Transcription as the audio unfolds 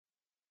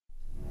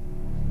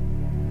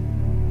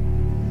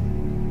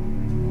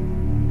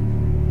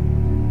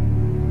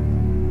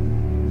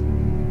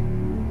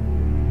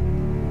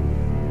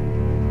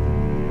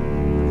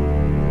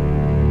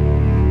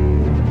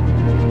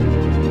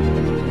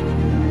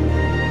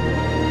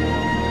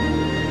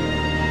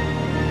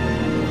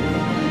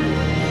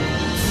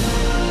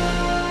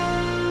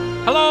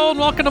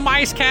welcome to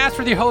MiceCast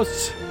with your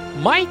hosts,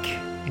 Mike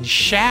and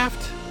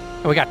Shaft.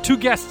 And we got two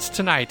guests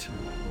tonight.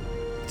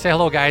 Say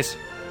hello, guys.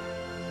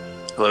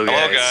 Hello, guys.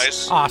 Hello,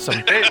 guys. Awesome.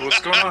 Hey,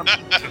 what's going on?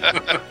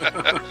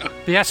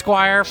 The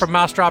Esquire from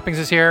Mouse Droppings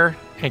is here,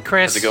 and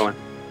Chris. How's it going?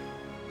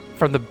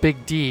 From the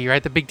Big D,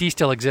 right? The Big D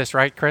still exists,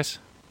 right, Chris?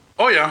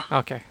 Oh, yeah.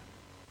 Okay.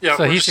 Yeah,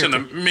 So we're he's just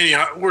in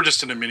here we're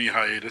just in a mini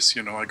hiatus.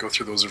 You know, I go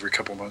through those every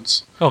couple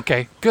months.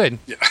 Okay, good.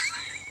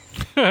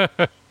 Yeah.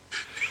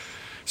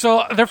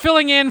 So they're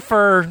filling in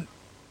for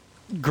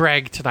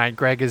Greg tonight.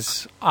 Greg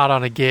is out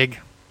on a gig,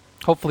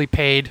 hopefully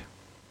paid.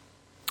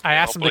 I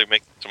asked Hopefully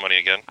make some money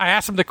again. I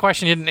asked him the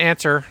question, he didn't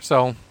answer,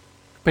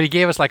 but he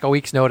gave us like a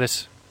week's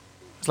notice.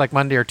 It's like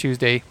Monday or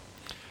Tuesday.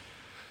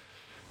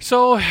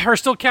 So we're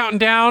still counting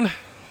down.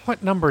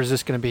 What number is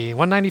this going to be?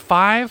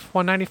 195?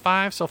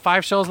 195? So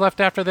 5 shows left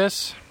after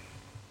this.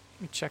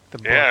 Let me check the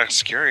book. Yeah, it's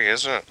scary,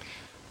 isn't it?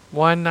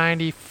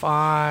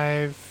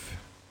 195.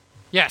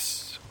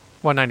 Yes,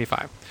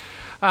 195.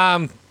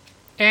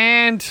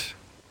 And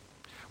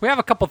we have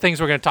a couple things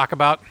we're going to talk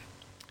about.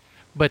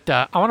 But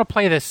I want to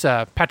play this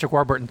Patrick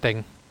Warburton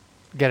thing.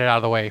 Get it out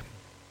of the way.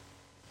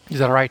 Is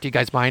that all right? Do you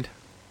guys mind?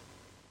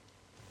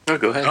 Oh,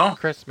 go ahead. No,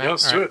 Chris, Matt? yeah,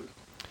 let's All do right. it.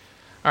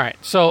 All right.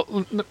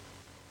 So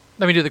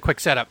let me do the quick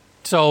setup.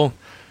 So,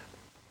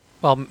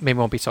 well, maybe it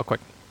won't be so quick.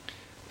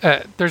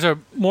 There's a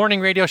morning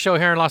radio show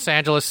here in Los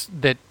Angeles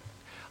that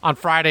on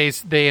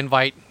Fridays they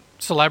invite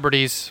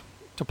celebrities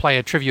to play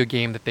a trivia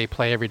game that they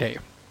play every day.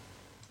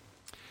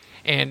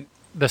 And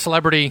the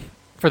celebrity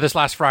for this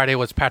last Friday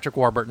was Patrick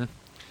Warburton.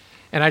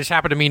 And I just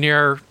happened to be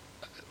near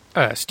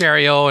a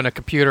stereo and a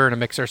computer and a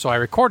mixer, so I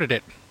recorded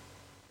it.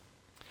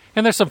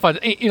 And there's some fun,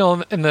 you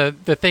know, and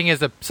the thing is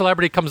the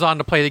celebrity comes on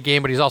to play the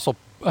game, but he's also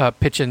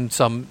pitching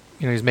some,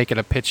 you know, he's making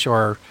a pitch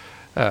or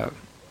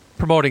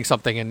promoting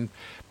something. And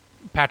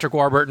Patrick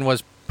Warburton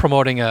was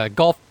promoting a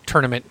golf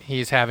tournament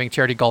he's having,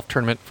 charity golf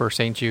tournament for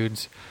St.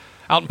 Jude's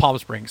out in Palm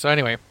Springs. So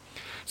anyway,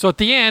 so at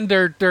the end,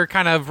 they're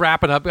kind of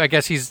wrapping up. I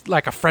guess he's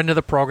like a friend of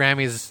the program.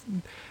 He's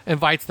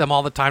invites them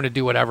all the time to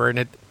do whatever.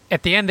 And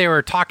at the end, they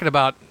were talking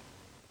about,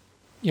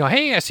 you know,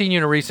 hey, I seen you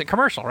in a recent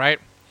commercial, right?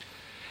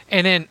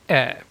 And then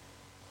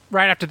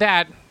right after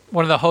that,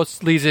 one of the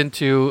hosts leads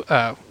into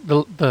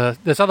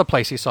this other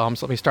place he saw him.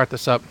 So let me start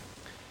this up,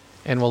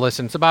 and we'll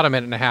listen. It's about a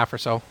minute and a half or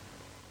so.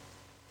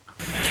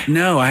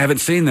 No, I haven't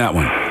seen that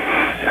one.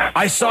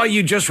 I saw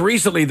you just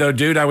recently, though,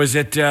 dude. I was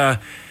at,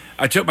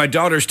 I took my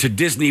daughters to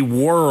Disney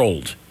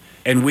World,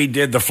 and we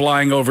did the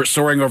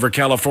soaring over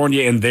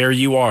California, and there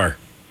you are.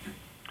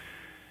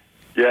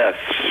 Yes.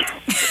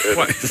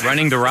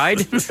 Running the ride?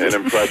 An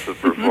impressive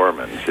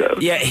performance,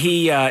 yes. Yeah,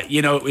 he,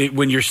 you know,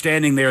 when you're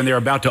standing there and they're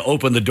about to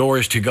open the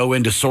doors to go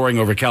into Soaring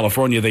Over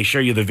California, they show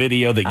you the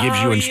video that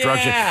gives you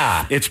instruction.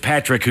 Yeah. It's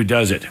Patrick who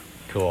does it.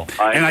 Cool.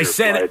 I'm I your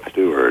said flight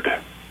steward.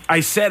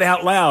 I said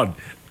out loud,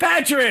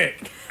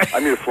 Patrick!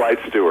 I'm your flight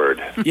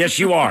steward. Yes,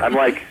 you are. I'm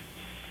like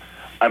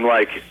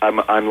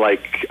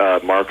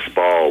Mark's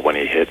ball when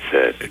he hits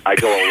it. I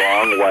go a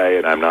long way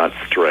and I'm not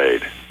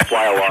straight.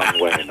 Fly a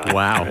long way and not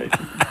Wow. straight.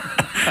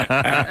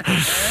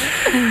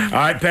 All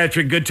right,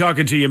 Patrick, good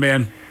talking to you,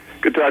 man.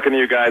 Good talking to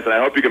you guys, and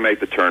I hope you can make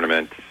the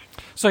tournament.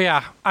 So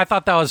yeah, I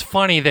thought that was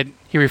funny that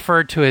he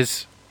referred to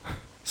his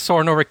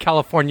soaring over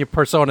California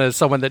persona as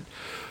someone that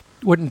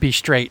wouldn't be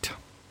straight.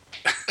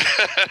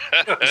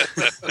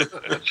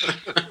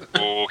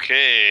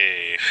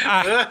 Okay.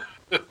 I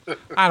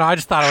don't know. I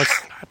just thought it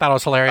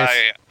was hilarious.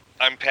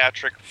 I'm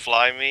Patrick.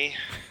 Fly me.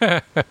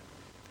 All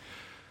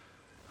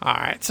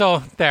right,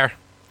 so there.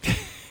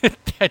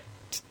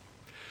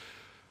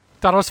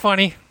 Thought it was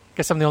funny.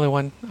 Guess I'm the only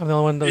one. I'm the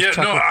only one that was Yeah,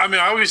 chuckling. no, I mean,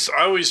 I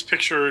always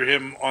picture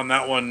him on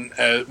that one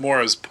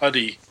more as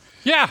Putty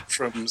Yeah.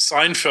 from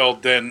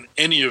Seinfeld than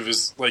any of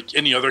his, like,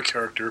 any other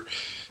character.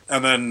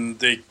 And then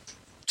they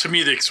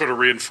sort of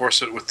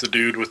reinforce it with the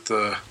dude with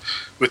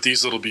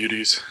these little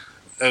beauties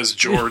as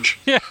George.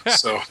 Yeah.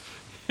 So,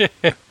 yeah.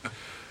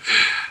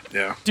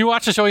 Do you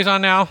watch the show he's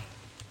on now?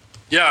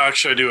 Yeah,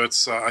 actually I do.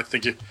 It's, I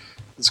think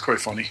it's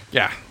quite funny.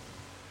 Yeah.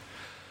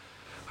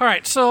 All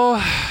right,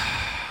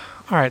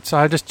 so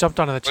I just jumped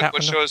onto the chat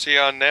What window. show is he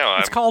on now?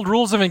 It's called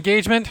Rules of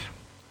Engagement.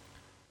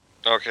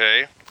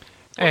 Okay.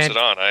 What's And it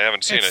on? I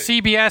haven't seen It's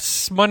it.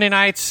 CBS Monday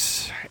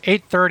nights,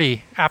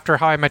 8:30 after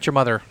How I Met Your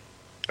Mother.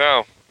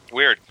 Oh,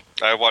 weird.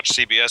 I watch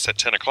CBS at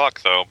 10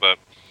 o'clock, though, but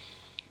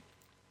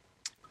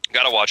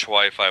gotta watch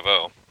Hawaii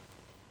Five-0.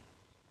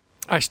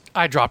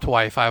 I dropped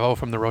Hawaii Five-0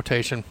 from the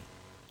rotation.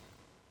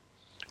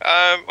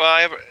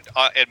 Well,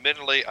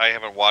 admittedly, I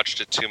haven't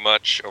watched it too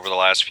much over the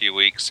last few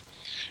weeks.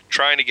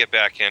 Trying to get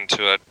back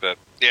into it, but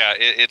yeah,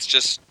 it's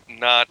just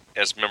not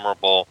as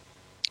memorable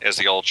as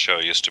the old show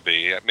used to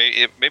be.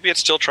 Maybe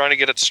it's still trying to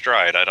get its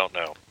stride. I don't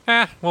know.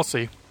 We'll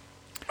see.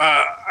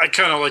 I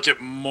kind of like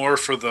it more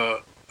for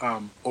the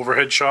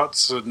overhead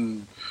shots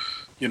and,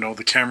 you know,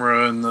 the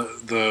camera and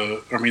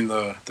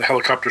the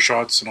helicopter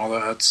shots and all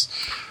that.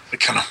 I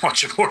kind of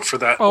watch it more for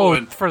that.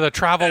 For the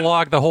travel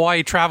log, the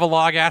Hawaii travel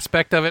log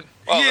aspect of it.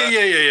 Well,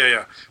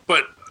 yeah.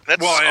 But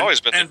that's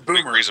always been the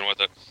big reason with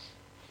it.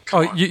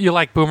 Oh, you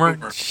like Boomer?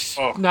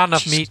 Oh, not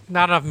enough meat.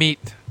 Not enough meat.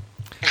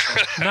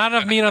 Not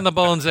enough meat on the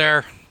bones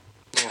there.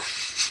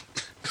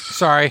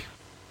 Sorry.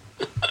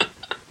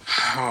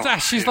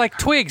 She's like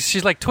twigs.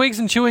 She's like twigs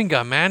and chewing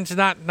gum, man. She's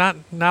not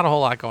a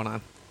whole lot going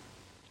on.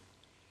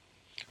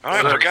 Oh,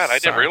 I forgot. I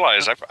didn't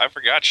realize. I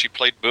forgot she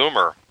played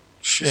Boomer.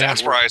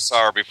 That's where I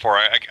saw her before.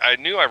 I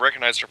knew I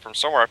recognized her from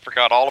somewhere. I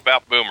forgot all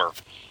about Boomer.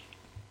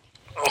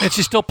 Oh. And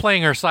she's still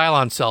playing her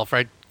Cylon self,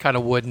 right? Kind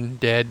of wooden,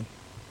 dead.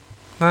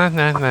 Nah.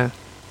 Yeah,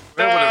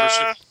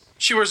 whatever.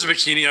 She wears a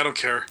bikini. I don't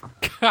care.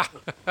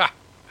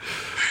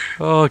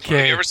 Okay.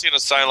 Have you ever seen a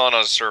Cylon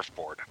on a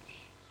surfboard?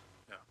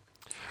 Yeah.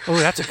 Oh,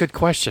 that's a good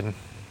question.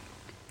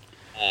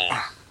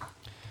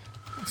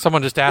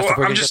 Someone just asked if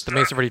we're going to get the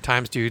Mesa Verde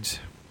Times dudes.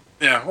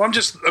 Yeah, well, I'm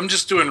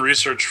just doing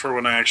research for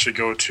when I actually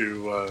go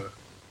to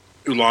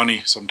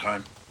Ulani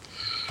sometime.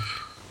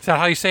 Is that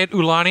how you say it,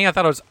 Ulani? I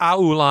thought it was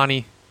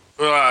Aulani.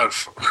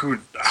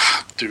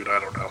 Dude, I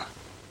don't know.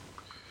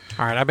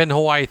 All right, I've been to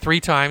Hawaii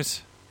 3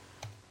 times,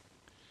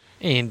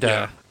 and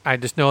I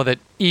just know that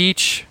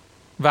each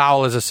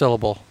vowel is a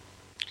syllable.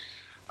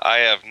 I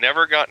have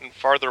never gotten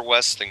farther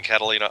west than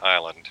Catalina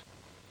Island.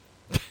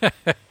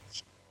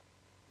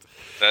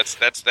 That's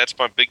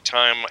my big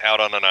time out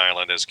on an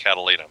island is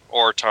Catalina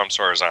or Tom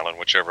Sawyer's Island,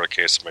 whichever the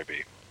case may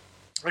be.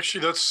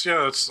 Actually,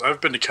 I've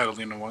been to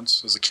Catalina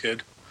once as a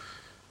kid.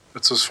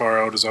 That's as far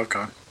out as I've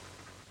gone.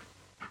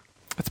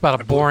 It's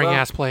about a boring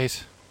ass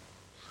place.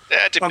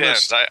 Yeah, it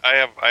depends.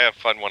 I have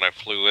fun when I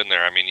flew in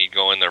there. I mean, you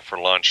go in there for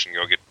lunch and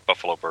go get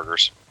buffalo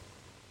burgers.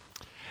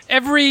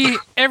 Every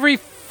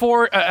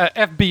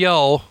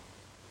FBO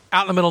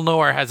out in the middle of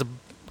nowhere has a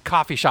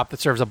coffee shop that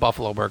serves a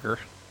buffalo burger.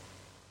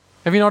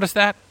 Have you noticed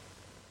that?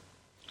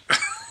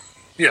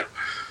 Yeah.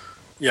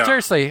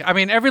 Seriously, I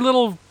mean, every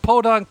little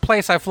podunk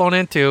place I've flown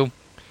into,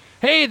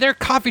 hey, their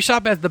coffee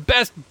shop has the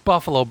best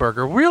buffalo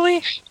burger.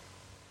 Really?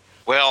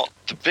 Well,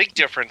 the big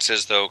difference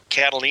is, though,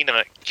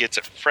 Catalina gets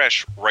it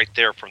fresh right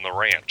there from the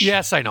ranch.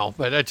 Yes, I know,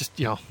 but I just,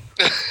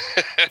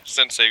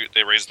 Since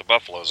they raise the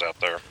buffaloes out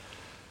there.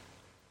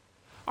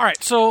 All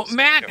right, so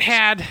Matt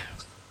had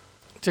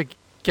to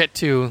get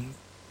to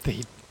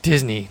the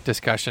Disney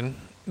discussion.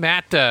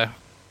 Matt had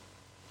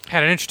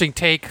an interesting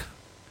take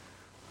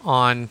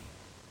on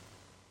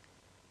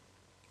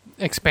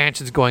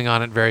expansions going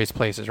on at various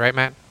places, right,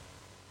 Matt?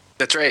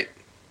 That's right.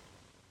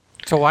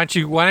 So why don't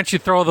you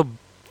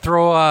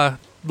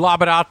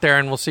lob it out there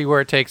and we'll see where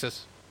it takes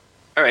us.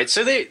 All right.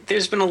 So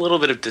there's been a little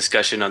bit of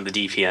discussion on the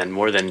DPN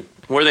more than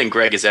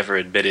Greg has ever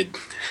admitted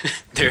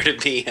there to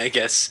be, I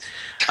guess,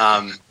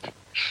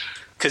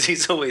 because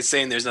he's always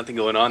saying there's nothing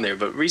going on there.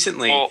 But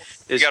recently, well,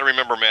 you got to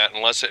remember, Matt,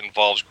 unless it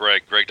involves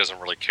Greg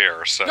doesn't really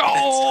care. So.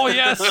 Oh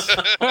yes.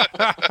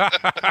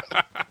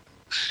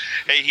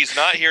 Hey, he's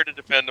not here to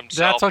defend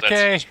himself. That's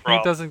okay.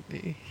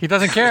 He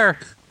doesn't care,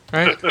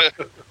 right?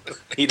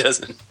 He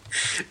doesn't.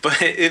 But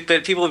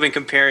people have been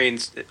comparing,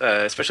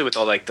 especially with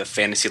all like the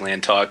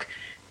Fantasyland talk.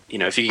 You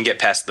know, if you can get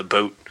past the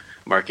boat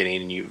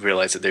marketing and you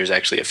realize that there's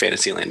actually a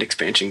Fantasyland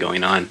expansion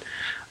going on,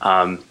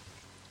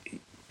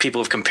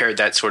 people have compared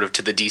that sort of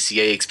to the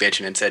DCA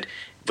expansion and said,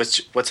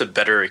 what's a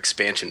better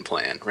expansion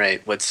plan,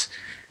 right?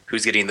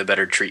 Who's getting the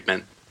better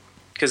treatment?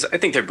 Because I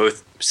think they're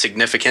both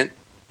significant,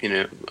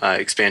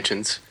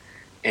 expansions,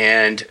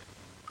 and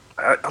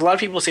a lot of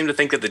people seem to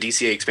think that the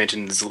DCA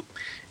expansion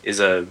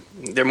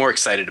they're more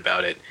excited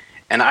about it,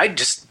 and I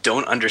just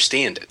don't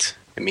understand it.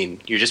 I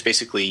mean, you're just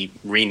basically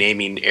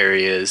renaming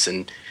areas,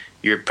 and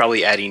you're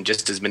probably adding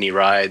just as many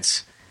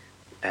rides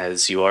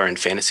as you are in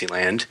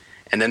Fantasyland,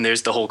 and then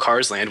there's the whole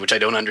Cars Land, which I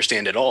don't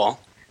understand at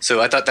all.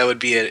 So I thought that would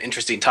be an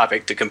interesting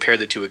topic to compare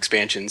the two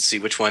expansions, see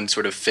which one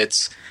sort of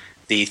fits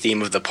the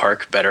theme of the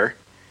park better,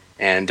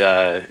 and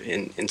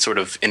sort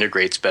of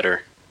integrates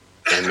better,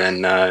 and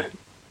then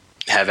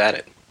have at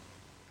it.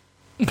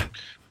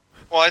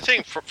 Well, I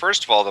think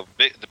first of all, the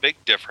big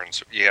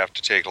difference you have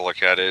to take a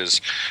look at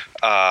is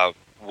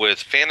with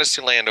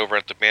Fantasyland over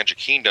at the Magic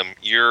Kingdom,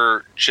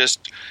 you're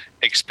just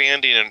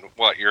expanding and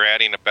you're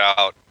adding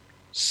about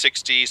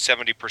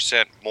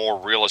 60-70% more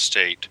real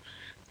estate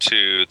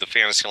to the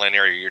Fantasyland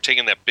area. You're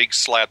taking that big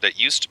slab that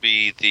used to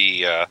be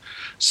the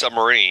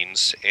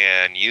submarines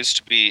and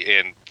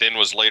then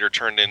was later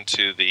turned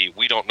into the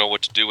we don't know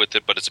what to do with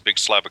it, but it's a big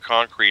slab of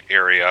concrete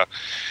area.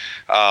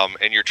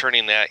 And you're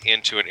turning that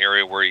into an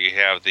area where you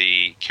have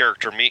the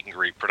character meet and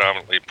greet,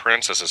 predominantly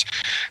princesses.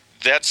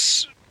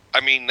 That's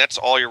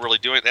all you're really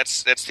doing.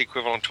 That's the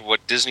equivalent to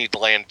what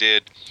Disneyland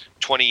did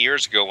 20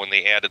 years ago when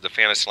they added the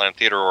Fantasyland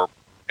Theater, or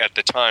at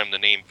the time the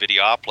name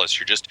Videopolis.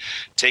 You're just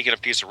taking a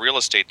piece of real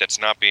estate that's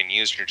not being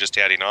used and you're just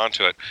adding on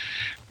to it.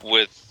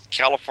 With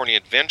California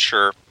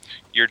Adventure,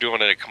 you're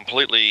doing a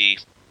completely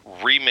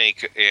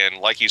remake and,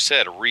 like you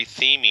said, a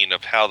retheming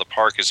of how the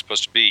park is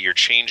supposed to be. You're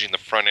changing the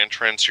front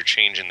entrance, you're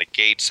changing the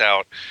gates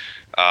out,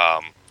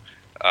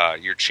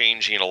 you're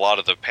changing a lot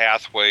of the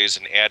pathways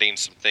and adding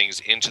some things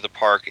into the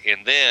park,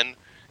 and then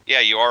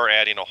you are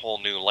adding a whole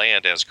new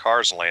land as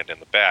Cars Land in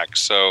the back.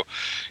 So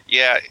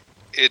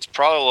it's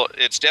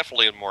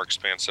definitely more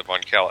expensive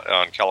on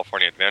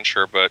California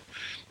Adventure, but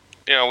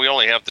we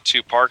only have the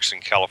 2 parks in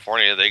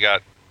California. They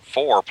got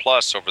 4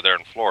 plus over there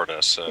in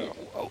Florida. So,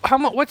 how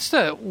much? What's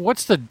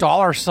the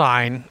dollar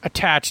sign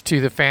attached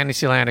to the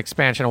Fantasyland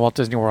expansion of Walt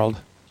Disney World?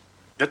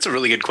 That's a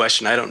really good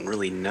question. I don't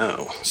really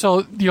know.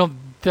 So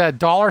the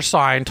dollar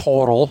sign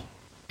total,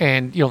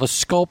 and the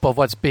scope of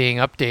what's being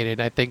updated,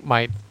 I think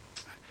might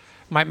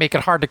make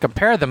it hard to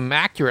compare them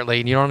accurately.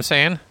 You know what I'm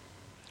saying?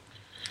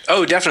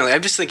 Oh, definitely.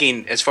 I'm just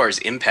thinking as far as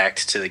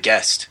impact to the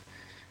guest.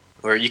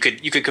 Or you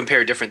could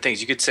compare different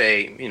things. You could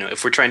say,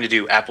 if we're trying to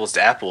do apples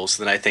to apples,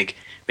 then I think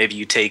maybe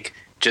you take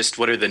just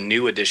what are the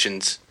new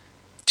additions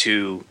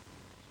to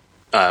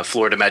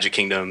Florida Magic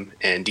Kingdom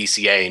and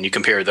DCA, and you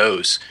compare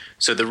those.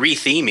 So the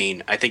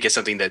retheming, I think, is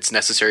something that's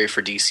necessary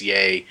for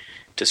DCA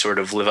to sort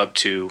of live up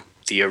to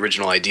the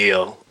original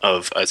ideal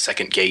of a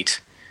second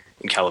gate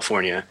in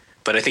California.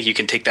 But I think you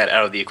can take that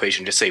out of the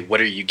equation. Just say,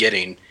 what are you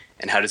getting,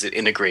 and how does it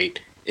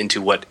integrate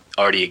into what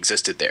already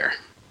existed there?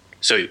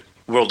 So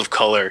World of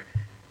Color,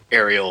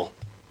 Ariel,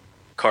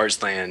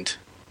 Cars Land,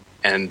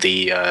 and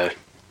the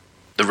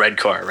red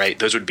car, right?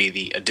 Those would be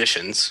the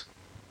additions.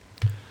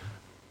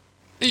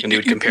 And you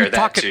would compare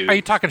that to... Are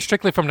you talking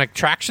strictly from an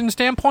attraction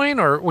standpoint,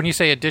 or when you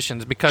say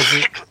additions? Because,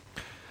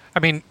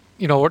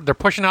 they're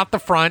pushing out the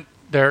front.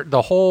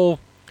 The whole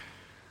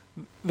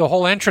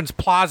entrance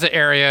plaza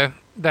area,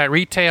 that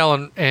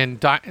retail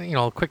and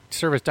quick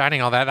service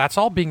dining, all that's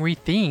all being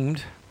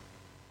rethemed.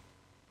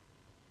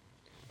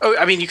 Oh,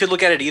 I mean, you could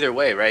look at it either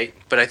way, right?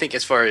 But I think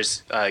as far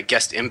as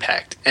guest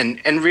impact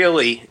and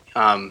really,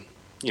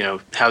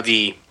 how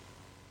the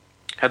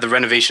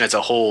renovation as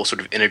a whole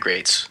sort of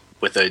integrates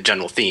with a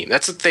general theme.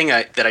 That's the thing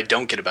that I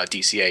don't get about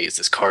DCA is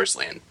this Cars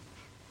Land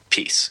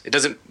piece. It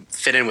doesn't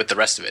fit in with the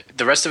rest of it.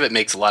 The rest of it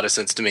makes a lot of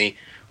sense to me.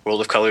 World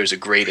of Color is a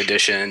great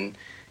addition,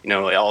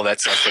 all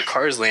that stuff. But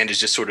Cars Land is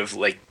just sort of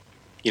like,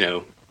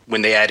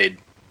 when they added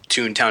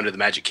Toontown to the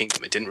Magic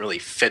Kingdom, it didn't really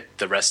fit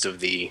the rest of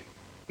the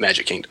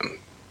Magic Kingdom.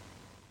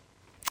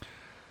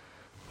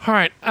 All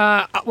right.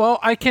 Well,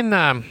 I can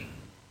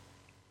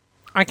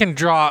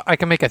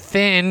make a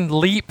thin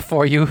leap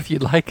for you if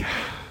you'd like.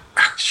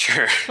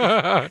 Sure.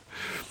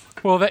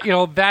 Well,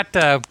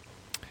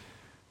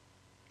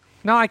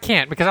 no, I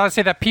can't, because I would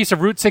say that piece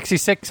of Route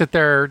 66 that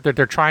they're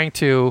trying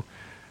to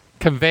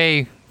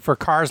convey for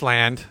Cars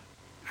Land,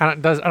 I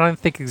don't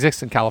think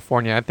exists in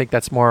California. I think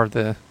that's more of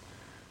the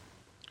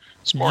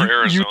it's more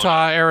Arizona.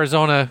 Utah,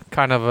 Arizona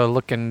kind of a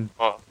looking.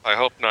 Well, I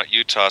hope not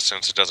Utah,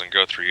 since it doesn't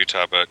go through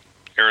Utah, but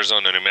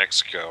Arizona, New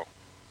Mexico.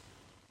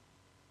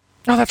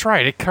 Oh, that's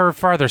right. It curved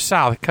farther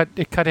south.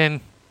 It cut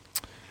in.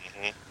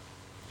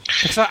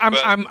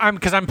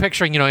 Because I'm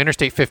picturing,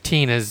 Interstate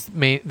 15 as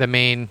the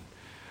main.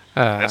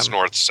 That's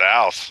north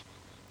south.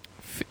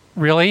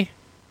 Really?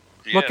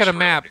 Yes, look at a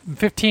map. Really.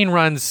 15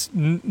 runs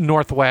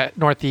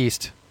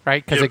northeast,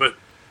 right? Yeah, but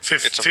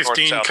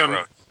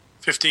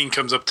 15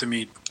 comes up to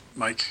me,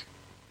 Mike.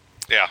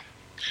 Yeah,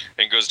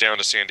 and goes down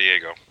to San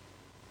Diego.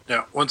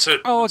 Yeah, once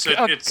it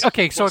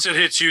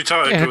hits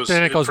Utah,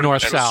 it goes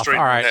north south. All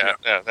right.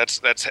 Yeah,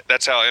 that's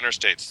how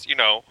interstates.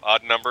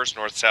 Odd numbers,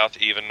 north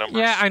south, even numbers.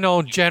 Yeah, I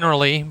know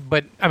generally,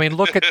 but I mean,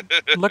 look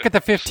at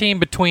the 15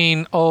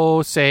 between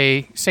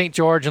say St.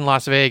 George and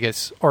Las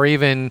Vegas, or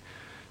even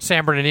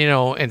San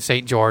Bernardino and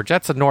St. George.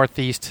 That's a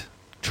northeast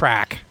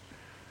track.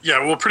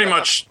 Yeah, well, pretty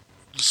much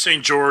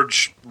St.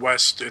 George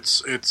west.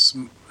 It's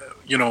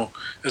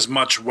as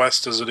much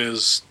west as it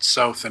is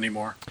south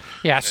anymore.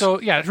 Yeah, so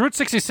Route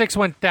 66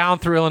 went down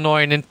through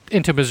Illinois and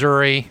into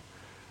Missouri,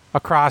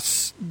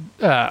 across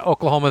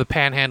Oklahoma, the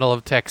panhandle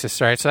of Texas,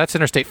 right? So that's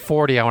Interstate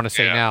 40, I want to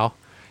say now.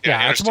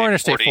 Yeah, it's more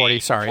Interstate 40,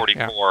 sorry.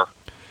 44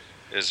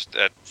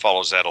 that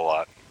follows that a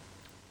lot.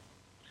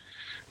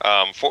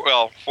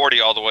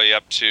 40 all the way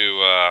up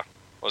to,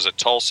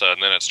 Tulsa,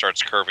 and then it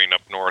starts curving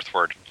up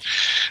northward.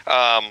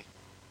 I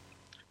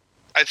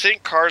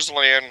think Cars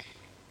Land...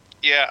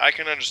 Yeah, I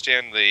can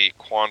understand the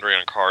quandary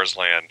on Cars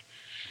Land,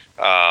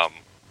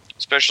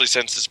 especially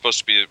since it's supposed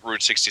to be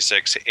Route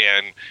 66,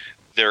 and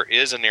there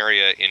is an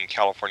area in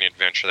California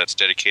Adventure that's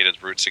dedicated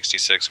to Route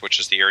 66,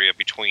 which is the area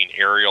between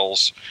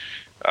Ariel's,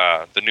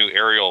 the new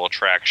Ariel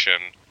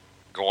attraction,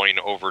 going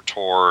over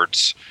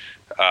towards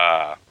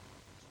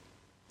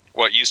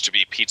what used to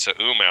be Pizza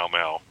Mau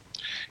Mau,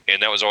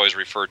 and that was always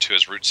referred to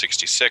as Route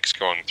 66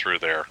 going through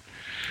there.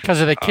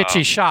 Because of the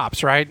kitschy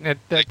shops, right?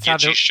 The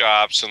kitschy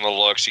shops and the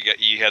looks.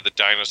 You had the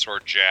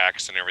dinosaur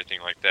jacks and everything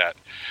like that.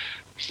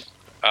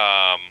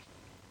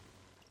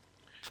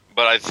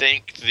 But I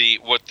think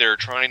what they're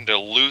trying to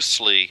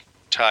loosely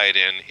tie it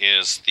in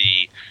is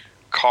the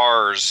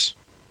cars,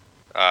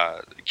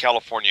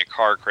 California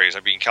car craze.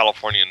 I mean,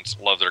 Californians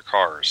love their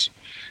cars.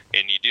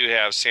 And you do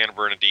have San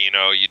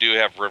Bernardino, you do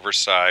have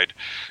Riverside,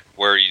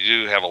 where you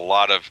do have a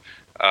lot of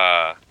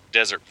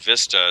desert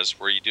vistas,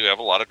 where you do have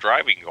a lot of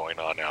driving going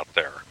on out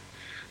there.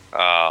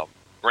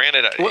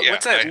 Granted,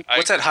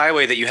 what's that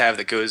highway that you have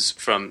that goes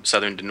from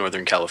southern to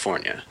northern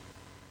California?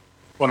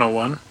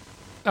 101.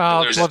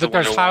 There's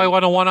Highway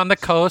 101 on the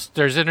coast.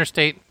 There's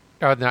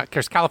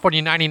there's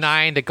California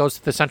 99 that goes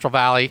to the Central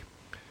Valley.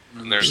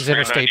 And there's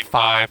Interstate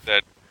 5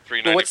 that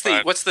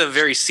 $395. What's the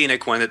very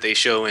scenic one that they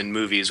show in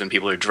movies when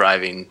people are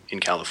driving in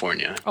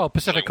California? Oh,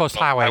 Pacific Coast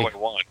Highway. Highway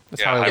 1.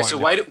 That's Highway 1. So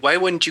why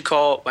wouldn't you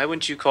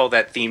call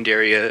that themed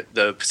area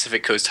the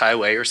Pacific Coast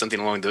Highway or something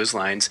along those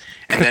lines,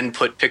 and then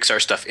put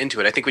Pixar stuff into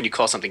it? I think when you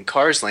call something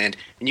Cars Land,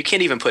 and you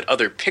can't even put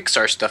other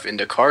Pixar stuff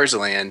into Cars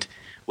Land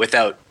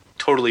without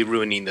totally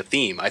ruining the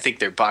theme. I think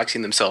they're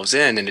boxing themselves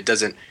in, and it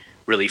doesn't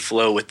really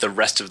flow with the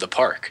rest of the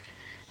park.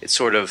 It's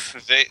sort of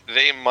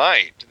they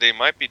might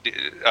be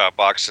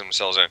boxing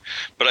themselves in,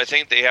 but I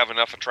think they have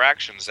enough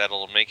attractions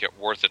that'll make it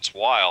worth its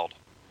while,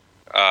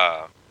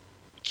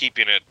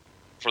 keeping it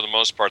for the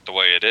most part the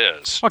way it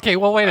is. Okay,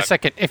 well, wait a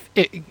second.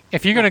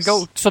 If you're going to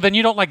go, so then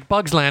you don't like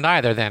Bugs Land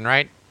either, then,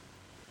 right?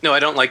 No, I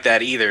don't like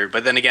that either.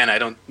 But then again, I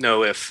don't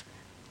know if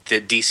the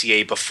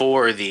DCA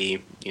before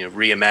the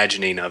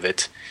reimagining of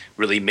it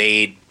really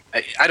made.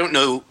 I don't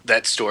know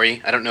that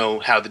story. I don't know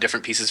how the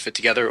different pieces fit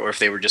together, or if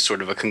they were just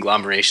sort of a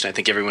conglomeration. I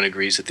think everyone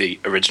agrees that the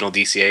original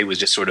DCA was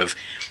just sort of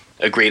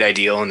a great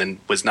ideal and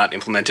then was not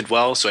implemented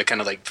well. So I kind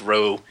of like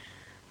throw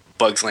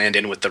Bugs Land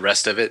in with the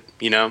rest of it,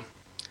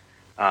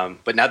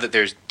 But now that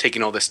they're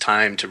taking all this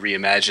time to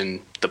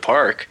reimagine the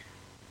park,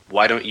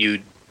 why don't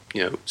you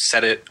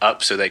set it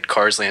up so that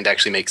Cars Land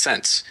actually makes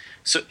sense?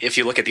 So if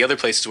you look at the other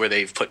places where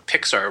they've put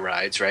Pixar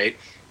rides, right?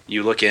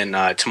 You look in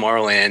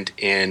Tomorrowland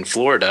in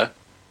Florida.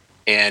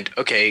 And,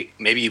 okay,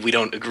 maybe we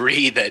don't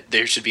agree that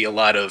there should be a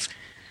lot of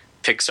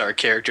Pixar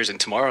characters in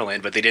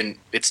Tomorrowland, but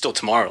it's still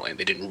Tomorrowland.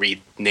 They didn't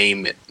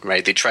rename it,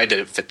 right? They tried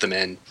to fit them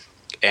in.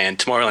 And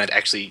Tomorrowland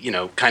actually,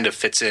 kind of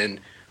fits in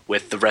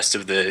with the rest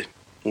of the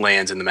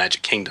lands in the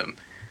Magic Kingdom.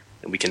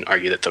 And we can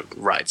argue that the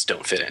rides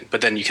don't fit in.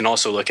 But then you can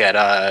also look at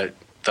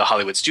the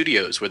Hollywood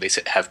Studios where they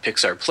have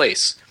Pixar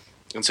Place.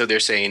 And so they're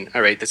saying,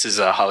 all right, this is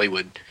a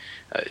Hollywood.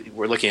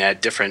 We're looking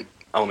at different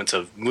elements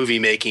of movie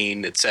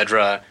making,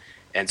 etc.,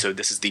 and so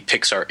this is the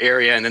Pixar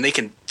area, and then they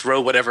can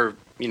throw whatever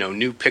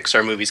new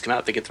Pixar movies come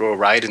out. They can throw a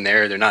ride in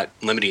there. They're not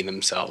limiting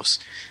themselves.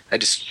 I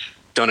just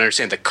don't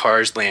understand the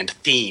Cars Land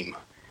theme.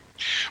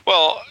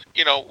 Well,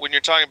 when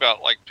you're talking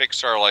about like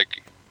Pixar,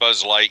 like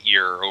Buzz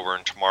Lightyear over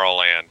in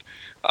Tomorrowland,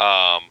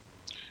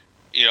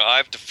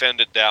 I've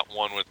defended that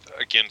one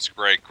against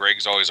Greg.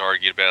 Greg's always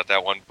argued about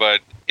that one,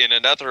 but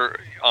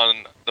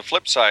on the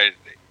flip side,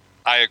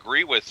 I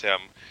agree with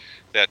him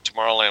that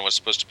Tomorrowland was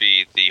supposed to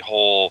be the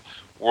whole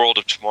World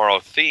of Tomorrow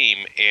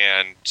theme,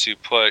 and to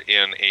put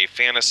in a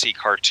fantasy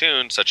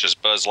cartoon such as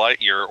Buzz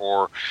Lightyear,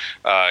 or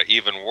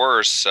even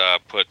worse,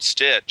 put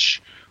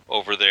Stitch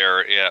over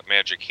there at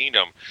Magic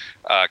Kingdom,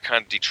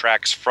 kind of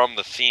detracts from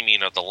the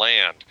theming of the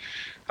land.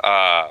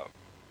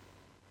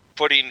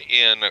 Putting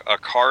in a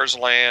Cars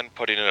Land,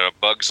 putting in a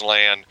Bugs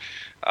Land,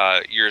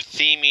 you're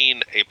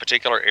theming a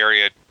particular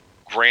area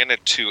granted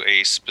to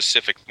a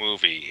specific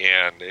movie,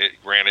 and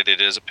granted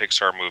it is a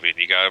Pixar movie, and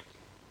you got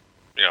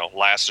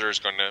Lasseter's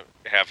going to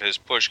have his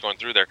push going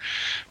through there,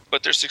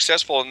 but they're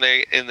successful, and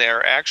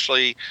they're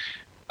actually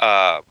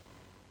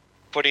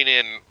putting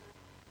in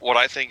what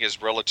I think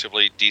is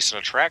relatively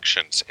decent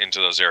attractions into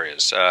those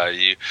areas.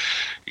 You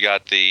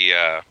got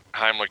the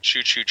Heimlich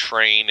Choo Choo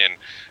train, and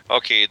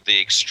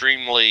the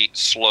extremely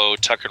slow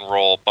tuck and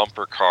roll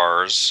bumper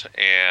cars,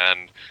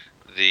 and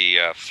the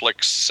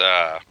Flix.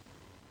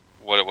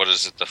 What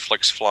is it? The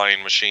Flix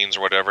flying machines,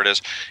 or whatever it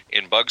is,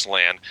 in Bugs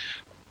Land.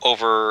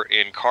 Over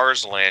in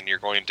Cars Land, you're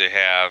going to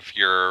have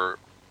your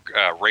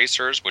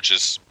racers, which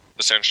is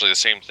essentially the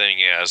same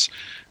thing as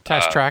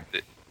Test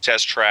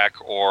Track,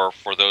 or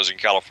for those in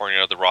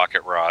California, the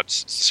Rocket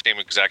Rods. It's the same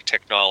exact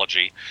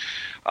technology.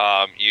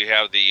 You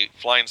have the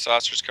flying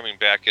saucers coming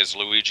back as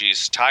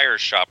Luigi's Tire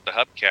Shop, the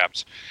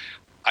hubcaps.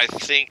 I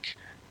think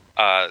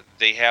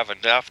they have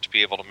enough to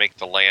be able to make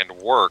the land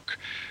work.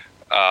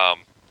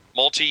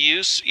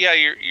 Multi-use, yeah,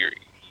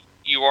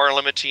 you are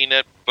limiting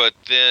it, but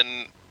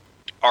then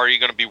are you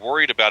going to be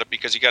worried about it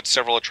because you got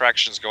several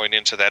attractions going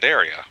into that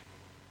area?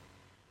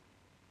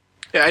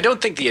 Yeah, I don't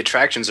think the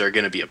attractions are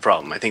going to be a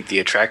problem. I think the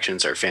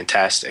attractions are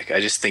fantastic. I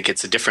just think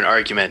it's a different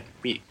argument.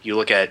 You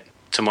look at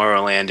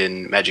Tomorrowland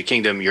and Magic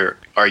Kingdom, you're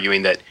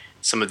arguing that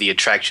some of the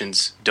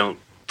attractions don't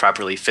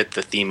properly fit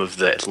the theme of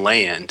the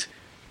land.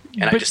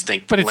 And I just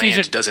think the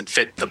land doesn't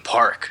fit the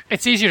park.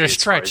 It's easier to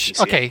stretch.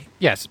 Okay,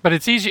 yes, but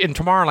it's easy in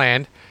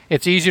Tomorrowland.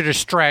 It's easier to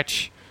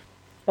stretch,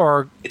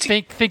 or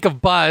think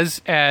of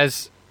Buzz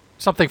as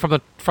something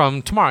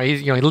from tomorrow.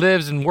 He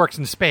lives and works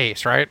in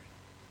space, right?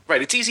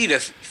 Right. It's easy to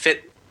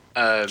fit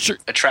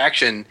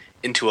attraction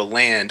into a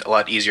land a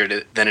lot easier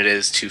than it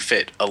is to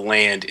fit a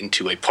land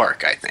into a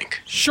park, I think.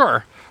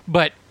 Sure,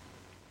 but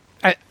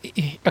I'm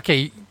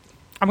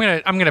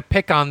gonna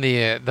pick on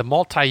the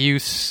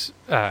multi-use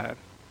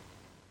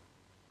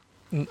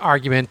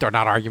argument, or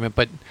not argument,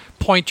 but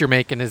point you're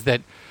making is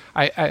that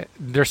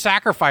they're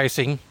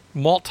sacrificing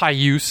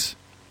multi-use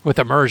with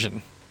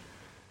immersion.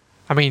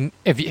 I mean,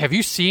 have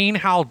you seen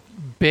how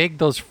big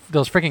those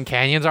freaking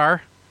canyons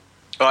are?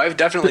 Oh, I've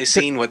definitely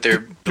seen what they're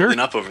building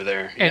up over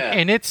there. Yeah.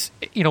 And it's,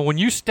 when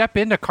you step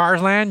into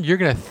Cars Land, you're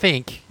going to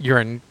think you're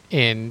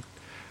in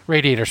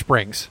Radiator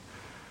Springs.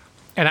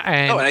 And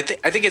I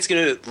think it's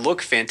going to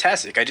look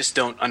fantastic. I just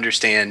don't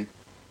understand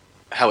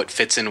how it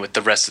fits in with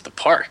the rest of the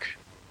park.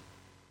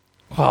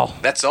 Well,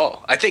 that's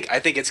all. I think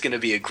it's going to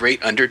be a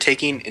great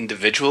undertaking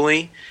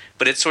individually,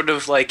 but it's sort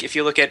of like if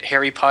you look at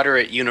Harry Potter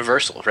at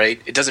Universal, right?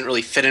 It doesn't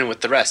really fit in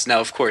with the rest. Now,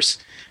 of course,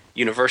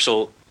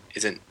 Universal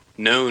isn't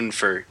known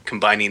for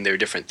combining their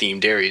different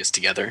themed areas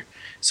together,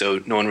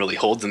 so no one really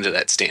holds them to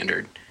that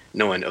standard.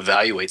 No one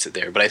evaluates it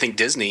there. But I think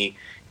Disney,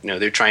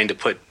 they're trying to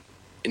put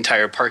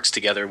entire parks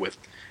together with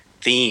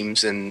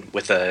themes and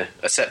with a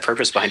set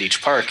purpose behind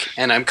each park,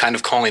 and I'm kind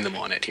of calling them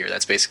on it here.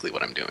 That's basically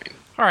what I'm doing.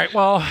 All right,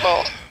 well,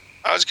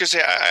 I was going to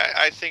say,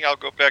 I think I'll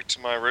go back to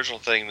my original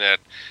thing that,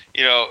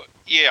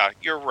 yeah,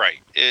 you're right.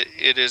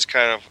 It is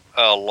kind of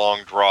a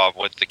long draw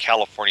with the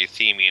California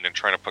theming and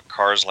trying to put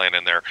Cars Land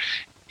in there.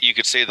 You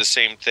could say the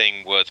same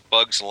thing with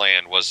Bugs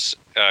Land was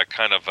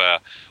kind of a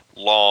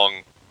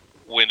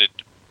long-winded,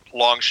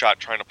 long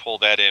shot trying to pull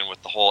that in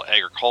with the whole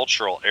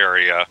agricultural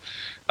area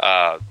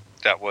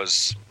that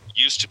was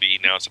used to be.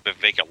 Now it's a bit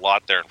vacant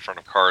lot there in front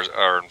of Cars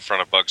or in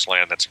front of Bugs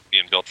Land that's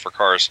being built for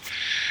cars.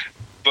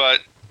 But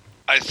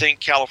I think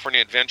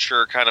California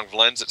Adventure kind of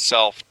lends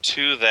itself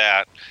to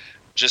that,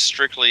 just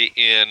strictly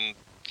in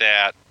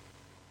that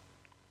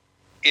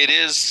it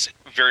is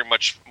very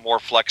much more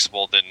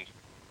flexible than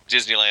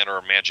Disneyland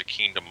or Magic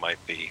Kingdom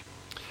might be.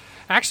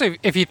 Actually,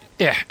 if you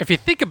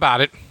think about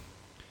it,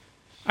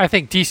 I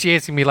think DCA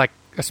is gonna be like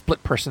a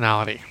split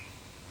personality.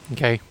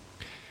 Okay,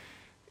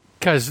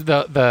 because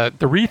the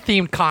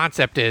rethemed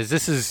concept is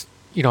this is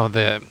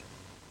the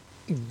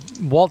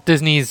Walt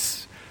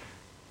Disney's.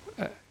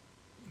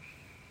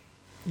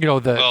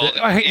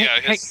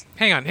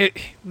 Hang on.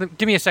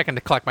 Give me a second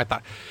to collect my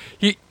thought.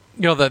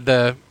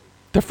 The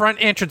front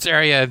entrance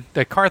area,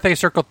 the Carthay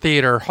Circle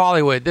Theater,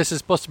 Hollywood. This is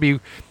supposed to be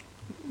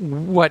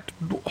what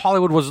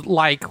Hollywood was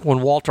like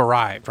when Walt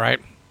arrived, right?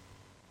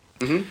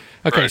 Mm-hmm.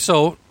 Okay, right.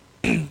 So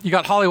you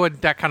got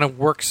Hollywood that kind of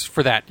works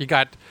for that. You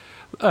got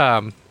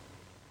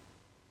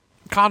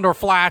Condor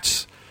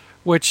Flats,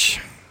 which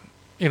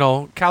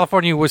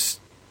California was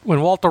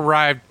when Walt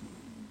arrived,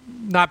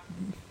 not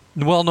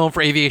well known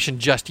for aviation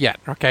just yet,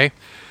 okay?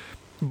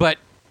 But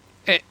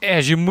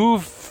as you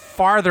move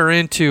farther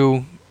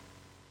into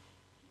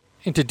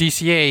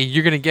DCA,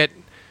 you're going to get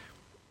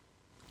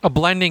a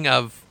blending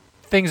of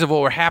things of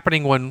what were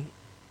happening when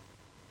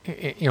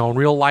in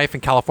real life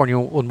in California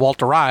when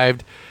Walt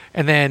arrived,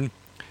 and then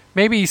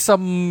maybe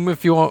some,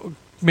 if you want,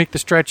 make the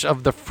stretch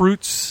of the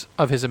fruits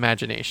of his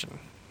imagination,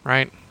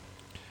 right?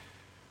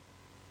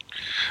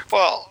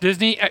 Well,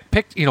 Disney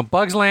picked,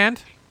 Bugs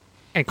Land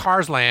and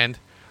Cars Land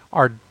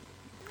are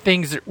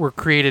things that were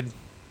created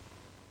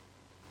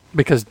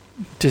because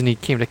Disney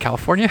came to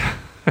California.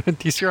 Do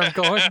you see where I'm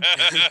going?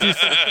 Do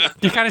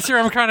you kind of see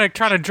where I'm trying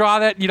to draw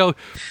that?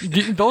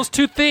 Those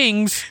two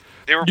things.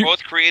 They were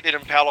both created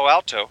in Palo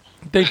Alto.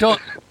 They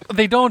don't.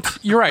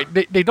 You're right.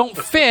 They don't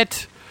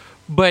fit,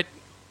 but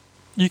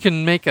you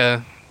can make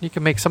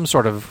some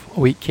sort of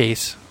weak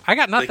case. I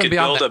got nothing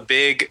beyond that.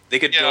 They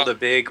could build a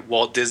big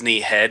Walt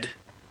Disney head,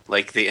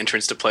 like the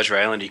entrance to Pleasure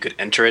Island. You could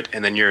enter it,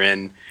 and then you're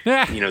in,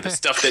 the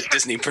stuff that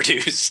Disney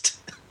produced.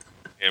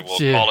 And we'll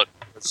call it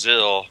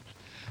Brazil.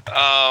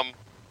 I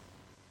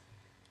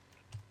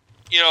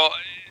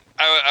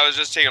was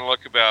just taking a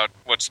look about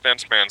what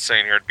Spence Man's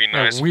saying here. It'd be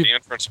nice if the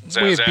entrance was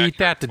as accurate. We beat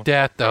that to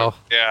death, though.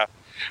 Yeah.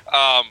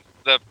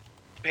 The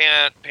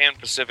Pan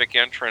Pacific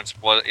entrance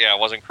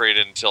wasn't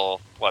created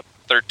until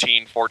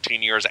 13,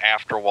 14 years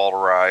after Walt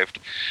arrived.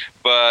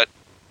 But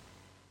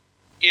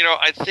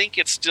I think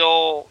it's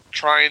still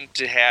trying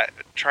to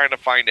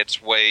find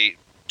its way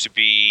to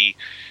be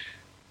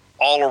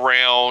all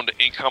around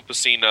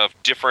encompassing of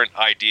different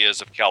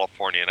ideas of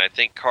California. And I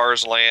think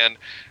Cars Land,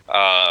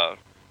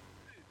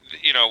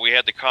 we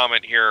had the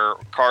comment here,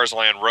 Cars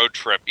Land Road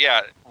Trip.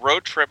 Yeah,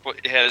 Road Trip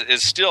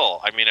is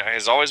still, it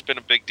has always been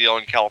a big deal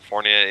in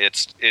California.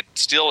 It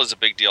still is a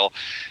big deal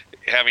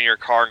having your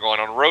car going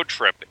on a road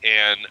trip.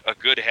 And a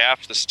good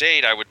half the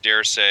state, I would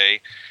dare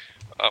say,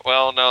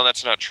 well, no,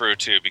 that's not true,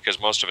 too, because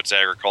most of it's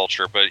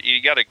agriculture. But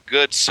you got a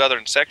good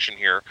southern section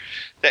here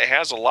that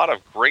has a lot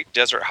of great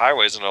desert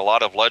highways and a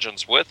lot of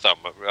legends with them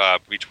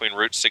between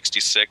Route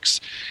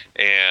 66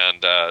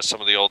 and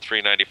some of the old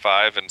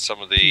 395 and some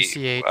of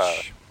the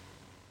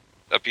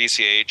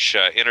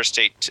PCH,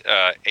 Interstate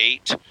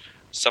 8,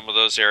 some of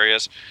those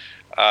areas.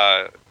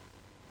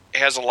 It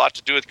has a lot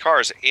to do with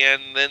cars.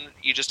 And then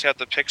you just have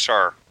the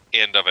Pixar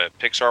end of it.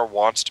 Pixar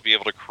wants to be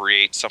able to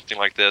create something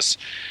like this,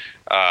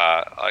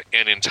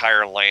 an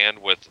entire land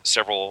with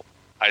several,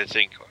 I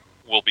think,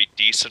 will be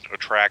decent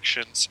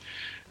attractions.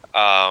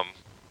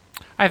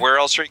 Where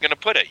else are you going to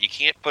put it? You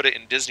can't put it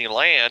in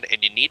Disneyland,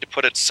 and you need to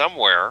put it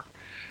somewhere.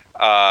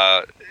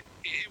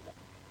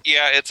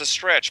 It's a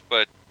stretch,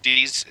 but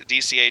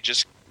DCA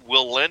just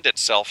will lend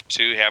itself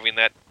to having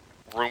that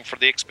room for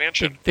the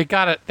expansion. They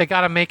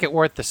gotta make it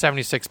worth the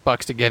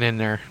 $76 to get in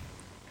there.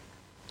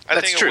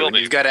 That's true.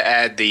 You've got to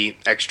add the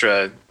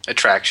extra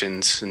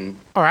attractions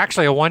or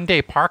actually a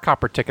one-day park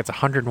hopper ticket's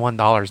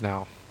 $101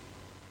 now.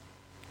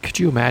 Could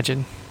you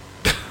imagine?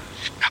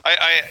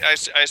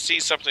 I see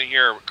something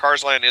here.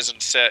 Cars Land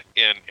isn't set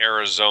in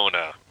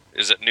Arizona.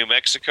 Is it New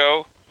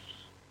Mexico?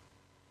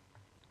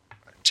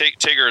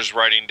 Tigger's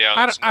writing down.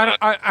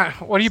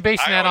 What are you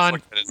basing that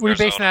on? What are you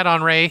basing that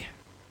on, Ray?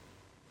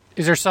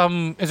 Is there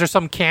some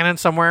canon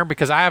somewhere?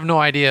 Because I have no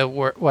idea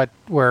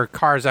where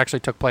Cars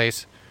actually took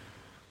place.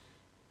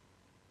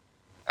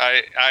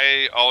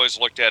 I always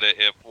looked at it.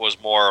 It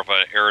was more of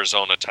an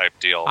Arizona type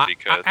deal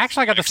because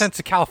I got the sense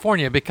of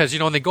California because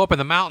when they go up in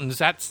the mountains,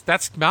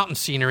 that's mountain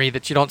scenery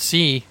that you don't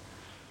see.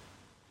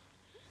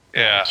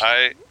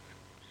 Yeah,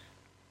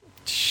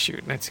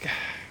 shoot. That's.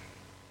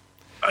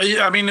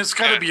 I mean, it's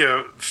got to be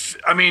a.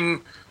 I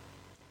mean,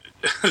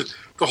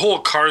 the whole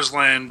Cars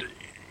Land,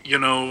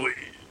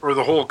 or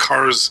the whole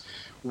Cars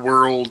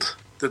world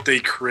that they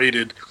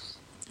created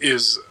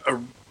is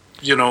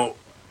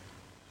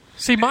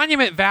See,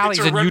 Monument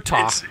Valley's in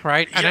Utah,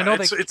 right? And I know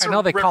they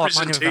call it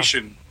Monument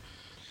Valley,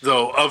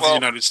 though, of the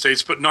United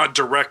States, but not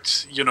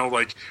direct.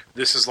 Like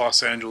this is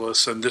Los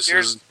Angeles and this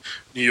is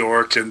New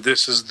York and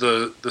this is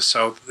the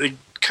South. They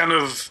kind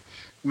of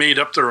made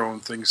up their own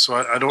thing, so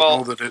I don't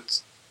know that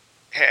it's.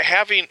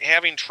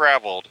 Having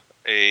traveled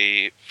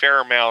a fair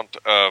amount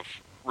of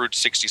Route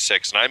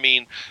 66, and I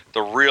mean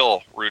the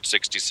real Route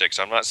 66.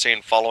 I'm not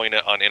saying following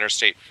it on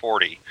Interstate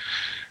 40.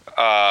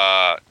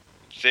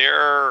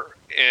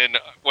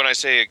 When I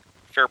say a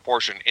fair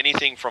portion,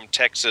 anything from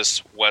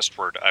Texas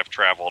westward, I've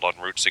traveled on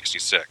Route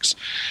 66.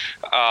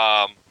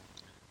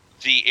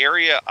 The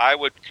area I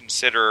would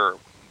consider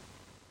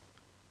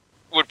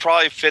would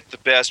probably fit the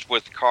best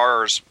with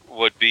cars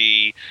would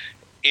be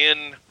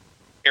in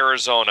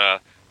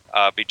Arizona.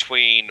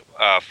 Between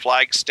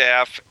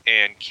Flagstaff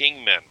and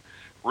Kingman.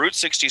 Route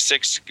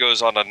 66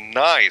 goes on a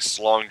nice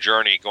long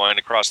journey going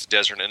across the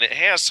desert, and it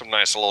has some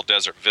nice little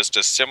desert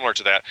vistas similar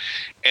to that,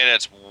 and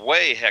it's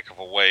way heck of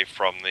a way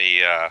from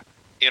the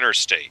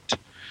interstate.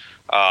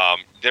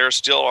 There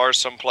still are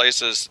some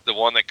places. The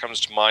one that comes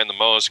to mind the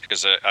most,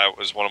 because it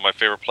was one of my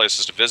favorite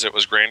places to visit,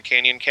 was Grand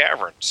Canyon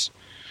Caverns.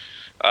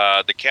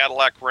 The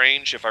Cadillac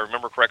Range, if I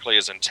remember correctly,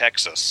 is in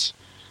Texas.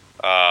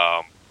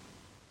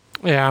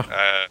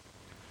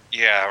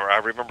 Yeah, I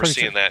remember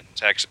seeing that in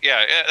Texas.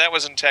 Yeah, that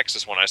was in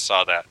Texas when I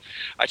saw that.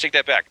 I take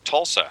that back.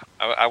 Tulsa.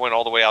 I went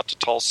all the way out to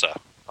Tulsa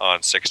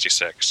on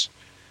 66.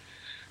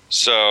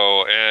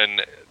 So,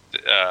 and...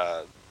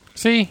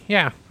 See?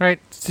 Yeah,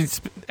 right.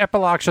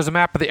 Epilogue shows a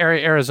map of the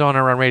area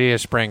Arizona around Radiator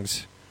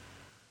Springs.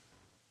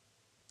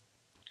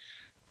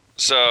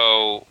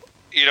 So,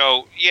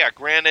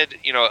 granted,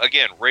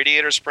 again,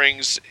 Radiator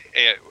Springs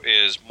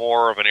is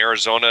more of an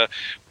Arizona,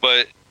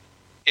 but...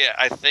 Yeah,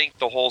 I think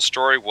the whole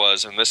story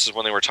was, and this is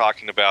when they were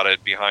talking about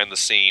it behind the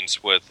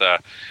scenes with,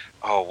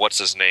 what's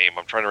his name?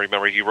 I'm trying to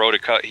remember. He wrote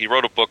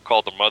a book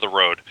called The Mother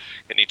Road,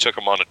 and he took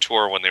him on a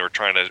tour when they were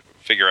trying to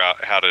figure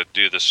out how to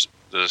do this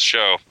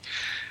show.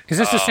 Is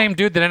this the same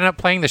dude that ended up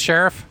playing the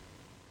sheriff?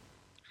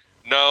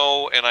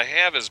 No, and I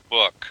have his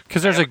book.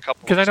 Because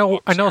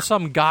I know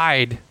some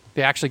guide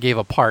they actually gave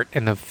a part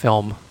in the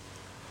film.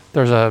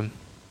 There was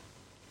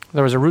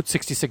a Route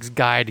 66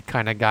 guide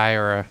kind of guy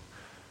or a.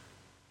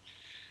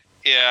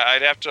 Yeah,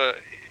 I'd have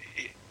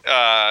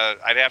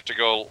to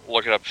go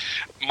look it up.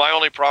 My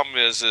only problem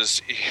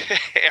is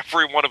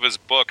every one of his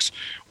books,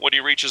 when he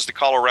reaches the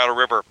Colorado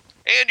River,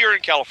 and you're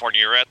in California,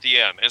 you're at the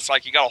end. It's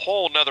like you got a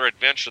whole nother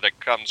adventure that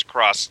comes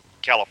across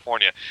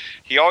California.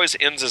 He always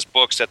ends his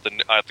books at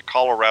the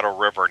Colorado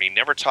River, and he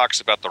never talks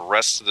about the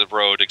rest of the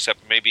road except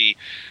maybe,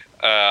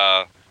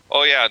 and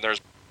there's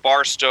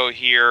Barstow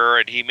here,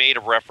 and he made a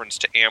reference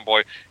to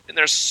Amboy, and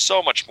there's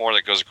so much more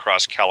that goes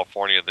across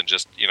California than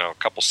just a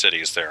couple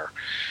cities there.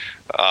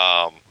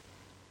 But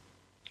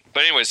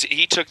anyways,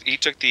 he took the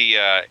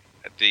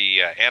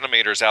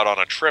animators out on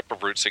a trip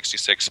of Route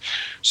 66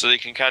 so they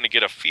can kind of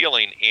get a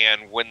feeling.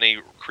 And when they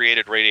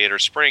created Radiator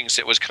Springs,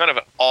 it was kind of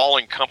an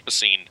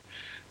all-encompassing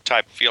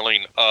type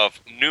feeling of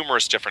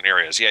numerous different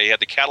areas. Yeah, you had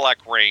the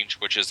Cadillac Range,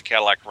 which is the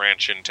Cadillac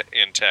Ranch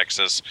in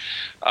Texas.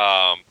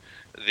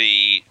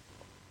 The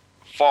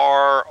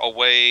far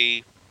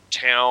away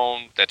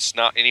town that's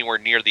not anywhere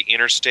near the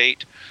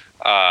interstate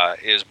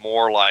is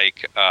more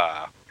like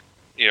the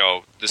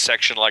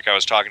section like I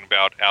was talking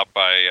about out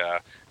by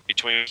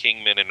between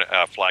Kingman and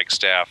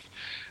Flagstaff.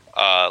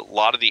 A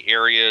lot of the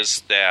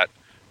areas that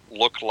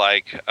look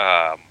like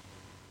I'm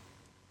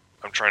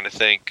trying to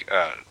think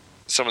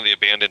some of the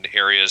abandoned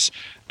areas.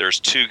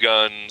 There's Two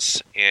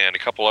Guns and a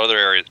couple other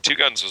areas. Two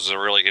Guns was a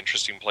really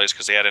interesting place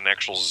because they had an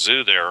actual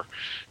zoo there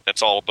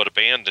that's all but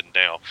abandoned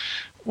now.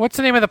 What's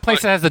the name of the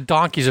place that has the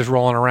donkeys just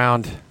rolling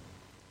around?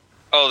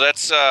 Oh,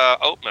 that's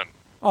Oatman.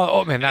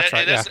 Oh, Oatman, that's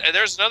right. And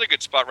there's another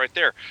good spot right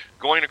there.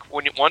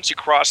 Once you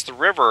cross the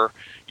river,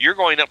 you're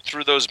going up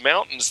through those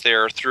mountains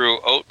there, through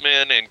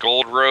Oatman and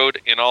Gold Road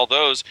and all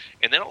those,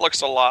 and then it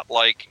looks a lot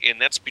like,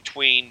 and that's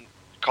between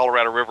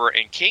Colorado River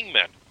and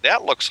Kingman.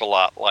 That looks a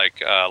lot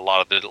like a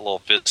lot of the little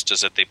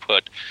vistas that they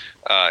put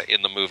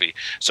in the movie.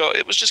 So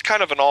it was just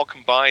kind of an all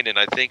combined, and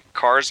I think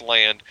Cars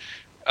Land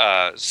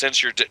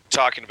since you're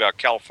talking about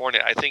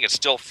California, I think it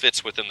still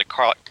fits within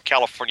the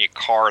California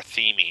car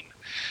theming,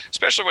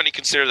 especially when you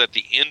consider that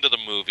the end of the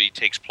movie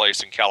takes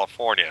place in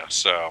California.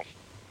 So,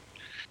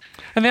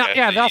 and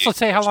they also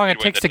say how long it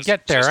takes to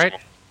get there, right?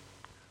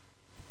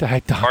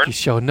 The Donkey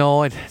Show.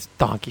 No, it's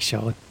Donkey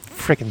Show.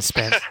 Freaking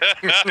Spence.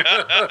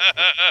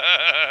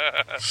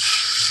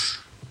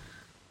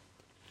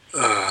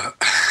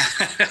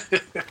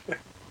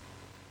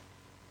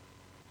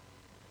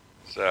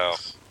 So,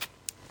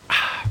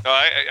 no,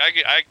 I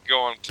can go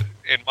on,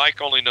 and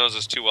Mike only knows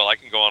this too well. I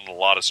can go on a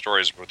lot of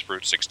stories with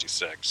Route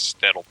 66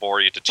 that'll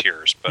bore you to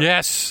tears. But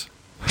yes.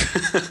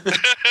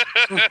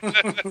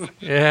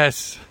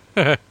 Yes.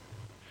 Go.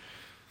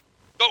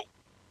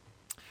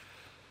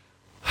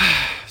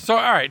 So,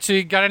 all right. So,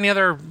 you got any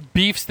other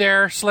beefs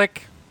there,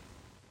 Slick?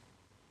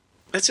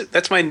 That's it.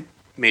 That's my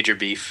major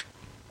beef.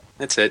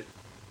 That's it.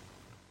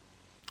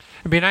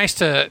 It'd be nice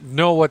to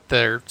know what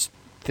their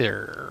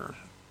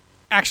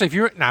actually, if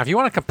you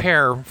want to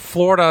compare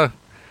Florida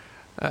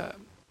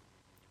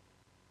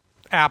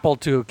Apple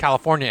to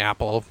California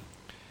Apple,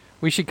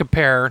 we should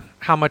compare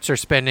how much they're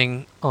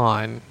spending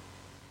on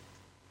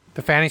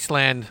the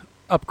Fantasyland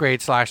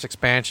upgrade /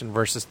 expansion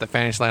versus the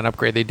Fantasyland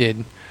upgrade they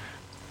did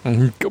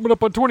coming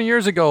up on 20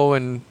 years ago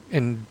in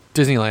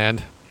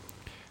Disneyland.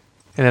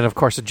 And then, of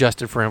course,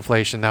 adjusted for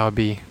inflation, that would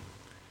be...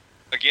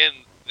 Again,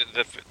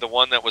 the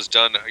one that was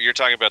done, you're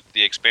talking about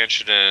the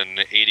expansion in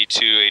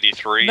 82,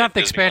 83? Not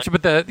the expansion,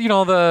 but the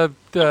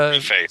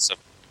reface.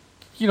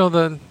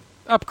 The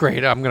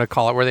upgrade, I'm going to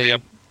call it, where they...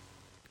 Yep.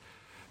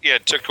 Yeah,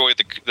 it took away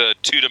the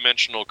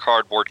two-dimensional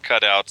cardboard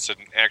cutouts and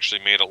actually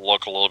made it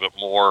look a little bit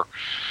more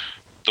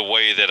the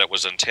way that it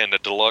was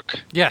intended to look.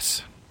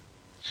 Yes.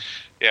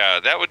 Yeah,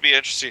 that would be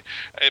interesting.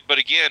 But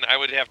again, I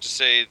would have to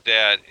say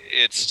that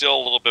it's still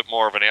a little bit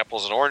more of an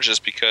apples and oranges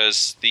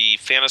because the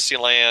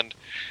Fantasyland,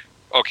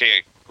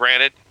 okay,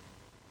 granted,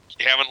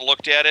 haven't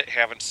looked at it,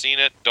 haven't seen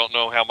it, don't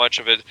know how much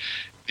of it.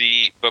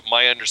 But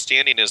my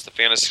understanding is the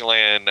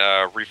Fantasyland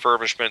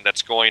refurbishment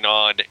that's going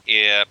on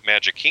at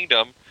Magic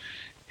Kingdom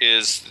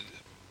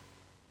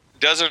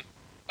doesn't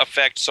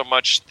affect so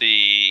much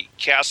the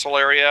castle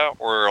area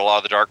or a lot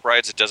of the dark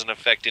rides. It doesn't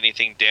affect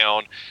anything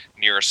down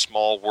near a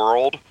Small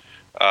World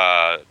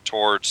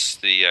towards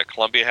the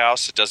Columbia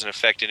House. It doesn't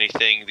affect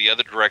anything the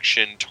other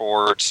direction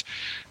towards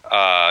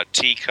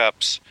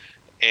Teacups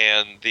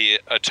and the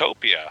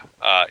Utopia.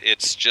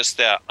 It's just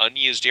that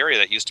unused area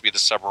that used to be the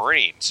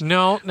submarines.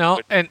 No,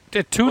 and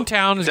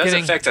Toontown is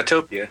getting... Does affect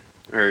Utopia.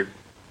 Or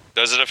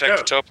does it affect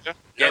Utopia?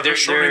 Yeah, they're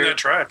shortening that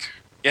track.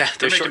 Yeah,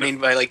 they're shortening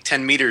by like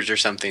 10 meters or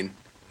something.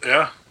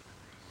 Yeah.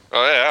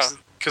 Oh yeah.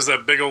 Because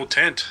that big old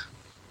tent.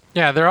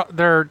 Yeah,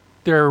 they're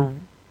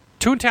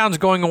Toontown's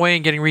going away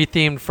and getting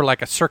rethemed for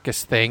like a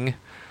circus thing.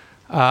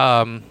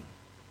 Snow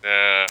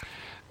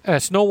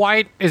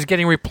White is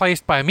getting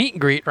replaced by a meet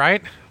and greet,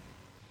 right?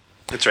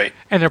 That's right.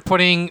 And they're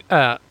putting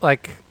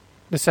like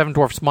the Seven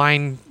Dwarfs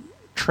Mine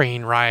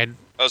Train ride.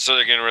 Oh, so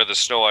they're getting rid of the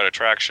Snow White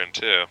attraction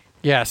too.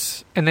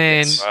 Yes, and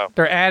then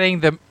they're adding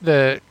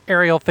the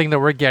aerial thing that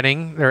we're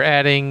getting.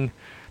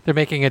 They're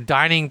making a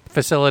dining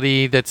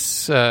facility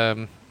that's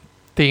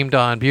themed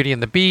on Beauty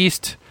and the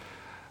Beast.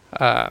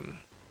 Yeah,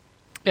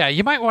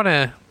 you might want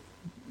to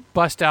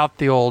bust out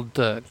the old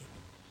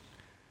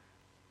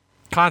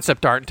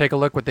concept art and take a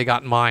look what they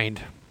got in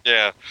mind.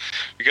 Yeah,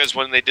 because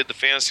when they did the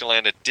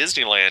Fantasyland at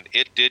Disneyland,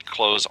 it did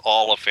close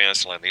all of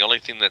Fantasyland. The only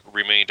thing that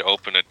remained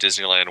open at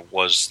Disneyland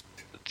was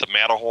the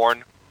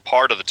Matterhorn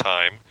part of the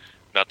time,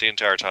 not the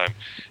entire time.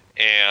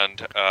 And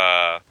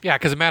yeah,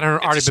 because the Matterhorn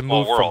had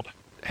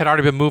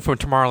already been moved from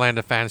Tomorrowland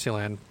to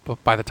Fantasyland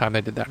by the time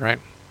they did that, right?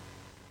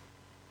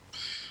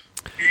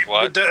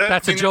 What?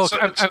 That's a joke.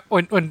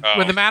 When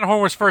the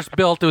Matterhorn was first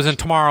built, it was in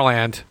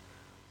Tomorrowland,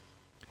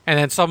 and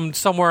then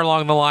somewhere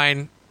along the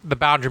line, the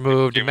boundary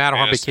moved, and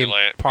Matterhorn became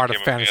part of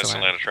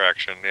Fantasyland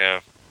attraction. Yeah.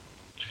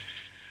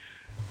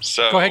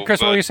 So go ahead,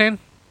 Chris. What were you saying?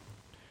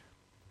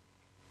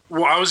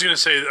 Well, I was going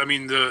to say, I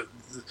mean,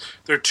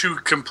 they're two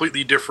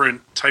completely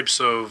different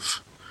types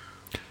of,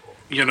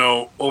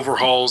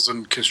 overhauls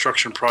and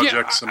construction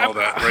projects and all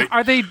that, right?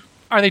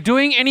 Are they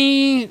doing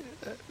anything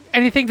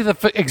to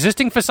the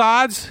existing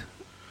facades,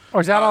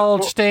 or is that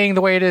all staying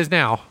the way it is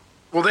now?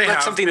 Well,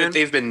 that's something that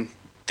they've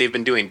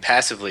been doing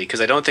passively, because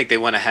I don't think they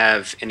want to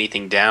have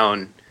anything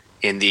down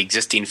in the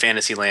existing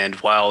Fantasyland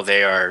while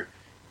they are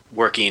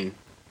working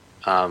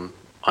on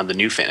the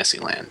new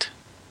Fantasyland.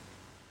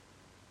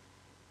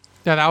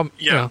 Yeah,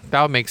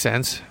 that would make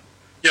sense.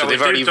 Yeah, so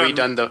they've already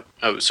redone the...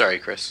 Oh, sorry,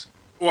 Chris.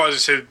 Well, I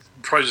was going to say,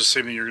 probably the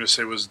same thing you were going to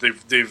say was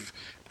they've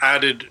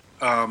added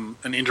an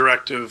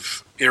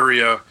interactive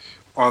area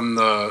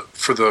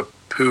for the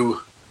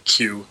Pooh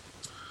queue.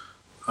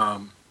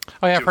 Oh,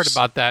 yeah, I've heard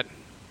about that.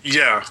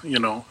 Yeah,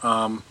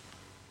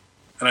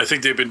 and I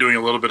think they've been doing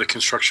a little bit of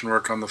construction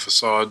work on the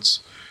facades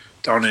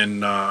down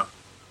in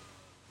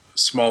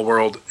Small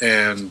World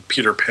and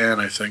Peter Pan,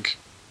 I think.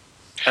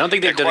 I don't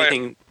think they've done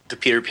anything to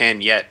Peter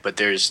Pan yet, but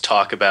there's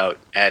talk about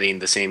adding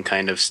the same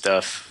kind of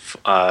stuff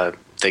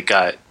they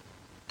got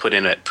put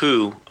in at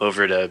Pooh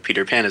over to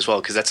Peter Pan as well,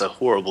 because that's a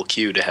horrible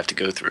queue to have to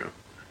go through.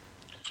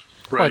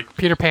 Right. What,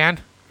 Peter Pan?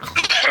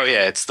 Oh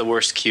yeah, it's the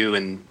worst queue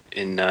in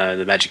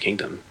the Magic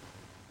Kingdom.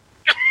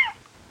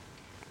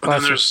 And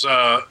then there's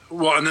a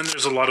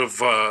lot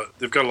of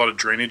they've got a lot of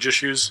drainage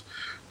issues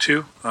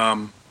too.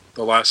 The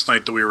last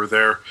night that we were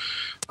there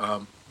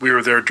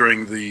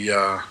during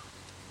the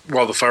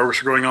while the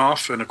fireworks were going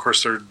off, and of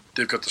course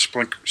they've got the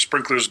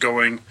sprinklers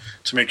going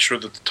to make sure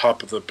that the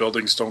top of the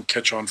buildings don't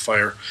catch on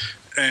fire.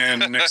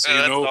 And next thing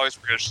you know, that's always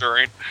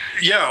reassuring.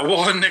 Yeah,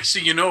 well, and next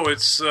thing you know,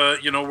 it's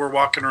we're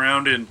walking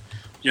around in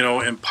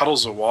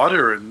puddles of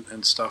water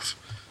and stuff,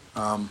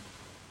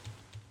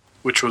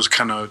 which was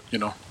kind of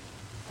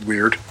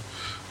weird,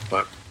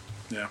 but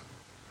yeah.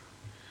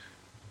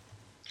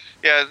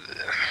 Yeah,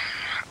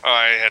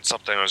 I had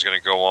something I was going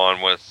to go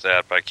on with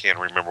that, but I can't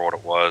remember what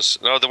it was.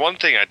 No, the one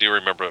thing I do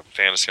remember at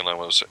Fantasyland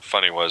was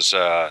funny was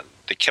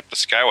they kept the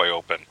Skyway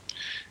open,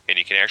 and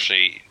you can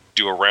actually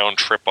do a round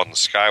trip on the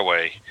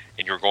Skyway,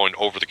 and you're going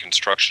over the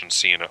construction,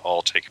 seeing it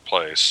all take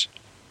place.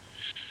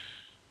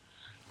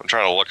 I'm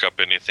trying to look up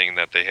anything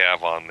that they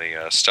have on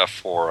the stuff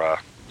for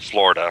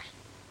Florida.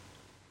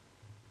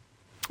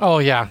 Oh,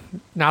 yeah.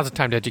 Now's the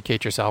time to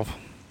educate yourself.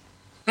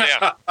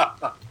 Yeah.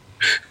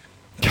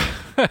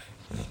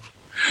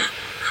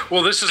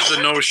 Well, this is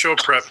the no-show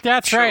prep.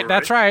 That's show, right.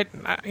 That's right.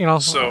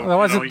 So,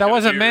 that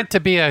wasn't meant to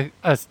be a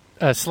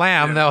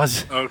slam. Yeah. That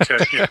was okay.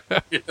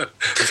 Yeah.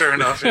 Fair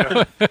enough.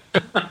 Yeah.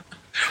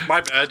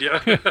 My bad. Yeah.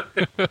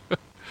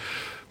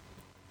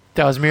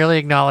 That was merely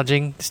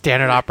acknowledging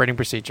standard operating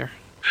procedure.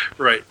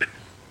 Right.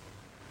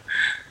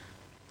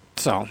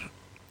 So.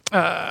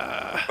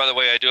 By the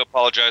way, I do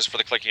apologize for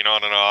the clicking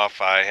on and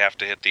off. I have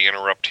to hit the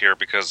interrupt here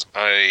because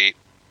my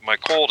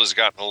cold has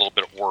gotten a little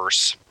bit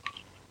worse.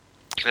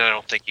 And I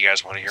don't think you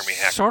guys want to hear me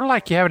hack. Sort of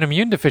like you have an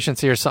immune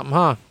deficiency or something,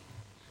 huh?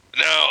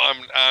 No,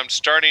 I'm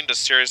starting to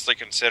seriously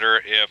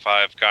consider if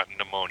I've gotten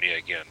pneumonia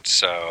again.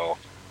 So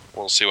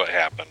we'll see what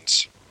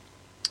happens.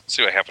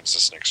 See what happens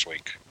this next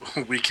week.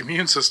 Weak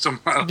immune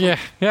system.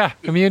 Yeah,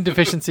 immune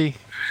deficiency.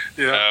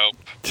 Yeah.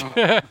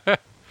 Nope.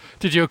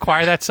 Did you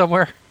acquire that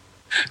somewhere?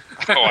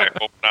 Oh, I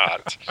hope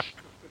not.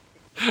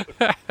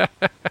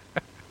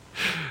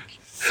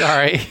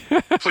 Sorry.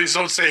 Please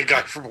don't say a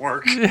guy from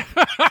work.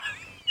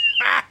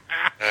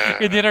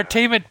 In the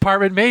entertainment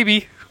department,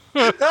 maybe.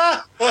 You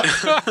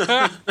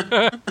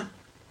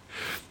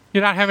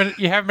haven't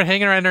been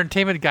hanging around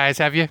entertainment guys,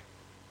 have you?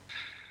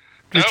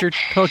 Nope. Richard?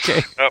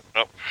 Okay.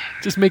 Nope.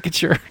 Just making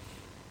sure.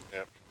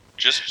 Yep.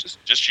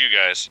 Just you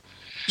guys.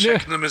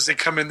 Checking them as they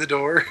come in the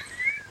door.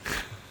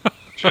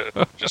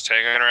 Just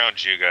hanging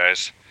around you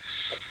guys.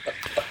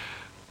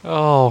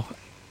 Oh.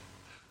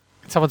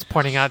 Someone's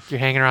pointing out you're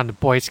hanging around the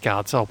Boy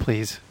Scouts. Oh,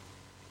 please.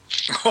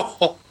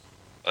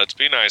 Let's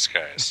be nice,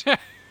 guys.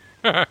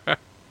 All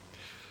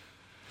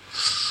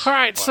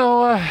right,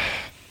 so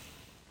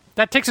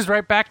that takes us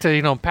right back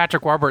to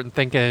Patrick Warburton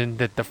thinking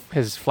that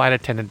his flight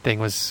attendant thing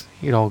was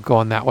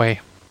going that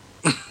way.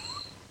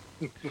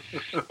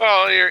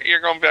 Well,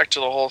 you're going back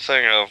to the whole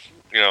thing of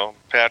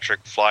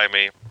Patrick, fly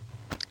me.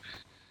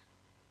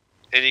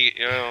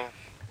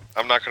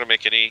 I'm not going to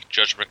make any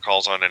judgment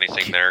calls on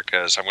anything there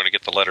because I'm going to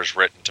get the letters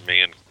written to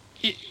me and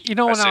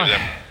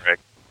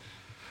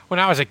when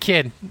I was a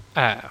kid,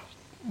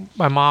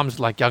 my mom's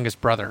youngest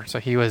brother, so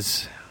I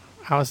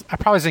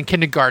probably was in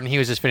kindergarten. He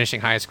was just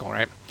finishing high school,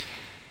 right?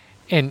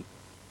 And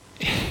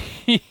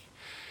he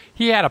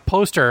had a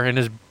poster in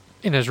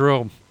his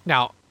room.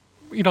 Now,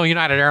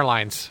 United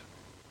Airlines,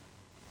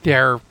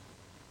 their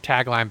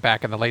tagline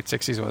back in the late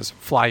 60s was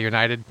 "Fly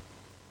United."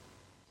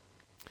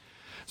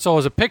 So it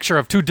was a picture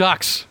of two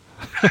ducks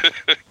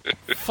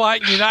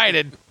flying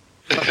United,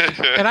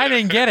 and I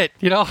didn't get it.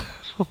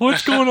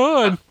 What's going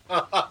on?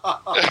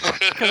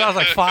 Because I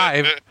was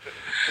 5.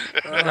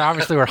 And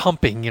obviously, we're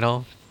humping.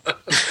 Well,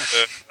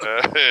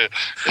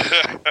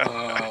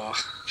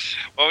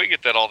 we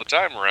get that all the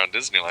time around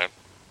Disneyland.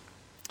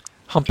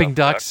 Humping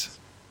ducks.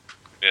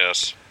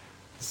 Yes.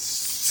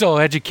 So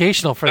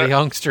educational for the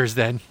youngsters,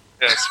 then.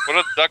 Yes. What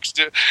do the ducks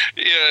do?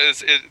 Yeah,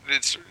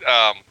 it's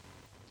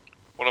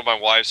one of my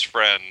wife's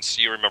friends.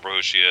 You remember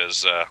who she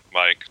is,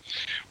 Mike?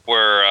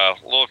 Where a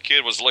little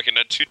kid was looking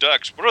at two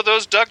ducks. What are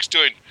those ducks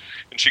doing?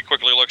 And she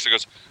quickly looks and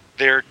goes,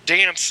 "They're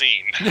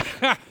dancing."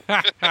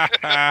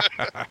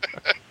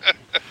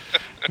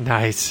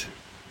 Nice.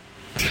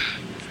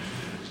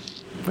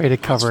 Way to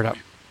cover it up.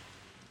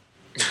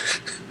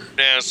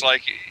 Yeah, it's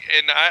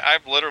and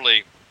I've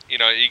literally, you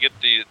get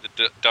the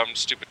dumb,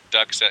 stupid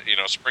ducks at,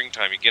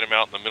 springtime. You get them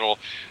out in the middle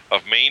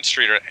of Main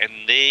Street, and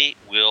they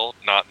will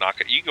not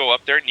knock it. You go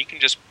up there, and you can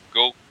just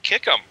go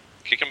kick them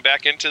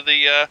back into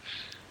the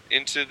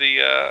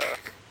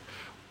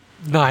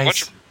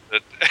Nice.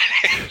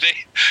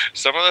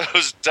 Some of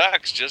those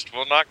ducks just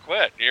will not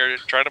quit. You're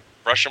trying to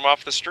brush them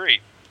off the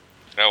street.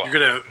 Oh,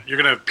 well. You're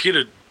gonna have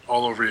PETA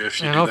all over you if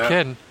you do no that.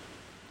 Kidding.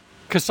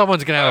 Because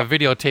someone's gonna have a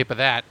videotape of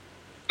that.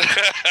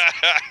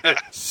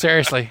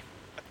 Seriously.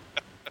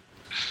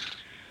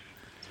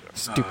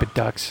 Stupid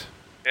ducks.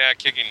 Yeah,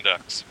 kicking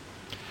ducks.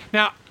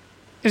 Now,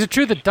 Is it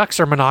true that ducks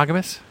are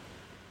monogamous?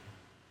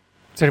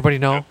 Does anybody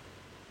know?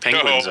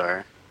 Penguins No.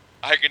 are.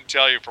 I can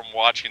tell you from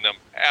watching them,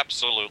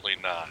 absolutely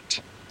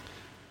not.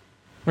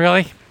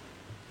 Really?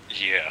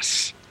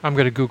 Yes. I'm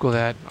going to Google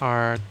that.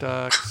 Are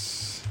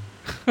ducks...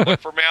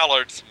 Look for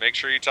mallards. Make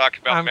sure you talk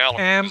about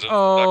mallards.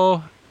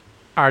 M-O...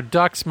 Are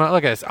ducks...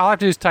 Look at this. All I have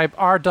to do is type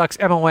are ducks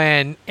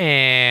M-O-N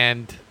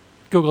and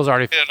Google's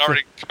already... It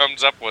already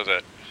comes up with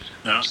it.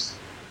 Yeah.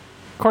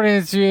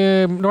 According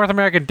to North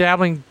American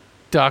dabbling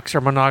ducks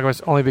are monogamous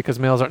only because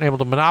males aren't able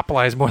to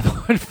monopolize more than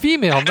one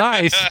female.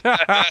 Nice.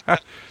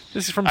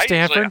 This is from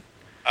Stanford.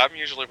 I'm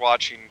usually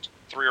watching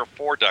 3 or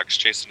 4 ducks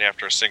chasing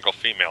after a single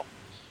female.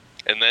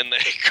 And then they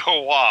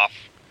go off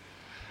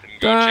and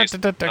go chase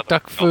another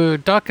Duck female.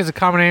 food. Duck is a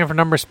common name for a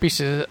number of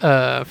species,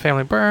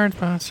 family birds,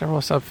 several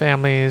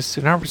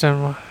subfamilies.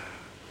 100%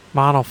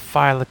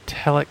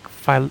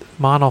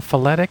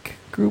 monophyletic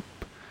group.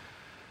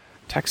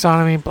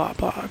 Taxonomy, blah,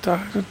 blah.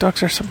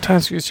 Ducks are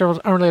sometimes used several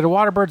unrelated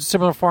water birds in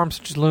similar forms,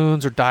 such as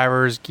loons or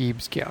divers,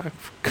 geebs,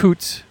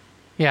 coots.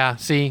 Yeah,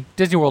 see,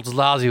 Disney World's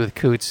lousy with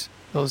coots.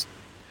 Those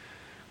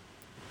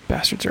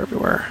bastards are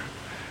everywhere.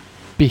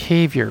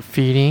 Behavior,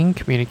 feeding,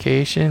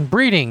 communication,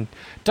 breeding.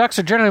 Ducks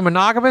are generally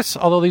monogamous,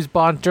 although these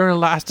bonds generally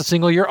last a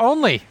single year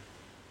only.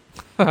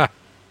 They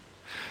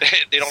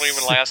don't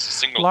even last a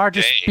single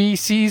Larger day.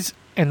 species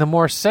and the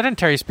more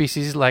sedentary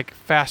species, like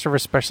fast river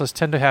specialists,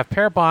 tend to have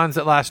pair bonds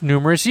that last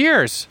numerous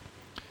years.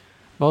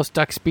 Most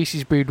duck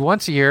species breed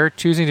once a year,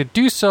 choosing to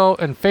do so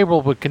in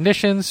favorable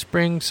conditions,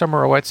 spring, summer,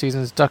 or wet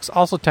seasons. Ducks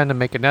also tend to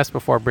make a nest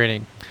before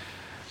breeding.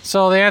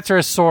 So the answer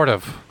is sort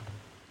of.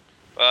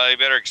 You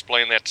better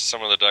explain that to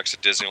some of the ducks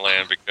at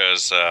Disneyland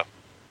because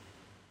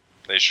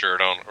they sure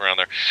don't around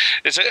there.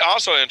 It's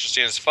also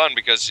interesting. It's fun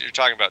because you're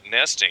talking about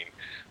nesting.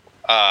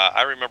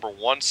 I remember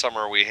one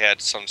summer we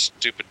had some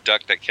stupid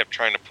duck that kept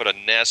trying to put a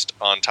nest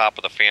on top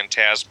of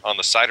on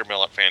the cider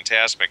mill at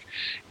Fantasmic.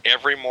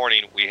 Every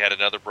morning we had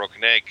another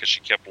broken egg because she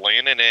kept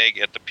laying an egg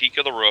at the peak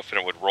of the roof and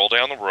it would roll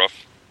down the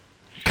roof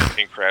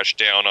and crash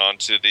down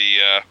onto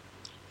the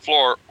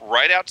floor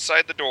right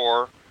outside the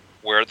door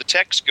where the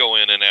techs go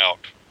in and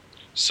out.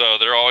 So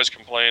they're always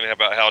complaining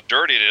about how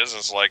dirty it is.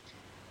 It's like,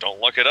 don't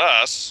look at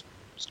us.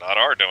 It's not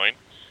our doing.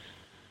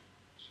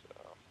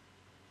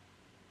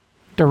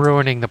 They're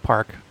ruining the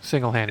park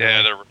single-handedly.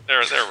 Yeah, they're ruining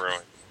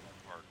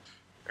the park.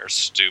 They're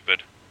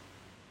stupid.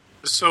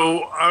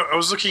 So I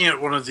was looking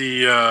at one of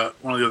the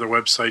other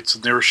websites,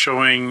 and they were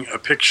showing a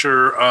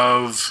picture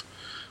of,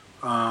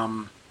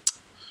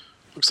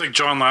 looks like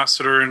John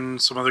Lasseter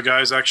and some other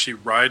guys actually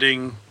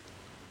riding.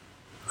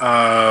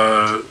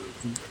 That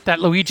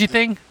Luigi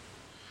thing?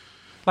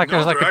 It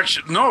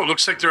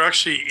looks like they're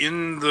actually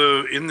in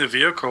the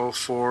vehicle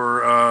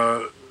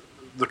for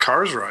the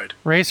Cars ride.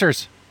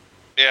 Racers.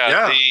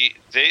 Yeah.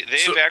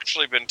 They've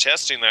actually been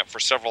testing that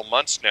for several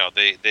months now.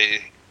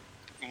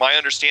 My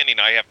understanding,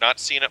 I have not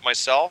seen it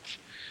myself,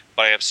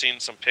 but I have seen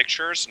some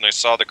pictures, and I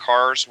saw the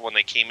cars when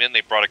they came in.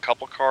 They brought a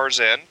couple cars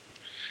in,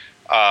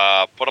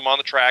 put them on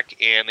the track,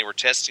 and they were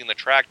testing the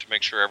track to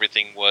make sure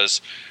everything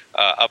was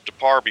up to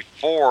par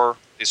before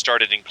they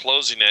started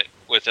enclosing it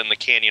within the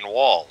canyon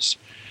walls.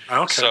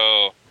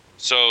 Okay.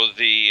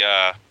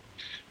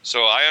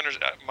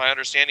 My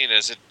understanding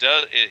is it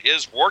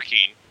is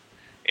working,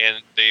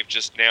 and they've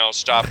just now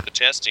stopped the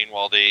testing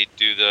while they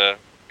do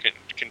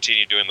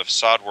continue doing the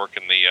facade work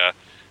and the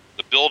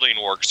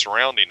building work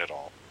surrounding it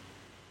all.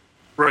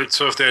 Right.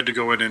 So if they had to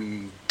go in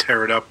and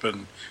tear it up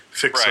and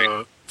fix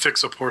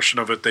a portion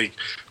of it,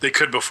 they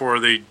could before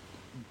they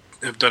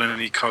have done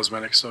any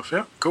cosmetic stuff.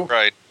 Yeah. Cool.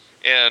 Right.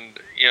 And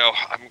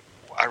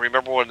I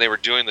remember when they were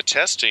doing the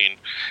testing,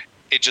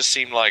 it just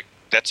seemed like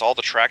that's all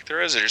the track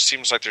there is. It just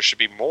seems like there should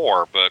be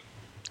more, but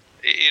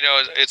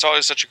it's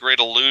always such a great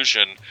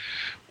illusion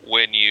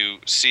when you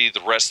see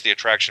the rest of the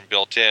attraction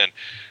built in.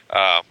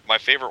 My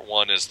favorite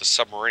one is the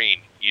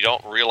submarine. You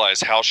don't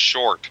realize how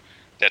short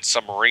that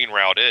submarine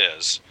route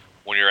is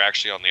when you're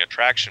actually on the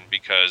attraction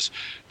because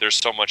there's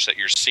so much that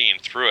you're seeing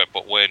through it.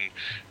 But when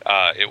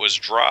it was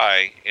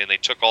dry and they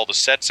took all the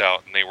sets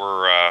out and they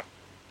were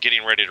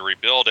getting ready to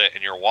rebuild it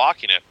and you're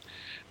walking it,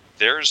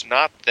 there's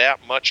not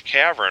that much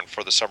cavern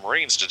for the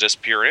submarines to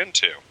disappear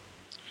into.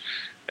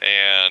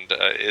 And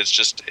it's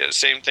just the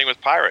same thing with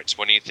Pirates.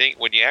 When you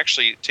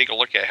actually take a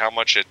look at how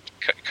much it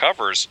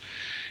covers,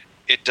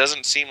 it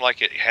doesn't seem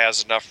like it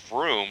has enough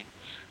room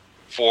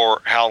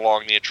for how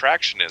long the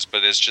attraction is.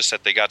 But it's just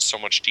that they got so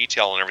much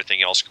detail and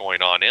everything else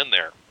going on in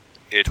there.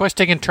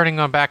 Twisting and turning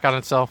on back on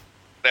itself.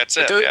 That's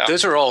it.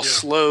 Those are all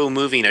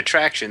slow-moving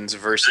attractions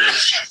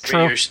versus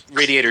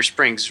Radiator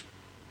Springs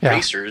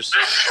racers,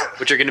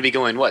 which are going to be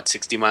going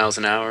 60 miles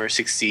an hour,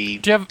 60.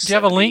 Do you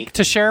have a link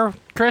to share,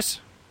 Chris?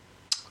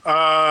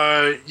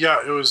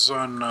 Yeah, it was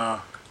on.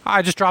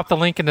 I just dropped the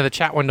link into the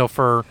chat window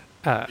for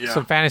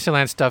some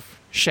Fantasyland stuff.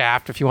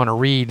 Shaft, if you want to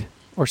read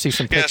or see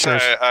some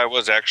pictures. Yes, I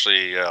was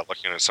actually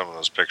looking at some of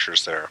those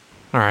pictures there.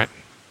 All right.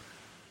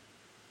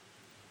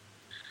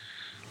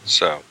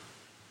 So.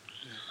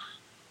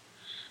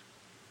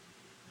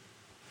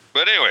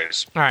 But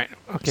anyways. All right.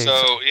 Okay.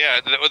 So, yeah,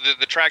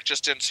 the track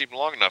just didn't seem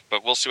long enough,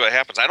 but we'll see what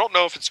happens. I don't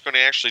know if it's going to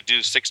actually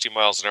do 60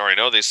 miles an hour. I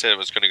know they said it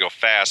was going to go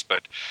fast,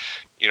 but,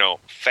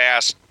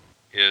 fast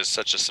is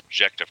such a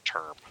subjective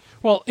term.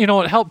 Well,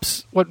 what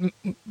helps, what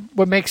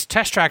makes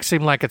test track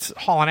seem like it's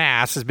hauling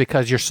ass is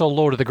because you're so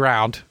low to the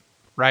ground,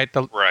 right?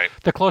 Right.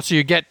 The closer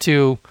you get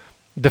to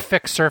the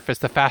fixed surface,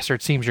 the faster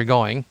it seems you're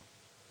going.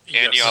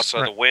 And you also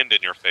have the wind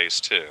in your face,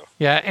 too.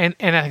 Yeah, and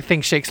I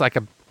think shakes like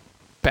a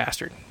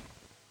bastard.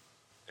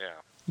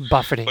 Yeah.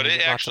 Buffeting. But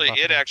it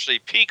actually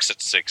peaks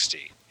at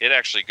 60. It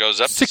actually goes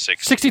up to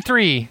 60.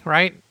 63,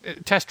 right?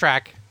 Test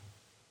track.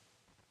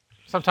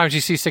 Sometimes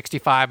you see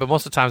 65, but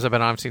most of the times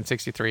I've seen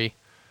 63.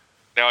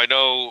 Now, I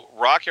know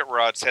Rocket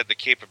Rods had the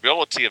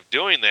capability of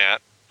doing that,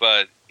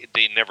 but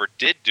they never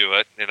did do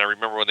it. And I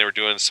remember when they were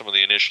doing some of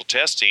the initial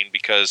testing,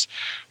 because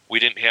we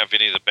didn't have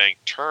any of the bank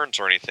turns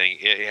or anything,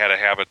 it had a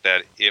habit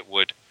that it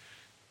would...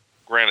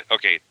 Granted,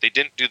 okay, they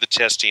didn't do the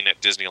testing at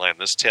Disneyland.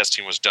 This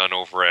testing was done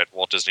over at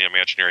Walt Disney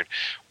Imagineering.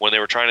 When they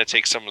were trying to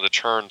take some of the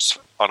turns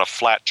on a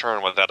flat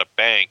turn without a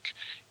bank,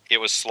 it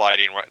was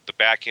sliding right. The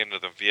back end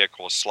of the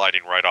vehicle was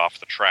sliding right off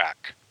the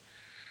track.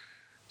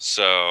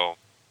 So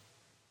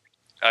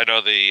I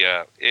know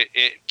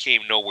it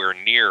came nowhere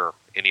near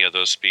any of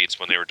those speeds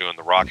when they were doing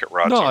the Rocket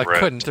Rods. No, it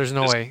couldn't. There's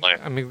no way.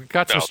 I mean, we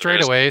got some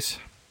straightaways.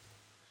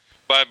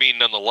 But I mean,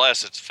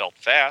 nonetheless, it's felt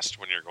fast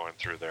when you're going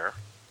through there.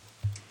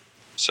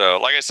 So,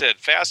 like I said,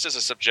 fast is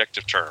a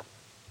subjective term.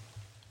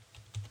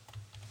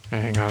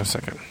 Hang on a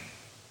second.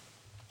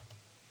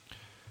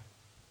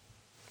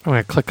 I'm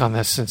going to click on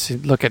this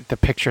and look at the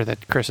picture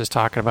that Chris is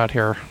talking about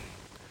here.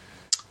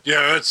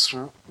 Yeah, it's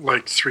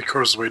like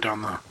 3/4 of the way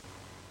down the...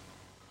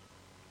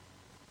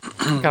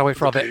 Gotta wait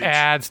for all the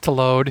ads to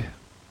load.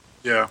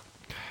 Yeah.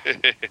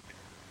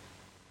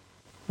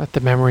 Let the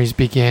memories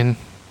begin.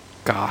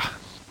 Gah.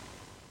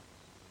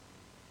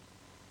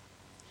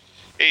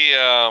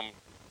 Hey,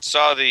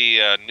 saw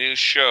the new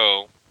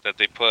show that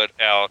they put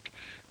out,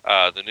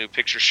 the new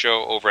picture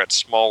show over at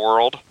Small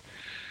World.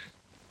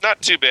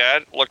 Not too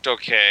bad. Looked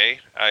okay.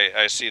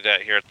 I see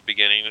that here at the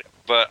beginning.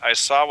 But I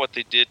saw what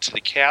they did to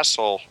the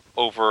castle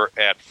over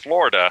at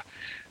Florida.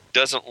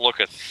 Doesn't look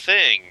a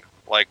thing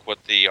like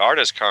what the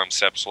artist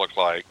concepts look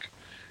like.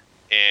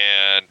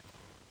 And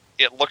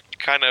it looked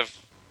kind of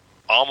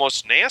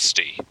almost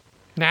nasty.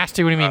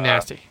 Nasty? What do you mean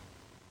nasty?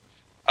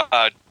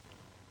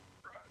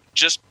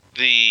 Just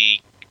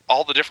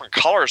all the different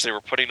colors they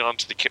were putting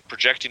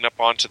projecting up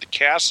onto the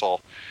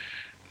castle,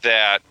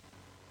 that,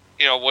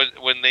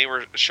 when they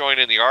were showing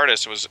in the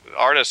artist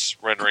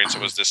renderings,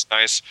 it was this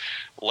nice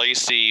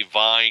lacy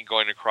vine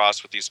going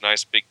across with these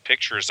nice big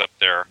pictures up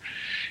there.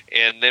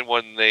 And then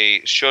when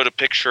they showed a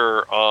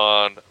picture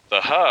on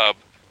the hub,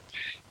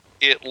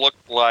 it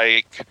looked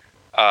like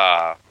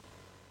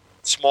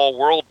Small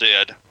World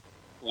did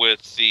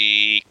with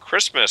the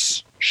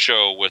Christmas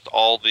show, with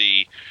all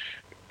the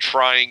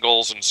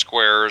triangles and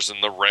squares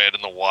and the red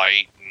and the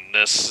white and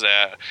this,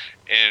 that,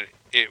 and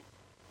it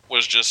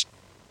was just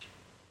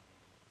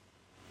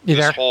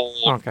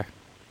whole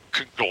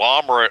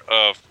conglomerate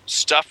of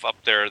stuff up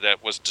there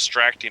that was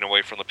distracting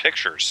away from the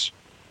pictures.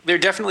 There are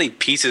definitely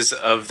pieces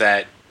of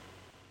that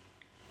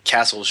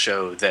castle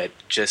show that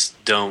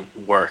just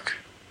don't work.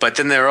 But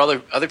then there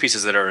are other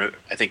pieces that are,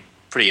 I think,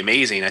 pretty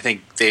amazing. I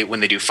think when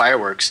they do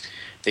fireworks,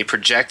 they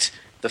project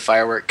the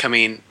firework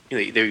coming,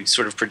 they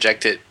sort of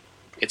project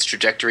its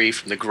trajectory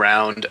from the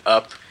ground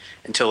up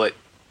until it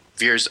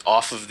veers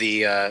off of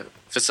the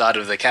facade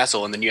of the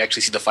castle, and then you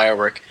actually see the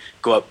firework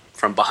go up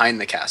from behind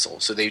the castle.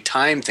 So they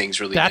time things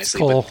really nicely.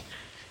 That's cool. But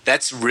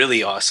that's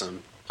really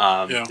awesome.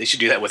 They should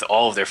do that with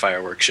all of their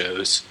firework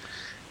shows.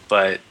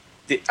 But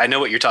I know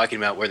what you're talking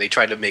about, where they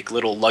try to make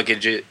little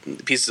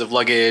pieces of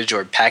luggage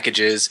or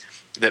packages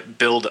that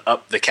build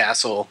up the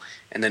castle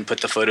and then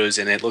put the photos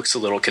in. It looks a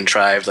little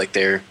contrived, like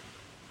they're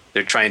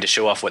trying to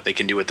show off what they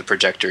can do with the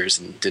projectors,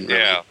 and didn't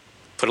really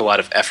put a lot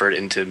of effort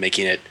into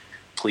making it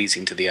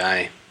pleasing to the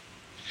eye.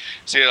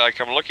 See, like,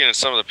 I'm looking at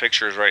some of the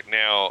pictures right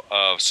now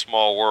of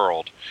Small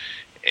World,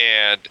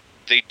 and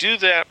they do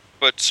that,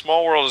 but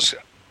Small World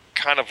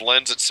kind of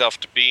lends itself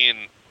to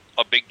being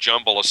a big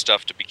jumble of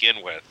stuff to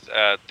begin with.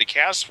 The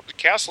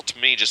castle to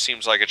me just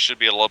seems like it should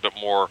be a little bit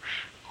more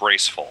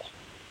graceful.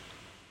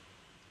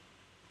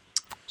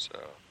 So,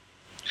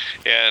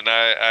 and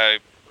I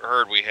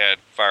heard we had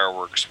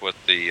fireworks with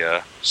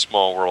the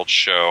Small World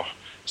show.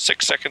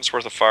 6 seconds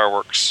worth of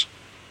fireworks.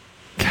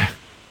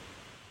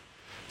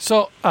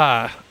 So,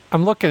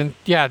 I'm looking,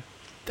 I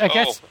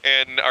guess.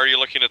 And are you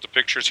looking at the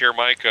pictures here,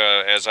 Mike?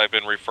 As I've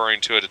been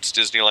referring to it, it's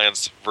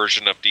Disneyland's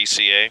version of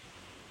DCA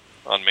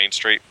on Main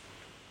Street.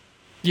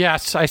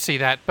 Yes, I see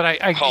that. But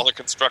I all the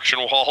construction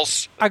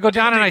walls. I go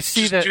down and I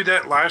see that. Do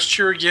that last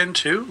year again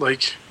too?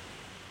 Like,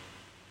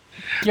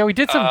 yeah, we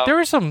did some. There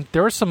was some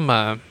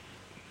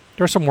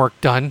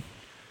work done.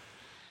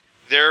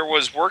 There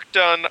was work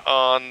done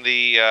on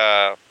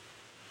the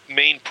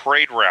main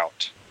parade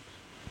route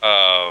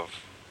of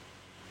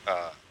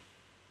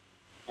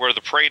where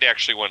the parade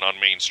actually went on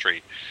Main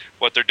Street.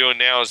 What they're doing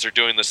now is they're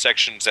doing the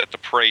sections that the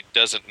parade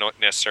doesn't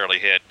necessarily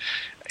hit,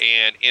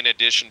 and in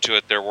addition to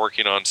it, they're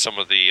working on some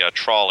of the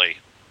trolley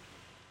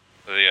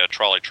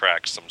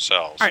tracks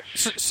themselves. All right,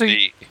 so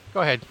go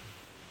ahead.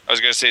 I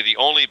was going to say the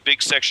only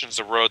big sections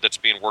of road that's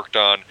being worked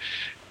on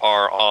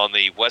are on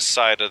the west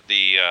side of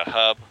the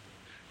hub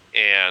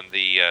and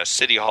the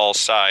City Hall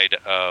side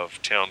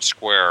of Town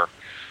Square,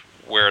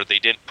 where they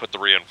didn't put the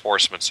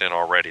reinforcements in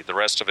already. The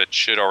rest of it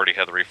should already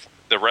have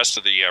the rest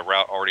of the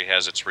route already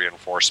has its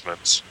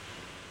reinforcements.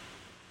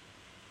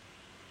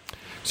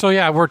 So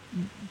yeah,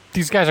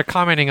 these guys are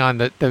commenting on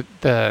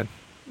the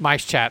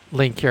Mice Chat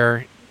link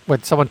here.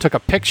 When someone took a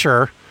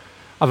picture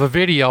of a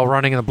video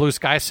running in the Blue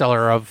Sky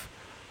Cellar of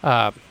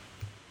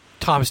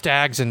Tom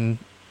Staggs and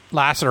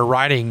Lassiter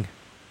riding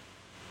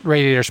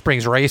Radiator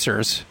Springs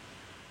Racers,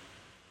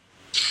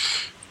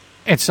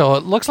 and so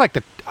it looks like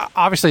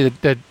obviously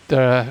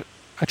the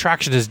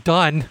attraction is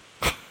done.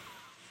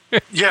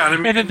 Yeah,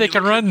 and then they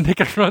can run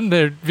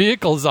their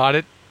vehicles on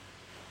it.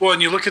 Well,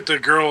 and you look at the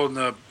girl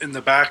in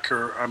the back,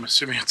 or I'm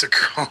assuming it's a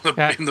girl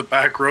in the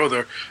back row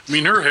there. I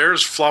mean, her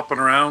hair's flopping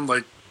around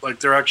like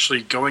they're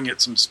actually going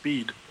at some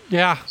speed.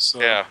 Yeah.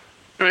 So. Yeah.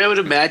 I would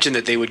imagine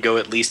that they would go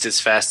at least as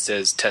fast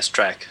as Test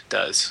Track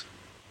does.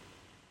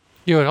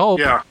 You would hope.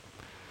 Yeah.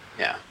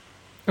 Yeah.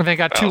 And they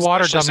got two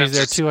water dummies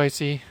there too, I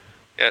see.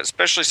 Yeah,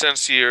 especially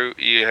since you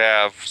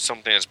have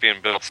something that's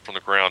being built from the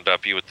ground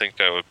up, you would think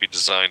that would be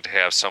designed to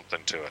have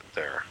something to it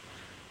there.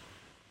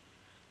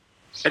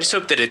 I just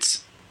hope that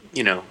it's,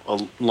 a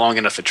long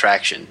enough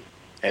attraction.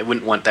 I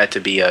wouldn't want that to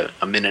be a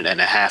minute and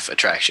a half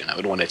attraction. I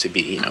would want it to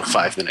be,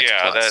 5 minutes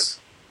plus.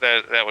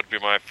 That would be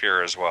my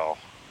fear as well.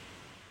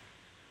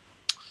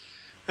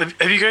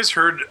 Have you guys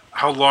heard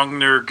how long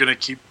they're going to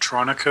keep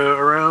Tronica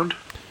around?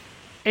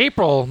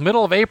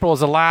 Middle of April is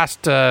the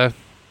last day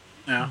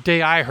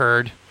I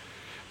heard.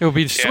 It would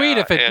be sweet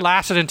if it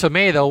lasted into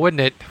May, though,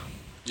 wouldn't it?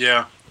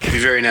 Yeah. It'd be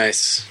very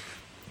nice.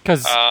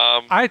 Because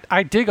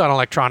I dig on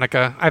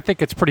Electronica. I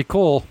think it's pretty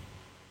cool.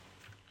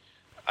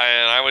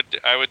 And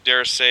I would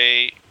dare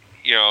say,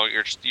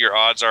 your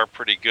odds are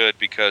pretty good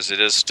because it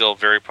is still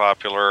very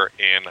popular,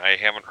 and I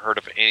haven't heard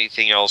of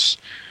anything else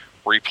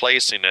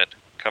replacing it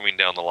coming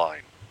down the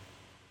line.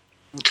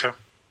 Okay.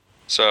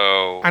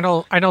 So I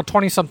know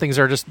 20-somethings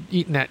are just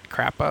eating that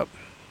crap up.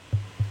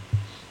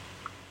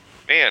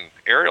 Man,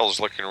 Ariel's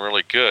looking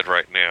really good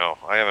right now.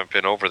 I haven't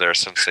been over there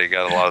since they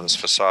got a lot of this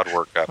facade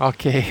work up.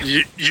 Okay.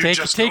 You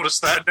just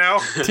noticed that now?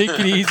 Take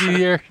it easy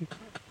here.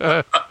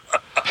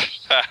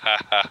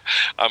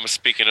 I'm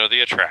speaking of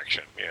the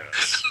attraction,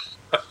 yes.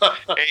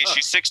 Hey,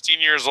 she's 16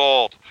 years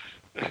old.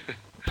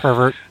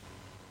 Pervert.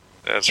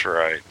 That's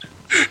right.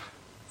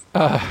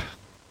 I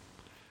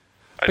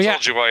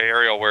told you why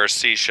Ariel wears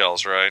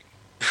seashells, right?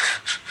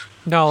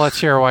 No, let's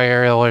hear why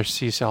Ariel wears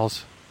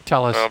seashells.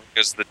 Tell us. Well,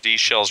 because the D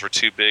shells were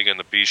too big and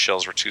the B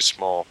shells were too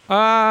small.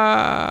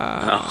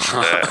 Gosh.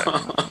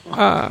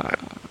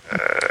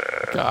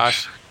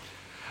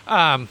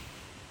 All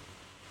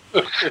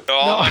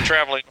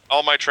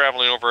my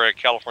traveling over at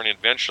California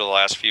Adventure the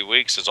last few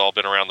weeks has all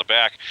been around the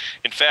back.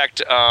 In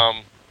fact,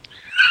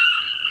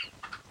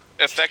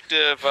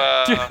 effective.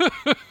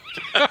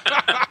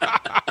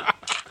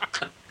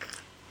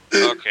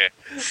 Okay.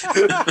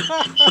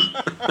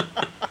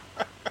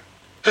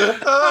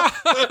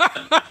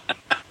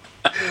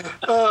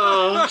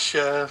 Oh,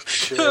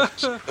 chef.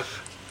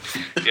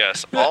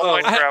 Yes, all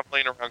my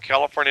traveling around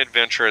California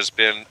Adventure has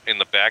been in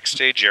the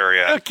backstage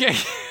area, okay,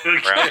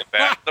 around the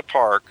back of the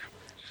park.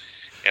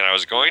 And I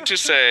was going to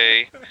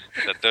say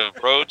that the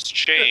roads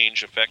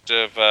change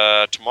effective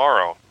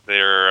tomorrow.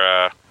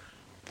 They're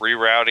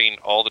rerouting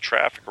all the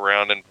traffic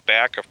around and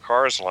back of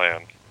Cars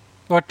Land.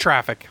 What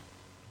traffic?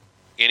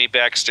 Any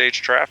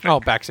backstage traffic. Oh,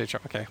 backstage.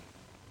 Okay.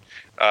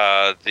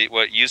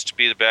 What used to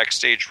be the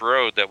backstage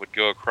road that would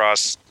go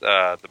across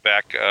the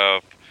back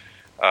of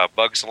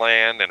Bugs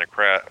Land and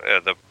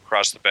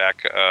across the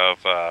back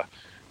of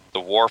the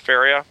wharf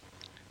area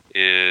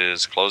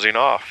is closing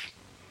off.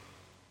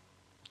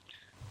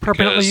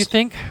 Permanently, you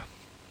think?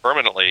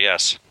 Permanently,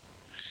 yes.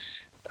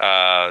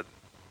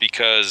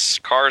 Because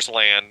Cars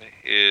Land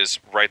is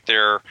right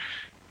there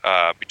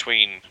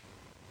between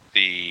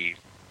the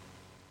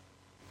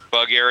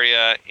bug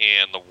area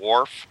and the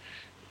wharf,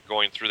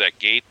 going through that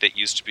gate that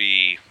used to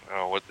be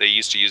what they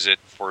used to use it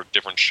for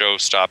different show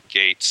stop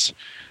gates,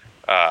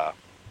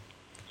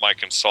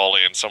 Mike and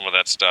Sully and some of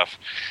that stuff.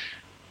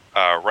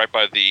 Right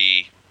by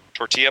the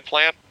tortilla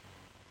plant,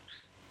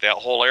 that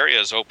whole area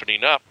is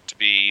opening up to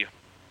be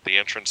the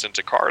entrance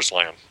into Cars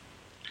Land.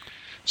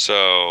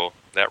 So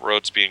that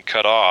road's being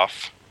cut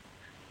off,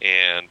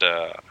 and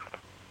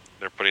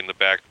they're putting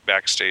the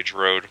backstage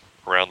road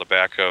around the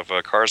back of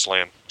Cars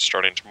Land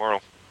starting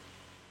tomorrow.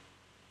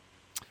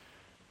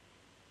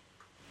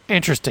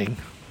 Interesting.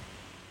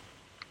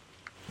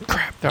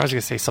 Crap, I was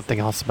going to say something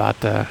else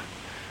about I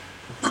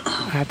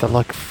had to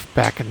look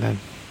back and then...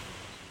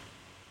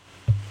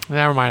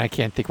 Never mind, I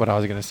can't think what I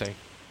was going to say.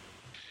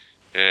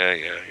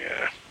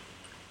 Yeah.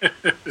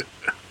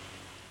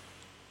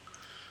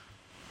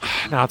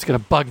 Now it's going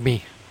to bug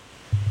me.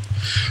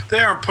 They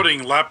aren't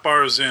putting lap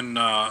bars in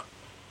at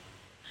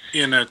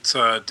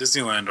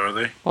Disneyland, are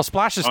they? Well,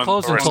 Splash is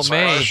closed until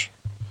May.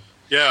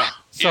 Yeah.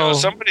 So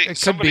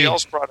somebody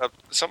else brought up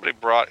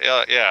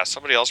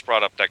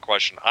that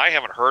question. I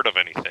haven't heard of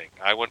anything.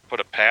 I wouldn't put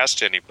it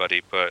past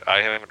anybody, but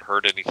I haven't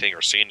heard anything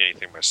or seen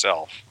anything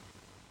myself.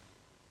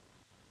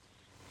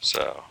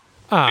 So,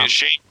 it'd be a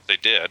shame if they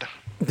did.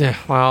 Yeah,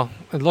 well,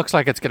 it looks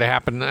like it's going to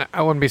happen.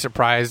 I wouldn't be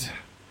surprised.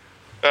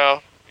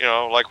 Well,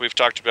 like we've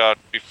talked about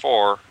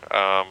before,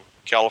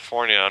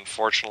 California,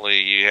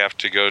 unfortunately, you have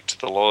to go to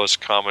the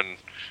lowest common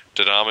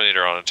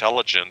denominator on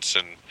intelligence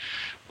and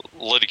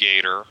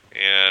litigator,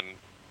 and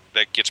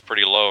that gets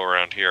pretty low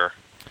around here.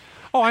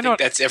 Oh, I know.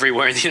 That's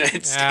everywhere in the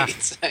United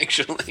States,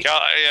 actually.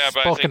 Yeah,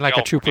 but I think like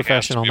a true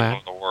professional, man. One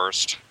of the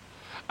worst.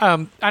 I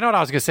know what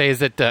I was going to say is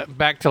that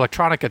back to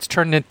electronica, it's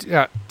turned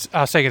into.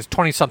 I was saying it's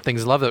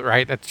 20-somethings love it,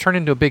 right? It's turned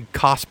into a big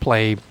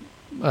cosplay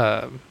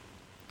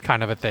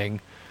kind of a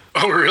thing.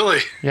 Oh,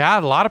 really? Yeah,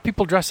 a lot of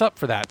people dress up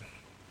for that.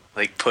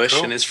 Like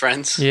Push and his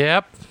friends?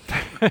 Yep.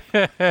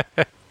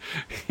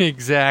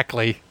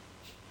 Exactly.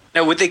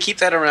 Now, would they keep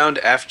that around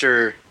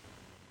after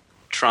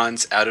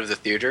Tron's out of the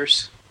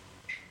theaters?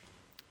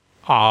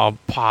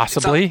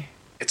 Possibly.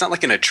 It's not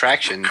like an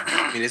attraction.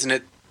 I mean, isn't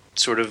it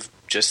sort of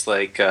just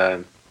like,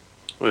 what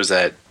was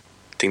that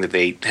thing that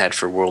they had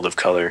for World of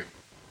Color?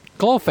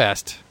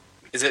 Glowfest.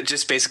 Is it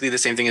just basically the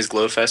same thing as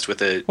Glowfest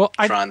with a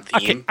Tron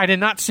theme? Okay, I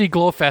did not see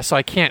Glowfest, so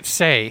I can't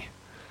say.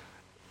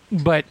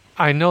 But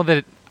I know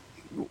that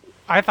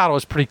I thought it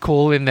was pretty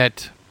cool in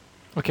that.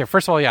 Okay,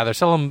 first of all, yeah, they're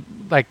selling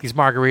like these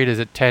margaritas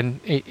at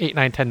 $8, $9,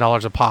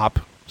 $10 a pop.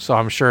 So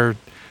I'm sure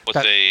with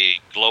a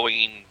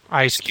glowing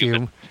ice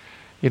cube.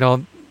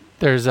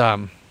 There's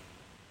the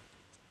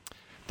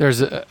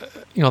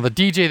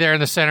DJ there in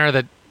the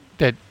center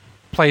that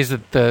plays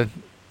the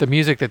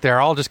music that they're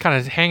all just kind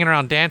of hanging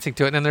around dancing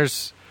to it. And then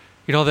there's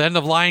the End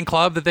of Line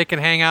Club that they can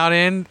hang out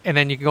in, and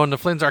then you can go into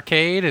Flynn's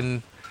Arcade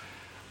and.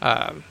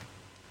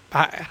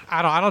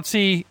 I don't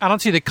see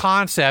the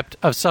concept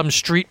of some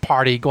street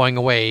party going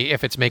away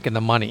if it's making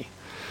the money.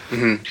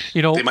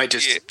 Mm-hmm. They might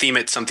just theme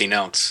it something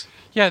else.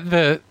 Yeah,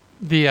 the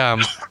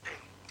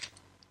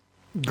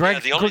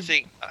only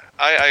thing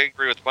I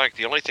agree with Mike.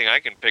 The only thing I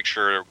can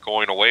picture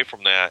going away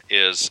from that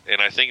is,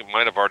 and I think it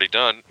might have already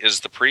done,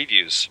 is the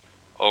previews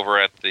over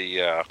at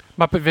the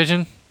Muppet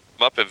Vision.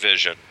 Muppet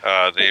Vision.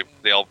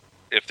 They'll.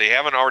 If they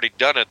haven't already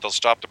done it, they'll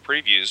stop the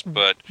previews.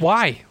 But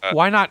why?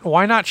 Why not?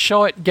 Why not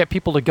show it and get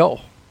people to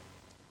go?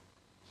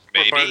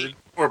 Maybe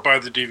or buy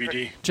the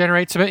DVD.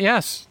 Generate some,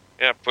 yes.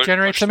 Yeah,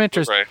 generate some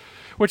interest. Right.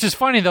 Which is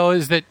funny though,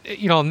 is that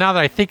now that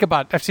I think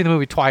about, I've seen the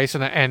movie twice,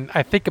 and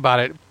I think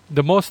about it,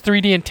 the most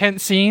 3D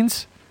intense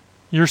scenes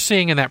you're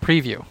seeing in that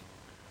preview.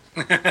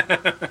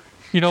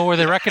 Where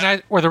the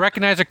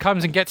recognizer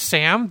comes and gets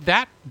Sam.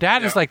 That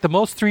is like the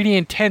most 3D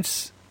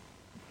intense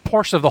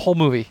portion of the whole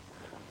movie.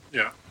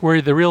 Yeah. Where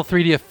the real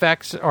 3D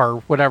effects or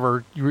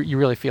whatever, you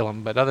really feel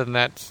them. But other than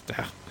that,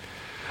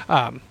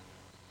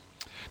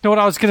 no, what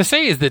I was going to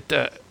say is that...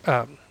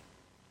 no,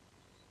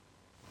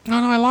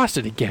 I lost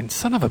it again.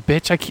 Son of a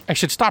bitch. I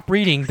should stop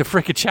reading the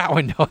frickin' chat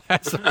window.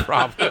 That's the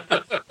problem.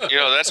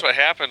 That's what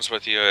happens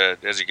with you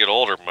as you get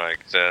older,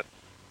 Mike, that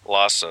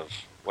loss of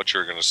what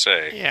you're going to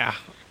say. Yeah.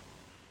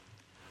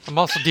 I'm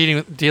also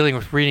dealing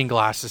with reading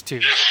glasses,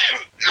 too.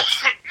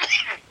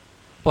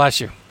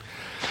 Bless you.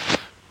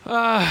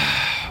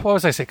 What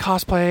was I say?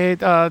 Cosplay.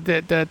 I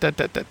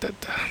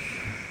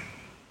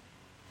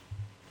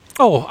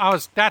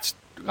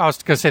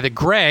was going to say that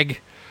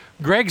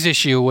Greg's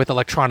issue with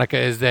electronica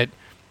is that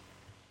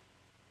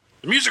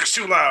the music's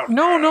too loud.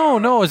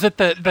 No. Is that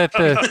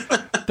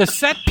the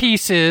set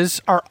pieces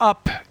are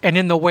up and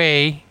in the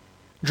way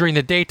during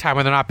the daytime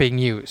when they're not being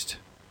used.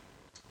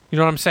 You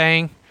know what I'm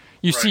saying?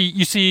 You see,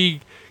 you say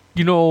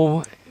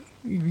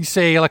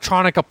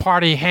electronica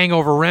party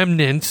hangover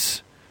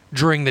remnants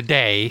during the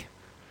day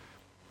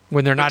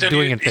when they're not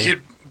doing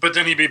anything. But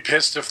then he'd be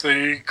pissed if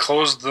they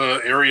closed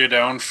the area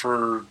down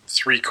for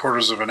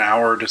 3/4 of an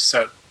hour to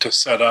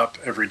set up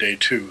every day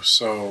too.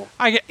 So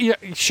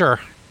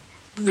sure.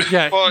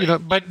 Yeah, well,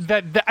 but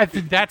I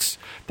think that's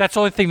the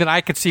only thing that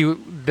I could see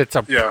that's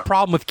a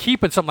problem with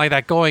keeping something like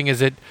that going is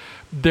that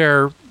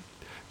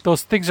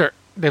those things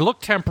they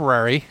look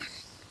temporary.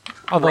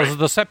 Although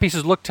the set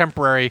pieces look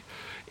temporary,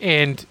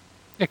 and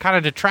it kind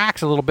of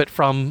detracts a little bit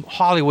from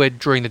Hollywood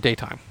during the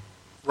daytime.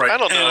 Right, I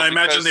don't know, and I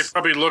imagine they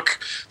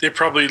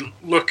probably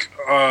look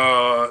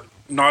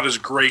not as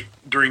great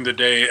during the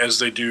day as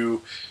they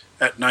do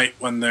at night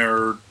when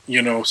they're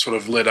sort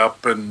of lit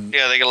up and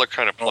they can look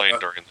kind of plain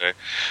during the day.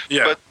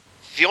 Yeah, but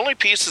the only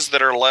pieces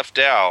that are left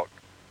out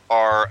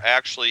are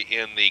actually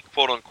in the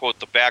quote unquote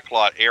the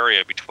backlot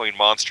area between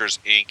Monsters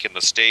Inc. and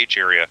the stage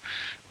area.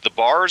 The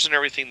bars and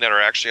everything that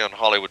are actually on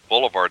Hollywood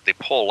Boulevard, they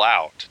pull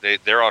out.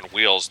 They're on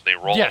wheels and they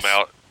roll them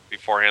out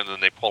beforehand, and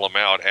then they pull them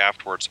out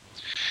afterwards.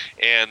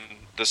 And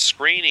the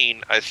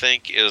screening, I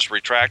think, is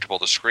retractable.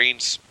 The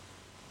screens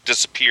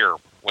disappear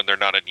when they're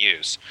not in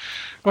use.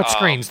 What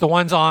screens? The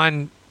ones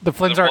on The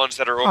Flynns are ones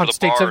that are over on the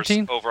State bars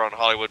 17? over on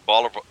Hollywood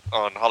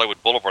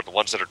Boulevard, the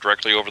ones that are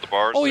directly over the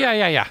bars. Oh,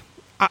 yeah.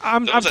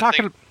 I'm Those,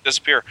 talking... I think,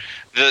 disappear.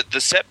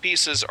 The set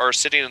pieces are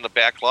sitting in the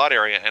back lot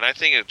area, and I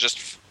think it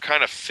just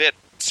kind of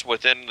fits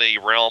within the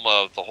realm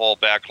of the whole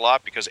back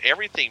lot because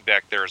everything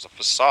back there is a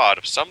facade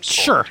of some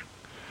sort. Sure.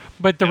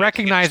 But the And I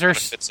think it just recognizer... kinda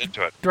fits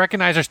into it. The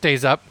recognizer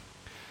stays up.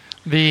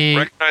 The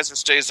Recognizer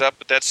stays up,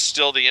 but that's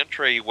still the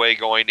entryway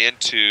going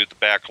into the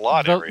back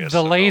lot area.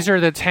 The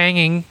laser that's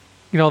hanging,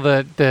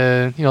 the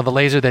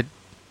laser that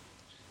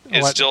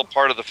is still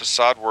part of the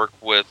facade work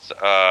with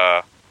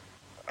at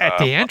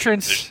the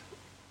entrance.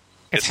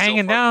 It's still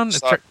hanging part of down. the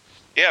facade.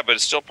 Yeah, but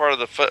it's still part of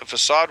the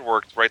facade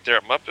work right there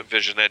at Muppet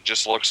Vision that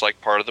just looks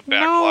like part of the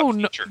back lot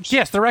features.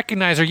 Yes, the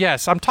recognizer.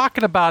 Yes, I'm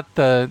talking about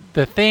the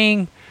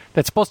thing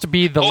that's supposed to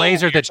be the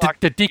laser that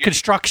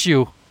deconstructs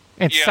you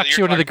and sucks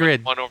you into the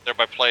grid. One over there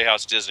by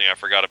Playhouse Disney. I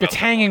forgot about. It's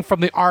hanging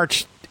from the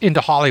arch into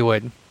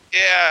Hollywood.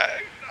 Yeah,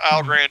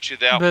 I'll grant you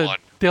that one.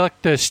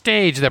 The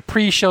stage, the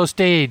pre-show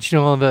stage,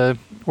 where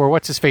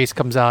what's his face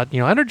comes out.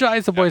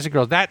 Energize the boys and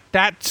girls. That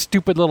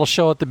stupid little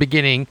show at the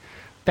beginning,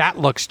 that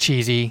looks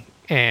cheesy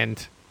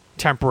and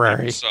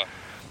temporary.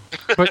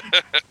 But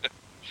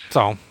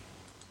so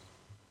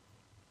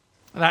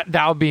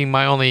that would be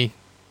my only.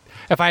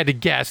 If I had to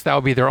guess, that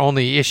would be their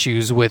only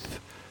issues with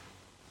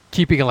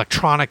keeping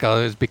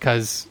electronica is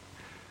because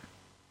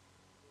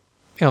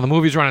the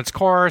movie's run its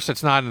course.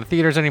 It's not in the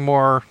theaters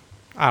anymore.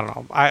 I don't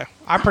know. I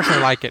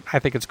personally like it. I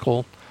think it's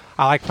cool.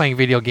 I like playing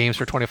video games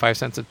for 25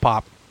 cents a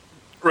pop.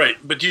 Right,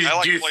 but do you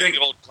playing think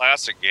the old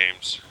classic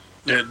games?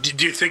 Yeah,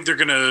 do you think they're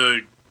going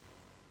to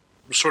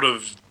sort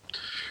of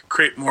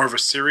create more of a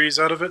series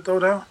out of it though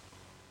now?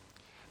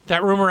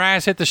 That rumor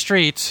has hit the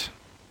streets.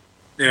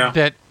 Yeah.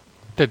 That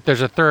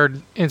there's a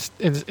third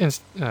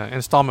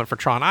installment for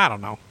Tron. I don't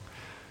know.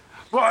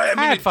 Well, I mean,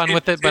 I had fun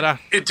with it, but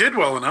it did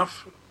well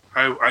enough.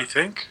 I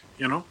think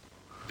Did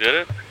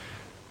it?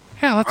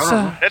 Yeah,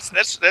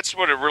 let's. That's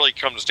what it really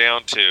comes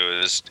down to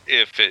is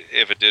if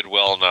it did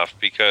well enough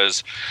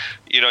because,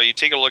 you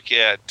take a look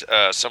at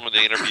some of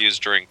the interviews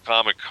during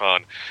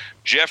Comic-Con.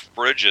 Jeff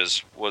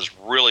Bridges was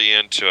really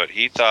into it.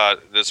 He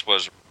thought this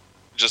was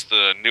just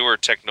the newer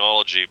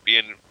technology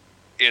being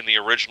in the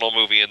original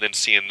movie and then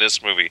seeing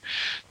this movie.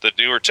 The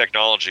newer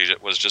technology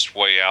that was just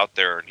way out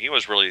there, and he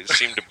was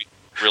seemed to be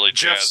really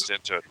jazzed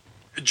into it.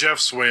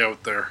 Jeff's way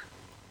out there.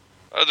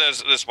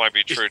 This might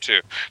be true too.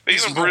 But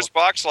even Bruce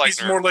Boxleitner,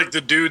 he's more like the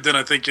dude than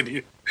I think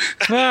anybody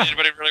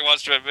really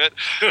wants to admit.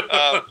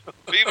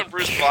 But even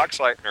Bruce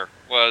Boxleitner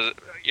was,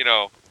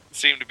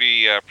 seemed to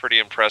be pretty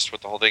impressed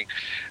with the whole thing.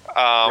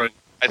 Right.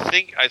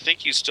 I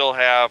think you still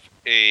have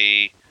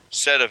a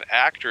set of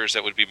actors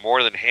that would be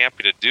more than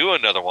happy to do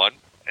another one.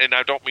 And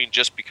I don't mean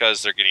just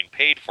because they're getting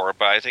paid for it,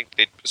 but I think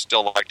they'd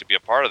still like to be a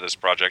part of this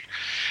project.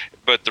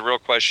 But the real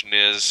question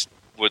is,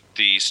 would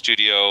the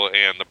studio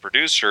and the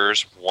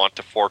producers want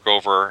to fork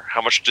over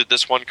how much did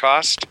this one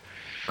cost?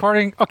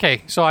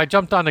 So I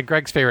jumped on to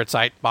Greg's favorite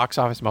site, Box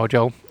Office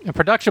Mojo. A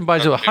production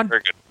budget of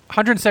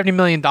 $170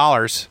 million,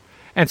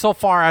 and so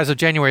far as of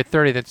January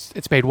 30th,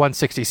 it's made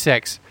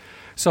 $166.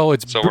 So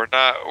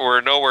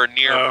we're nowhere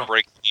near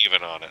breaking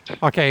even on it.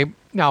 Okay,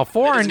 now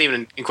foreign it doesn't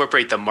even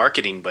incorporate the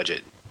marketing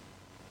budget.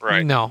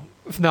 Right. No.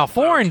 Now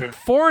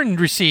foreign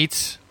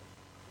receipts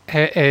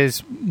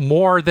is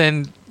more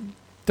than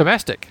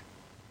domestic.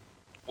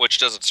 Which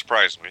doesn't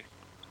surprise me.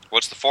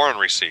 What's the foreign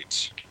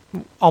receipts?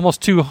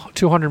 Almost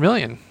 $200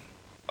 million.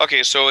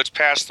 Okay, so it's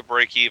past the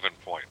break-even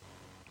point.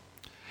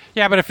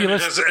 Yeah, but if you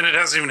listen, and it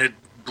hasn't even hit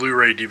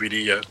Blu-ray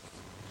DVD yet,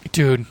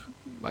 dude.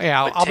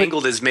 Yeah,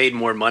 Tangled has made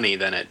more money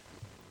than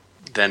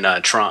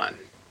Tron.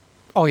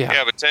 Oh yeah.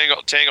 Yeah, but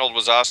Tangled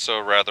was also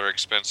rather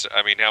expensive.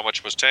 I mean, how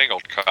much was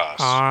Tangled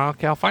cost?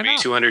 Okay, I'll find out.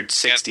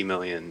 $260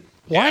 million.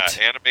 What?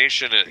 Yeah,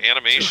 animation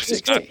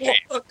is not cheap.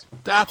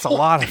 That's a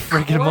lot of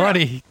freaking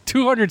money.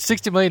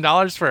 $260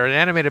 million for an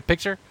animated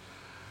picture?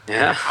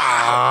 Yeah.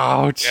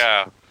 Ouch.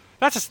 Yeah.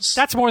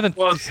 That's more than...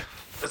 Well,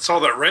 that's all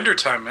that render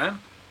time, man.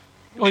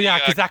 Well, yeah,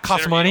 because that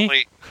costs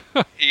money.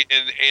 In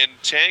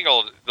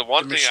Tangled, the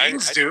one thing I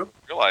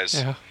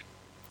realize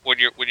when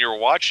you're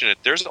watching it,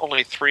 there's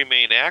only 3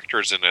 main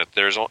actors in it.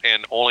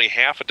 And only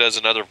half a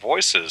dozen other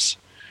voices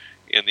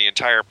in the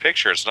entire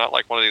picture. It's not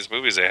like one of these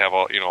movies they have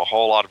a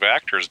whole lot of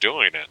actors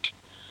doing it.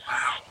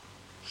 Wow.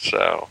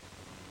 So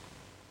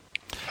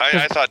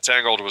I thought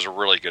Tangled was a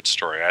really good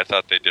story. I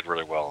thought they did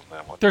really well in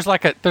that one. There's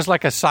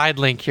like a side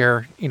link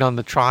here, in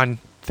the Tron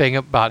thing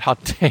about how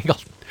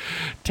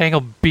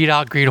Tangled beat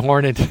out Green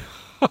Hornet.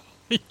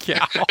 Holy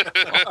cow.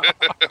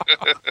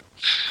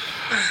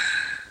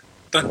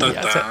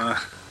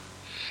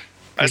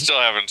 I still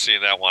haven't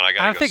seen that one.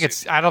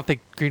 I don't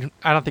think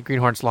Green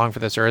Hornet's long for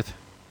this earth.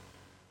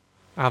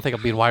 I don't think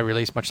it'll be in wide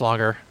release much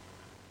longer.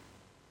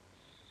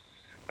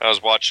 I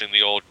was watching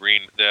the old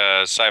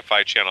the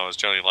Sci-Fi Channel I was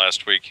telling you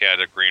last week had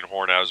a Green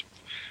Hornet. I was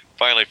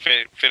finally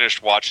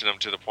finished watching them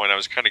to the point I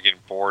was kind of getting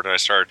bored, and I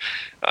started,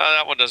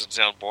 that one doesn't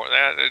sound boring.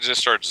 I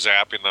just started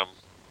zapping them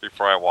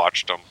before I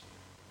watched them.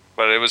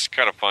 But it was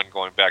kind of fun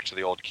going back to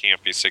the old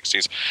campy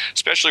 60s,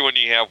 especially when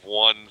you have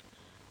one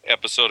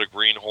episode of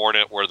Green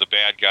Hornet where the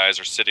bad guys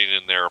are sitting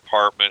in their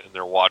apartment and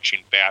they're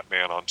watching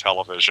Batman on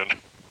television.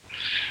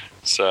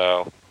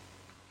 So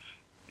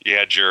you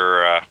had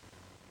your,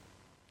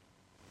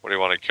 what do you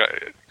want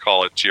to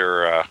call it,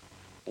 your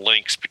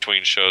links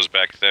between shows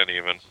back then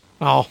even.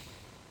 Oh.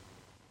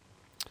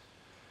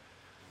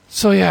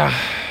 So yeah.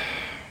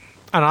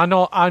 And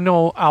I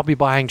know I'll be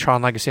buying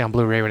Tron Legacy on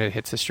Blu-ray when it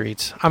hits the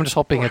streets. I'm just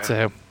hoping it's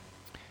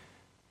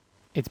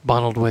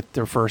bundled with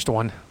their first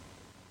one.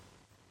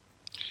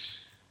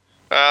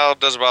 Well, it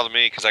doesn't bother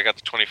me because I got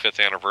the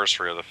 25th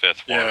anniversary of the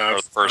fifth one, or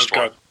the first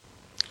one.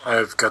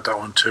 I've got that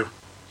one too.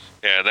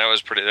 Yeah, that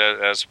was pretty.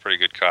 That's a pretty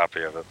good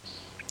copy of it.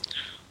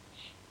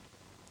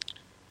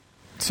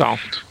 So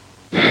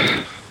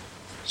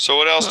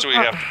what else do we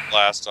have to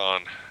blast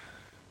on?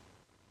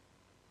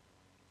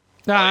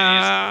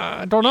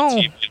 I don't know.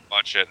 TV and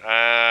watch it.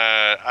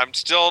 I'm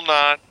still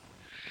not.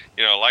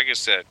 Like I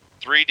said,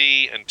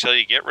 3D until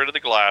you get rid of the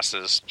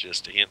glasses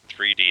just ain't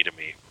 3D to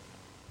me.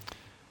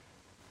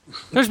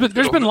 There's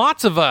been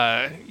lots of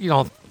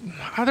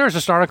there's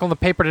this article in the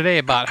paper today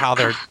about how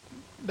they're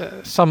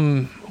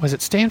was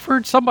it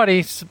Stanford?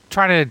 Somebody's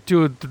trying to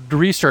do the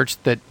research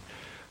that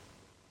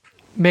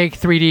make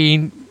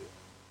 3D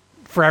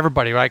for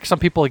everybody, right? Some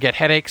people get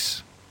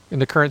headaches in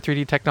the current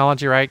 3D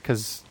technology, right?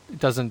 Because it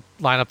doesn't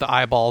line up the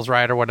eyeballs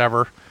right or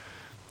whatever.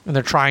 And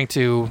they're trying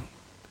to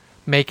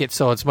make it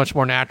so it's much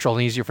more natural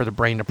and easier for the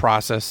brain to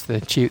process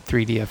the cheap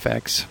 3D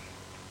effects.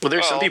 Well,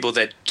 there's some people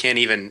that can't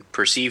even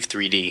perceive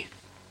 3D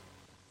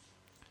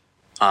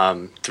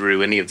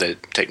through any of the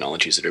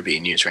technologies that are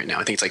being used right now.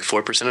 I think it's like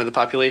 4% of the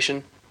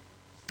population.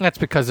 That's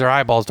because their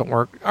eyeballs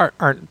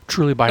aren't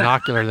truly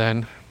binocular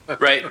then.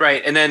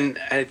 Right. And then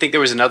I think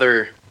there was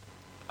another,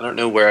 I don't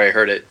know where I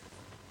heard it.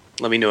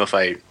 Let me know if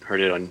I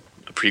heard it on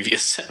a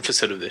previous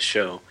episode of this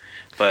show.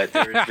 But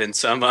there's been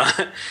some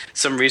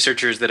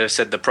researchers that have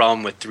said the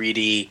problem with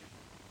 3D,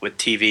 with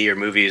TV or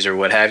movies or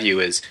what have you,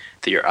 is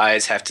that your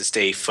eyes have to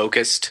stay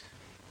focused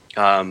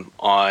at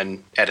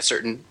a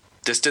certain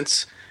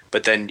distance,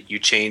 but then you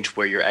change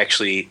where you're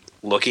actually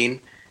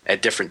looking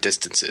at different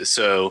distances.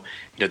 So,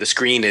 the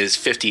screen is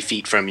 50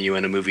 feet from you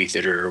in a movie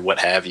theater or what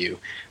have you,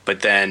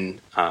 but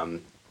then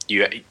the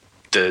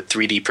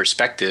 3D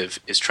perspective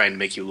is trying to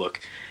make you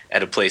look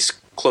at a place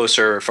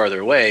closer or farther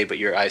away, but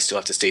your eyes still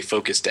have to stay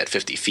focused at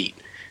 50 feet.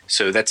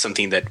 So that's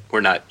something that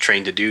we're not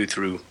trained to do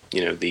through,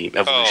 the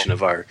evolution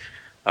of our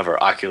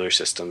ocular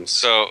systems.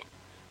 So,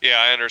 yeah,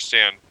 I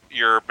understand.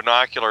 Your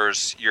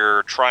binoculars,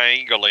 you're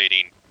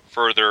triangulating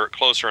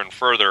closer and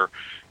further,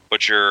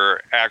 but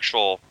your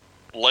actual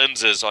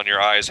lenses on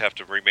your eyes have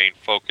to remain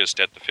focused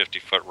at the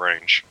 50-foot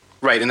range.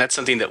 Right, and that's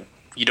something that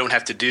you don't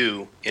have to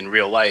do in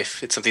real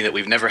life. It's something that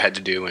we've never had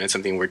to do, and it's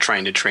something we're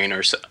trying to train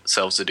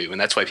ourselves to do, and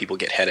that's why people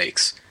get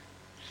headaches.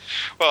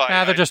 Well,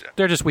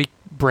 they're just weak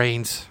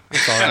brains.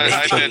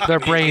 That's all. Their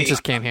brains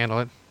just can't handle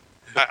it.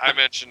 I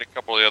mentioned a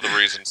couple of the other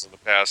reasons in the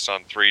past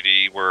on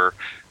 3D where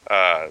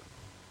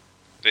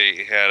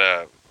they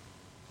had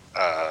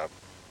a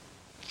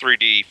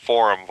 3D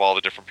forum of all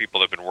the different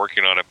people that have been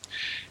working on it,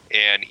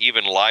 and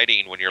even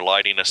lighting. When you're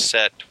lighting a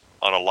set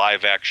on a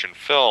live action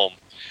film,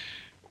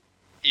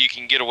 you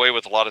can get away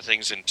with a lot of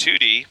things in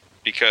 2D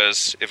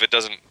because if it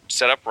doesn't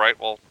set up right,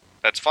 well,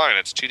 that's fine.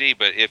 It's 2D.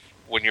 But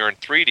when you're in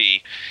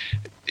 3D,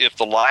 if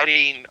the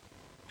lighting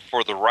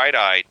for the right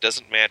eye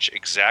doesn't match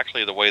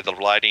exactly the way the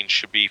lighting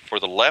should be for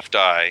the left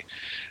eye,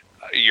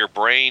 your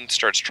brain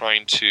starts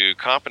trying to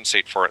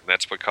compensate for it, and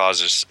that's what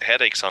causes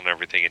headaches on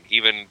everything. And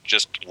even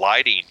just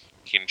lighting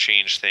can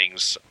change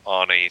things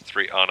on a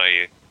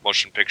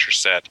motion picture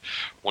set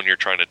when you're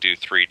trying to do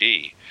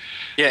 3D.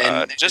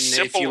 Yeah, just and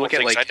simple if you look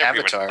things at I never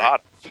Avatar, even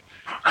thought of.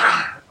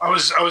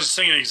 I was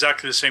thinking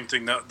exactly the same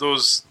thing. That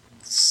those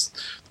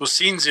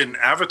scenes in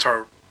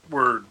Avatar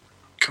were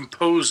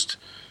composed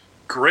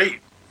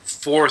great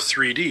for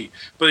 3D,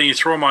 but then you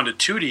throw them onto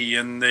 2D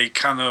and they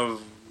kind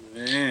of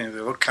they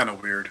look kind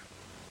of weird.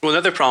 Well,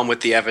 another problem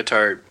with the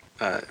Avatar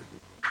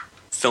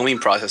filming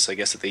process, I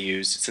guess, that they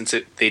used, since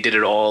they did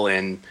it all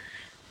in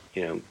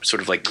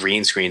sort of like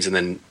green screens and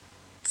then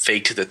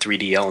faked the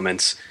 3D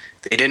elements,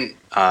 they didn't.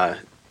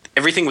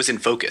 Everything was in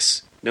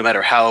focus, no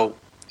matter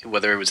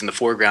whether it was in the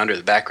foreground or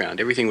the background.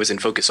 Everything was in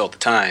focus all the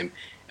time,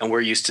 and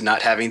we're used to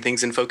not having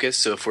things in focus.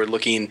 So if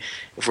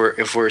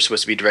we're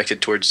supposed to be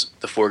directed towards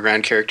the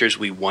foreground characters,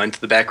 we want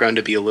the background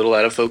to be a little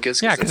out of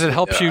focus. Yeah, because it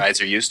helps you. Our eyes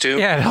are used to.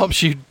 Yeah, it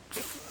helps you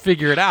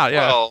figure it out.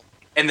 Yeah. Well,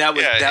 and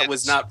that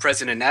was not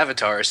present in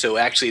Avatar, so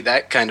actually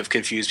that kind of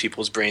confused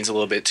people's brains a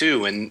little bit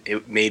too, and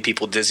it made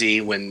people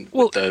dizzy with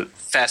the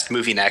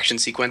fast-moving action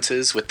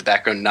sequences with the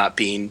background not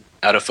being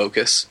out of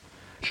focus.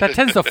 That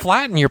tends to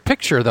flatten your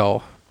picture,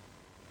 though,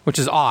 which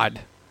is odd.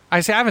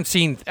 I haven't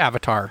seen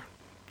Avatar.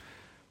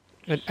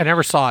 I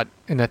never saw it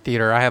in the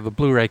theater. I have a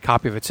Blu-ray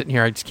copy of it sitting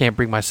here. I just can't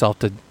bring myself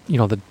to,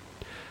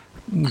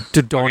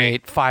 to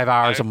donate 5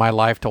 hours of my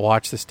life to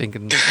watch this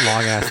stinking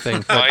long-ass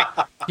thing. Mike,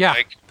 yeah.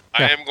 Mike,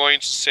 I am going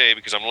to say,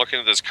 because I'm looking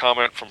at this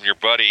comment from your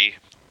buddy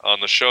on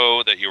the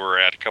show that you were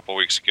at a couple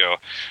weeks ago.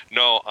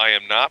 No, I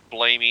am not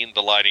blaming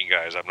the lighting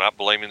guys. I'm not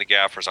blaming the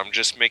gaffers. I'm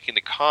just making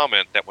the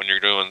comment that when you're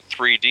doing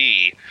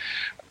 3D,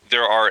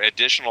 there are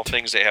additional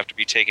things that have to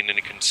be taken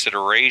into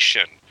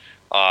consideration.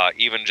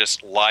 Even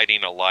just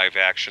lighting a live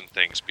action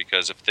things,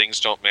 because if things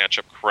don't match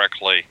up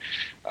correctly,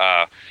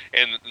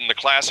 and the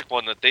classic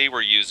one that they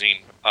were using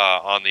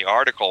on the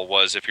article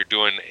was if you're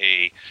doing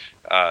a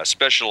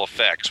special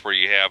effects where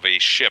you have a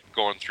ship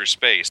going through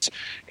space,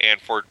 and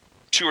for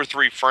 2 or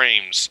 3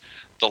 frames,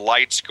 the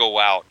lights go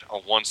out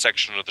on one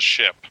section of the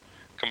ship,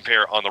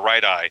 compare on the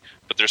right eye,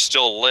 but they're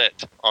still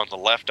lit on the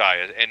left eye,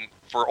 and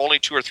for only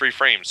 2 or 3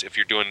 frames, if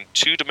you're doing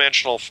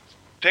 2-dimensional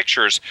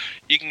pictures,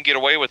 you can get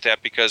away with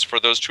that because for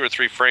those 2 or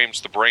 3 frames,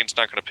 the brain's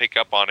not going to pick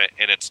up on it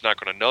and it's not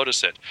going to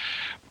notice it.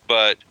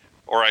 But,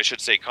 or I should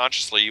say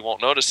consciously, you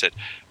won't notice it.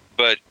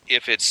 But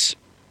if it's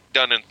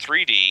done in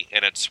 3D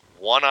and it's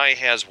one eye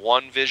has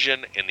one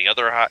vision and the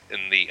other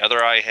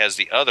eye has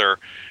the other,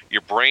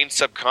 your brain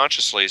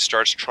subconsciously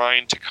starts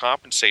trying to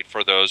compensate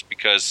for those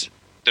because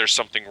there's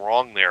something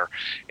wrong there.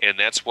 And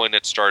that's when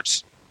it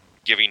starts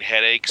giving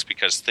headaches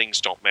because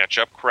things don't match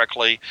up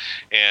correctly,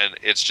 and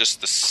it's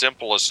just the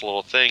simplest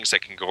little things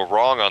that can go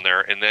wrong on there.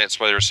 And that's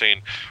why they're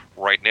saying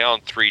right now in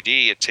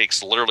 3D it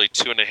takes literally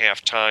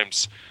 2.5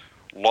 times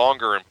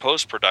longer in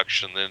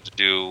post-production than to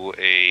do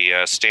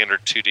a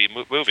standard 2D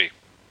movie.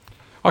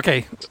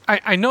 Okay,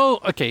 I know,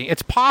 okay,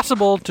 it's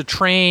possible to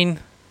train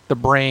the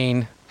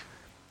brain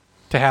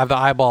to have the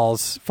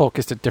eyeballs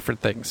focused at different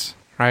things,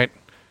 right?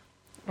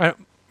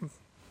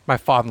 My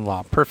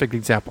father-in-law, perfect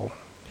example.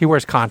 He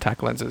wears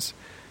contact lenses.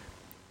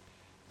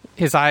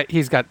 He's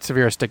got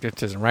severe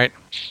astigmatism, right?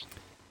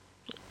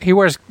 He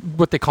wears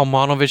what they call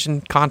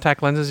monovision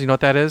contact lenses. You know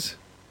what that is?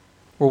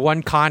 Where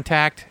one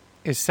contact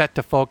is set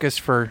to focus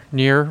for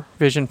near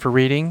vision for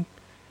reading,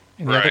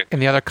 and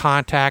the other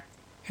contact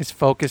is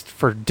focused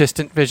for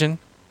distant vision,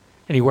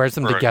 and he wears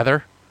them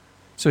together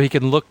so he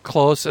can look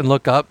close and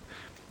look up.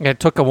 And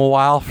it took him a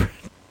while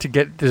to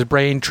get his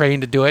brain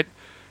trained to do it.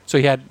 So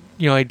he had,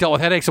 he dealt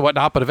with headaches and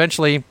whatnot, but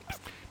eventually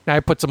now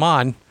he puts them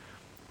on.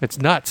 It's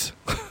nuts.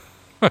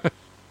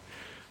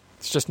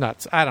 It's just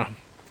nuts. I don't know.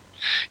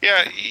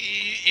 Yeah,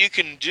 you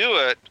can do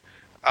it.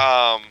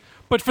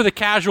 But for the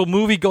casual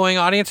movie-going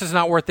audience, it's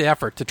not worth the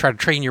effort to try to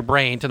train your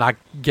brain to not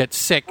get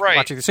sick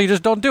watching it. So you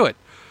just don't do it.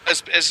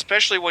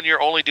 Especially when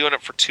you're only doing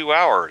it for 2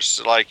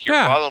 hours. Like your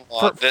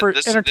father-in-law. For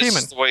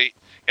entertainment.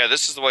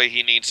 This is the way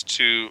he needs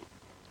to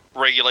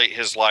regulate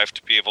his life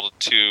to be able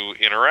to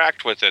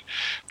interact with it.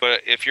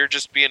 But if you're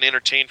just being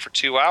entertained for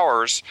 2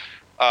 hours,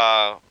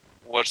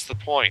 what's the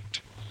point?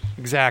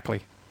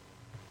 Exactly.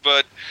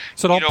 But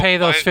so don't pay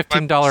those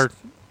 $15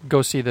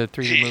 go see the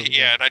 3D movie.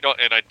 Yeah, and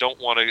I don't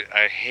want to.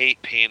 I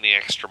hate paying the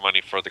extra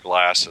money for the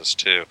glasses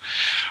too.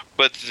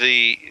 But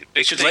they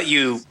should let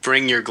you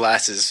bring your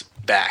glasses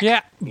back.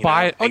 Yeah,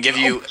 buy it and give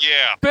you.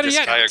 Better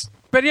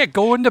yet,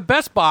 go into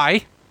Best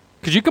Buy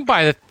because you can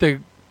buy the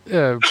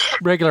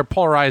regular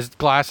polarized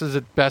glasses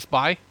at Best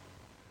Buy.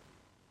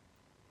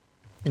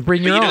 And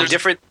bring your own.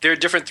 There are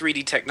different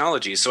 3D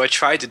technologies. So I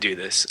tried to do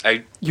this.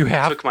 I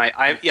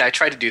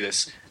tried to do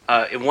this.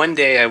 In one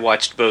day, I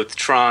watched both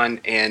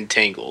Tron and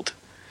Tangled,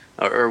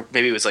 or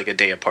maybe it was like a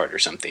day apart or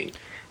something.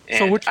 And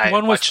so which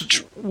one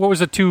was? What was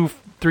the 2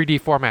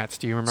 3D formats?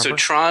 Do you remember? So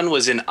Tron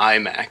was in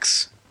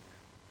IMAX.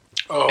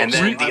 Oh, and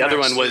then the other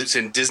one was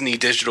in Disney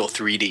Digital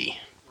 3D.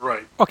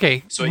 Right.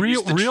 Okay. So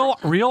real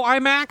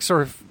IMAX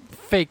or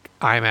fake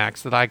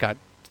IMAX that I got?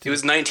 It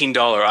was $19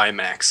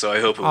 IMAX, so I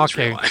hope it was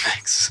real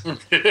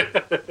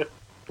IMAX.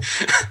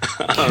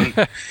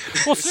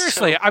 Well,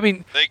 seriously, I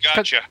mean, they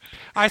got you.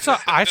 I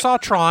saw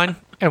Tron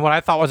and what I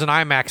thought was an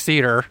IMAX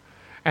theater,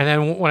 and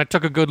then when I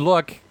took a good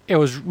look, it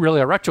was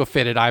really a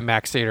retrofitted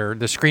IMAX theater.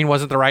 The screen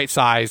wasn't the right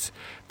size.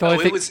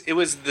 It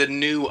was the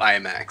new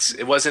IMAX.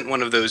 It wasn't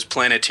one of those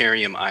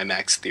planetarium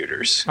IMAX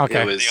theaters.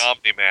 Okay, it was the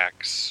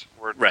Omnimax.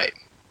 Right.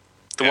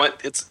 The one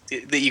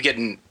that you get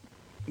in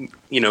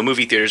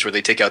movie theaters where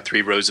they take out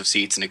 3 rows of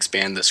seats and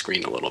expand the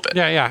screen a little bit.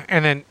 Yeah,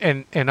 and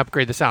then and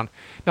upgrade the sound.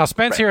 Now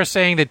Spence here is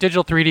saying that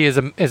digital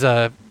 3D is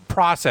a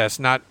process,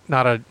 not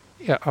a.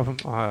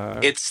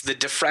 It's the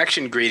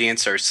diffraction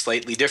gradients are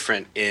slightly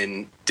different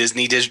in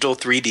Disney Digital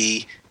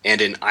 3D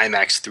and in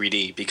IMAX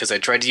 3D because I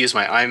tried to use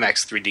my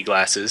IMAX 3D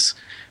glasses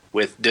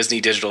with Disney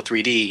Digital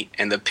 3D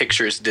and the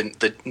pictures didn't.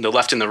 The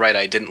left and the right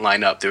eye didn't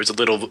line up. There was a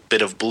little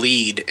bit of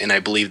bleed in, I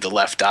believe, the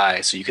left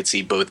eye, so you could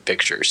see both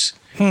pictures.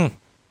 And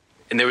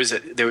there was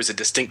a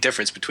distinct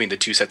difference between the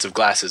 2 sets of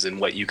glasses and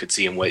what you could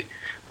see and what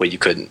you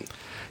couldn't.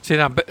 See,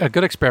 now a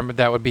good experiment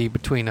that would be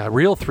between a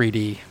real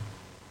 3D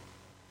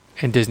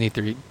and Disney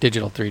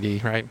Digital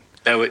 3D, right?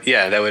 That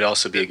would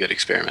also be a good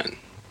experiment.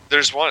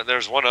 There's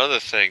one other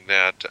thing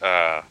that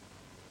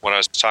when I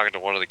was talking to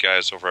one of the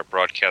guys over at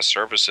Broadcast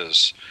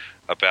Services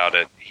about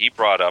it, he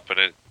brought up,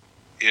 and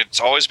it's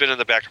always been in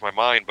the back of my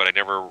mind, but I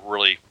never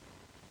really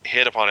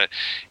hit upon it,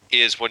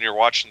 is when you're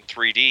watching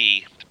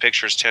 3D, the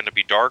pictures tend to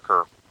be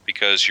darker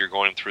because you're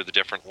going through the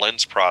different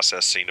lens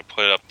processing to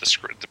put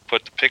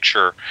the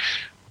picture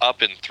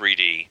up in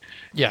 3D.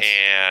 Yes.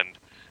 And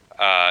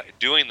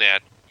doing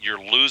that, you're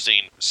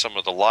losing some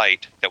of the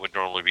light that would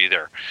normally be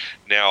there.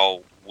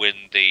 Now, when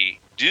they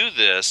do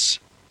this,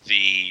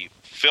 the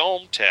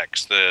film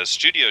techs, the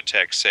studio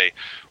techs say,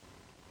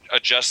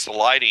 adjust the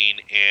lighting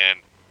and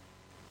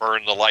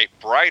burn the light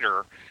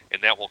brighter,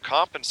 and that will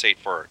compensate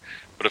for it.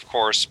 But of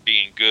course,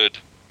 being good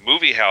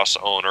movie house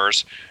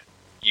owners,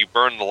 you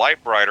burn the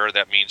light brighter,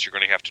 that means you're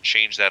going to have to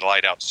change that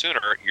light out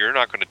sooner. You're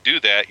not going to do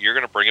that. You're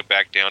going to bring it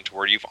back down to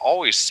where you've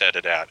always set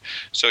it at.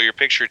 So your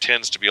picture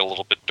tends to be a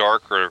little bit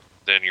darker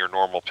than your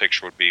normal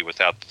picture would be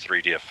without the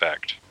 3D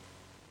effect.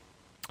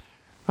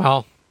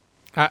 Well,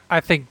 I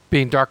think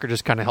being darker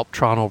just kind of helped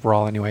Tron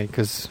overall anyway,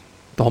 because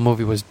the whole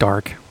movie was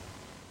dark.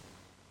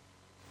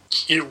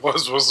 It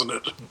was, wasn't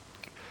it?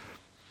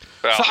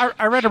 Well, So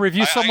I read a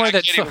review somewhere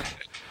that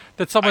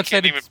someone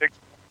said even picture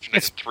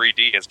it's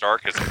 3D as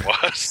dark as it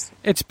was.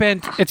 It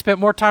spent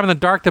more time in the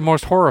dark than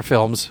most horror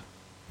films.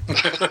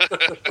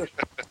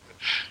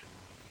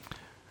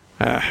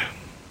 All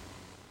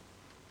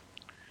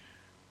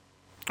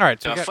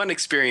right. So a fun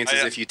experience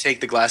is if you take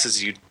the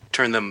glasses, you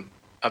turn them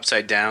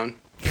upside down,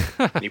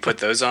 and you put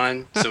those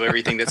on, so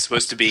everything that's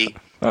supposed to be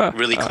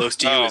really close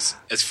to you is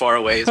as far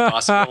away as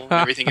possible, and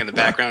everything in the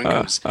background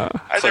comes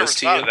close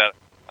to you. Of that.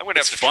 I'm going to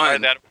have to try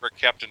that for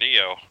Captain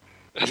EO.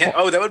 Yeah.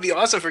 Oh, that would be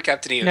awesome for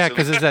Captain EO. Yeah,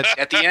 because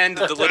at the end,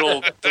 the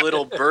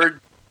little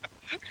bird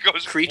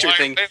creature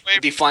thing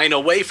would be flying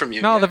away from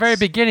you. No, the very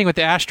beginning with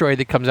the asteroid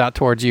that comes out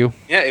towards you.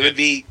 Yeah, it would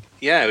be.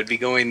 Yeah, it would be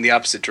going the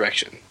opposite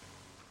direction.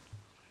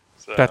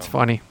 So. That's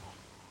funny.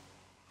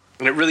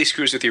 And it really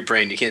screws with your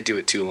brain. You can't do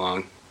it too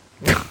long.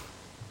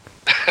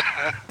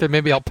 Then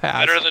maybe I'll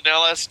pass. Better than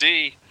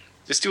LSD.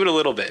 Just do it a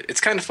little bit. It's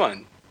kind of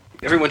fun.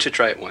 Everyone should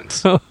try it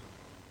once.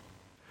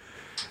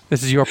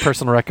 This is your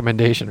personal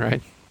recommendation,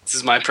 right? This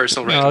is my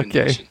personal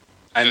recommendation. Okay.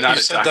 I'm not You've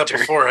a said doctor.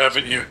 that before,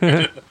 haven't you?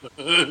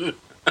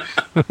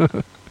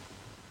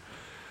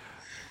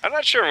 I'm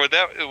not sure would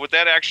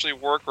that actually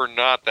work or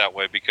not that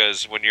way,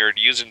 because when you're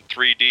using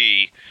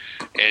 3D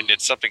and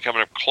it's something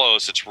coming up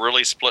close, it's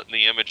really splitting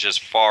the images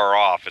far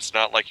off. It's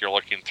not like you're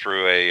looking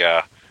through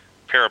a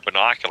pair of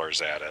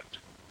binoculars at it.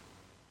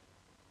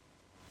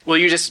 Well,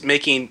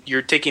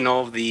 you're taking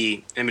all of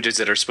the images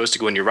that are supposed to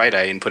go in your right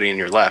eye and putting it in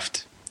your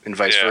left, and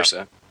vice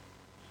versa.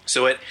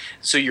 So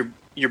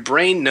your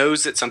brain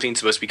knows that something's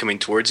supposed to be coming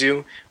towards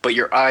you, but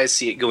your eyes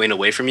see it going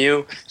away from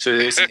you. So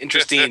there's an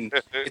interesting.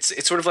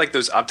 It's sort of like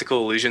those optical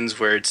illusions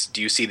where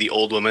do you see the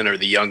old woman or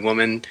the young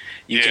woman?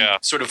 You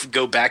can sort of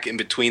go back in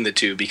between the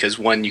two, because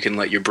one, you can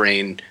let your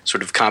brain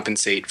sort of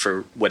compensate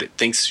for what it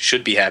thinks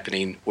should be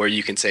happening, or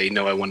you can say,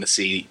 no, I want to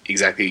see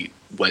exactly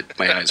what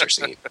my eyes are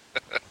seeing.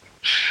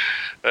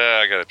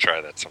 I got to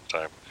try that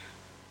sometime.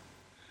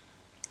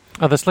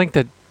 Oh, this link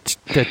that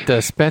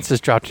Spence has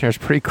dropped in here is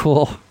pretty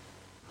cool.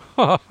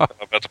 About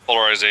the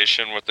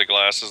polarization with the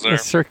glasses there. The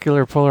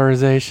circular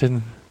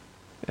polarization.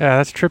 Yeah,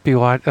 that's trippy.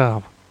 What?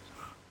 Oh,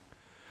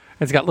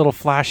 it's got little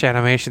flash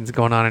animations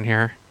going on in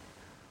here.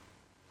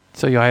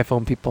 So you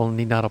iPhone people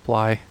need not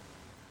apply.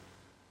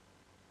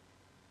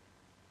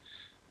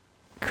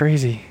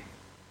 Crazy.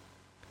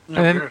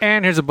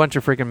 And here's a bunch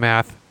of freaking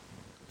math.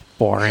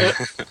 Boring.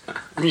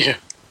 Yeah.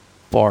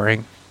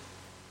 Boring.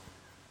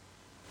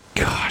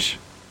 Gosh.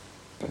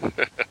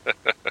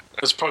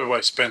 That's probably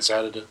why Spence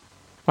added it.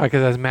 Why?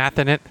 Because there's math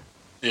in it.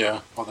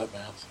 Yeah, all that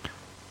math.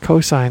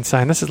 Cosine,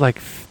 sine. This is like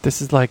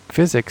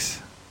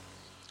physics.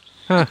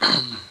 Huh.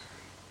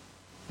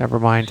 Never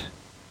mind.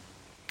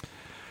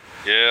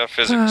 Yeah,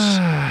 physics.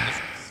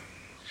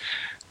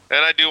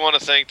 And I do want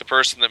to thank the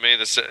person that made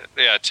this.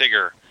 Yeah,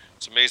 Tigger.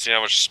 It's amazing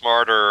how much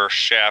smarter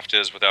Shaft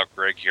is without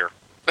Greg here.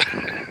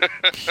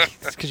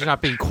 It's because you're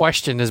not being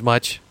questioned as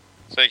much.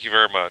 Thank you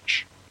very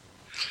much.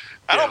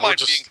 I don't mind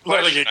being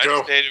questioned. I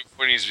just hate it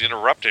when he's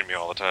interrupting me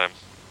all the time.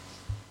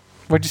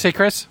 What'd you say,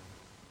 Chris?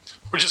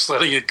 We're just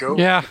letting it go.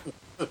 Yeah.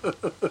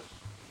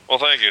 Well,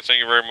 thank you. Thank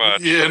you very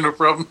much. Yeah, no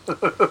problem.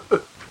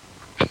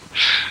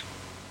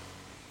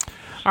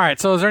 All right,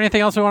 so is there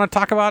anything else we want to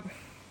talk about?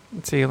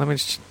 Let's see. Let me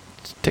just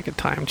take a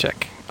time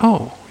check.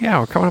 Oh, yeah,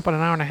 we're coming up on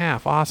an hour and a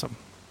half. Awesome.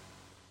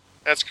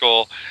 That's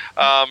cool.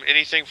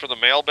 Anything for the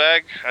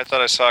mailbag? I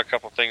thought I saw a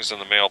couple things in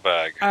the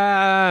mailbag.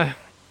 Yeah,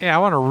 I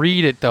want to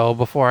read it, though,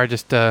 before I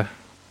just... Oh,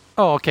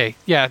 okay.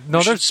 Yeah, no,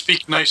 you should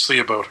speak nicely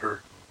about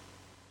her.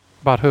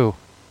 About who?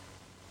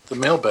 The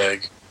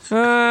mailbag. All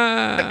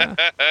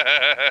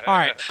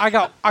right, I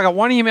got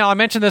one email. I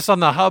mentioned this on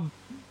the Hub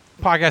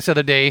podcast the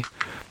other day.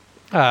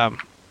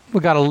 We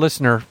got a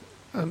listener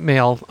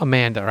mail,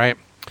 Amanda, right?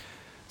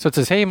 So it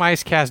says, "Hey,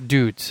 MiceCast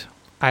dudes,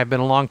 I have been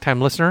a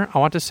long-time listener. I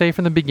want to say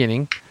from the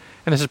beginning,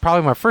 and this is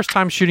probably my first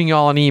time shooting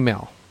y'all an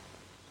email.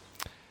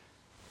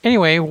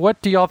 Anyway,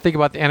 what do y'all think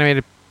about the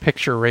animated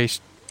picture race,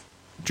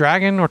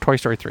 Dragon or Toy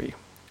Story 3?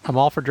 I'm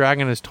all for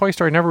Dragon, as Toy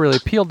Story never really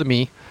appealed to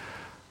me,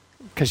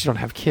 because you don't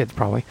have kids,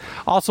 probably.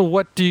 Also,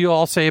 what do you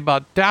all say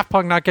about Daft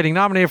Punk not getting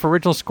nominated for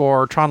original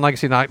score, or Tron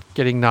Legacy not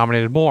getting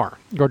nominated more?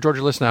 Your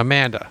Georgia listener,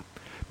 Amanda.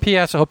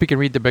 P.S. I hope you can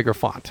read the bigger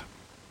font."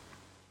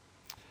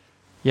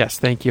 Yes,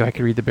 thank you. I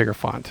can read the bigger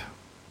font.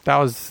 That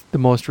was the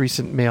most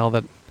recent mail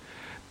that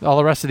All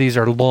the rest of these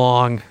are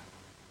long.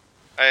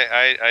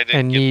 I didn't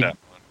And get need- that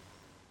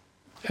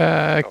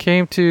one.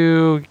 Came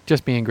to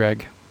just me and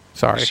Greg.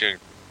 Sorry.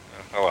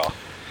 Oh well.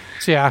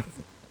 So yeah,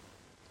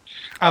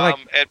 I like.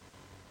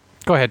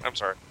 Go ahead. I'm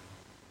sorry.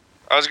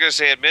 I was going to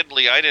say,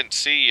 admittedly, I didn't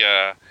see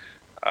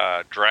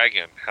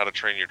Dragon, How to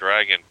Train Your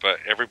Dragon, but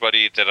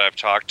everybody that I've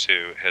talked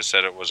to has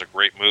said it was a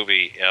great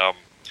movie.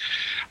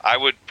 I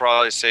would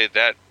probably say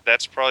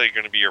that's probably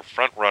going to be your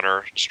front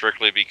runner,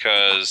 strictly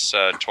because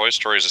Toy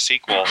Story is a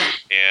sequel,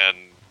 and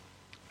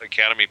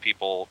Academy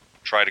people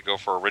try to go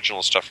for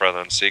original stuff rather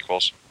than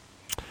sequels.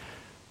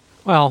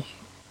 Well,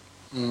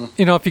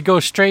 if you go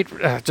straight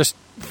just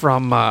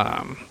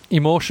from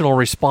emotional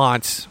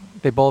response,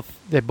 they both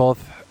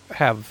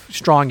have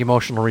strong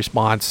emotional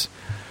response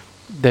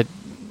that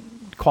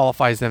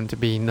qualifies them to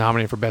be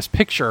nominated for Best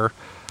Picture.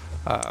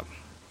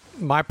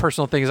 My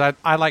personal thing is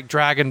I like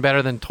Dragon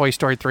better than Toy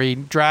Story 3.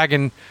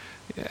 Dragon,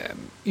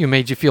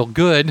 made you feel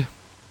good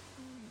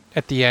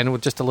at the end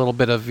with just a little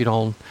bit of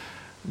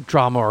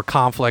drama or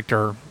conflict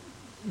or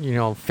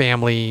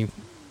family.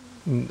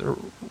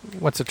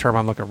 What's the term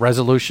I'm looking at?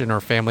 Resolution or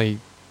family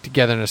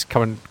togetherness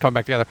coming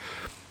back together.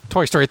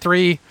 Toy Story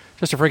 3,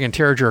 just a friggin'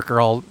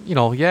 tearjerker.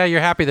 Yeah,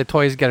 you're happy the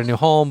toys get a new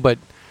home, but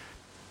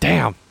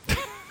damn,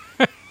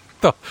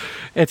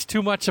 it's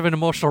too much of an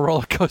emotional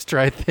roller coaster,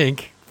 I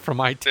think, for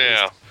my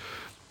taste.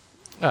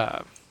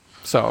 Yeah.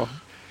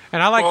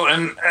 And I like. Well,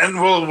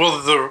 and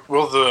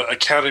will the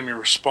Academy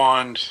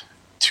respond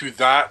to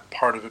that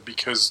part of it?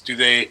 Because do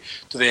they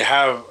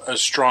have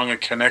as strong a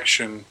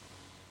connection?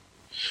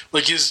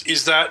 Like,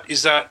 is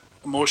that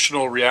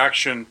emotional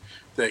reaction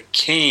that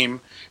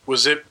came?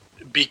 Was it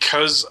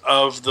because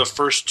of the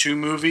first two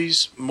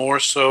movies more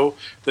so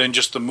than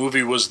just the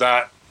movie was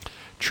that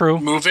true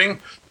moving,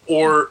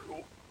 or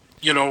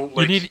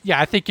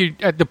I think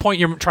the point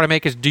you're trying to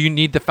make is, do you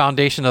need the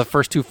foundation of the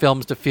first two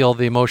films to feel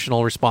the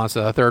emotional response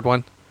to the third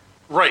one?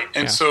 Right,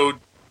 and so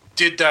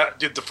did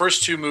the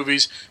first two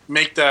movies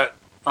make that,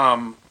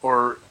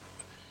 or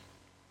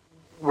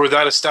were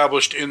that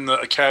established in the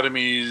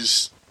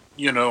Academy's,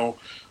 in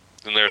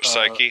their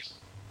psyche?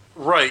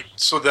 Right,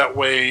 so that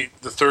way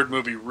the third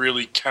movie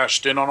really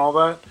cashed in on all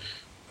that.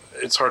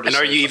 It's hard to and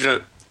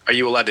say. Are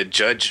you allowed to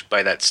judge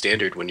by that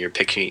standard when you're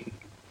picking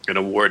an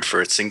award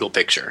for a single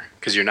picture?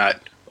 Because you're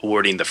not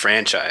awarding the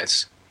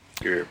franchise,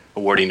 you're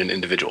awarding an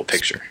individual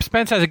picture.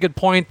 Spence has a good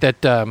point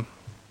that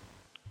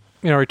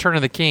Return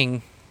of the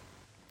King,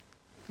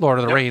 Lord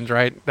of the Rings,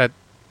 right? That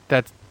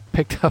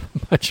picked up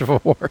a bunch of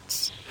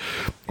awards.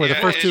 Where the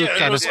first two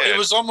it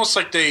was almost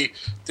like they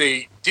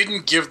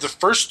didn't give the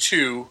first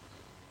two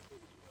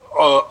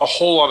a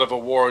whole lot of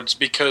awards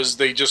because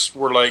they just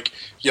were like,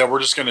 yeah, we're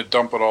just going to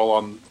dump it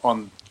all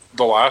on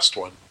the last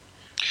one.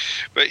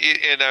 But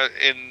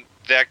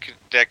that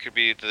could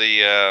be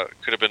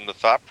could have been the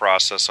thought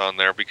process on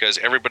there, because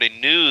everybody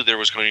knew there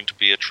was going to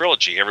be a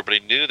trilogy.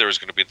 Everybody knew there was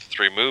going to be the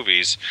three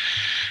movies.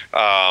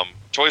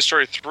 Toy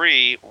Story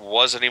 3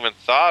 wasn't even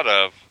thought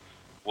of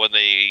when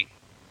they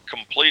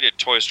completed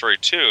Toy Story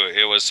 2.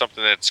 It was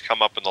something that's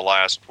come up in the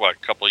last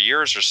couple of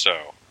years or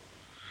so.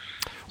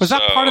 Was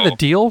that part of the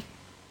deal?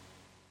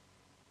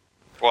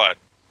 What?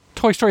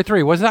 Toy Story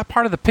 3, was that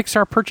part of the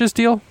Pixar purchase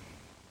deal?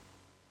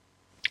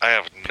 I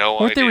have no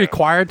Weren't idea. they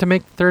required to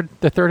make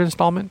the third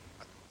installment?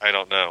 I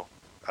don't know.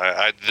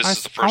 This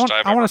is the first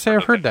time I want to say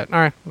I've heard that. All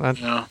right,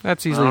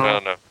 that's easily. I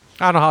don't know.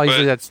 I don't know how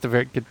easily that's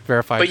to get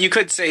verified. But you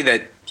could say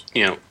that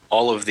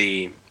all of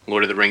the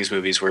Lord of the Rings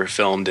movies were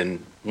filmed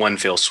in one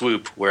fell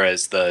swoop,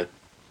 whereas so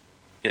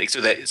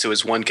it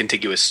was one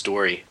contiguous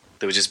story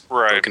that was just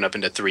broken up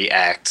into 3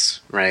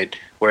 acts, right?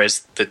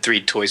 Whereas the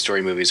 3 Toy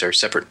Story movies are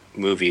separate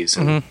movies.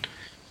 And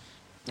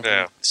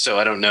yeah. So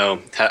I don't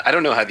know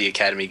how the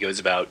Academy goes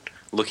about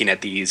looking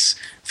at these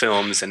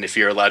films, and if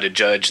you're allowed to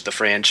judge the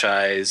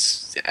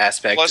franchise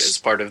aspect as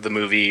part of the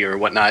movie or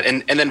whatnot.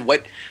 And then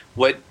what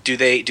do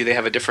they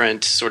have a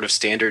different sort of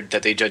standard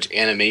that they judge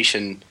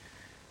animation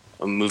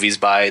movies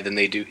by than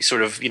they do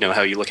sort of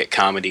how you look at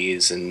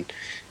comedies and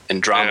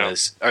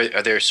dramas?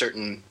 Are there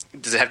certain,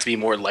 does it have to be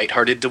more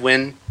lighthearted to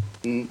win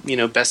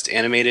best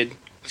animated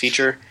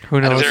feature?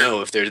 Who knows? I don't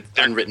know if there's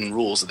unwritten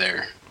rules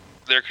there.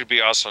 There could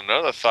be also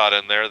another thought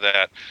in there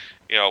that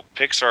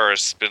Pixar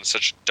has been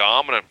such a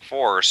dominant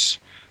force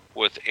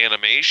with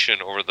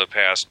animation over the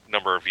past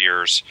number of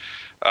years,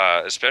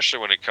 especially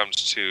when it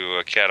comes to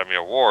Academy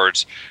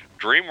Awards.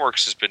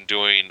 DreamWorks has been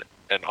doing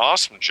an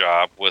awesome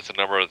job with a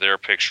number of their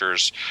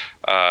pictures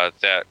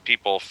that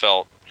people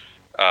felt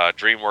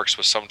DreamWorks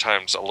was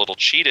sometimes a little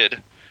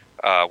cheated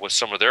with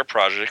some of their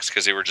projects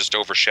because they were just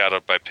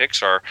overshadowed by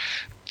Pixar.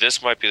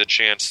 This might be the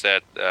chance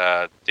that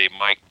they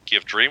might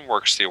give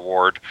DreamWorks the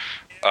award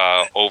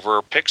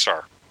over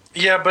Pixar.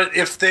 Yeah, but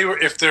if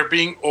they're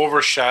being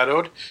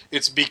overshadowed,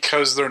 it's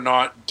because they're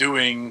not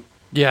doing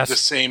the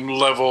same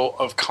level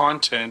of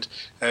content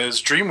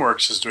as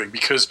DreamWorks is doing.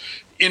 Because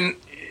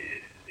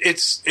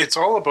it's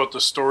all about the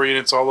story, and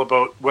it's all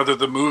about whether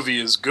the movie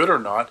is good or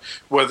not,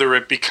 whether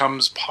it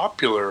becomes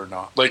popular or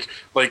not. Like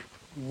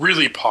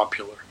really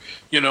popular.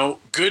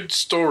 Good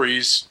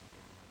stories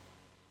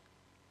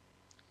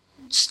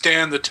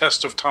stand the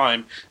test of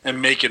time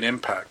and make an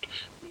impact,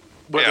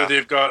 whether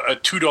they've got a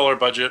 $2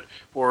 budget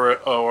or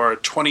a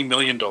 $20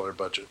 million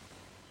budget.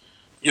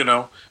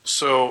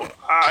 So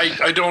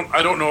I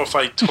don't know if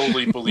I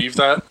totally believe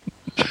that.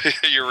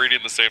 You're reading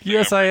the same thing.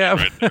 Yes, I am.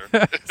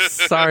 Right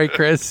Sorry,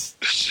 Chris.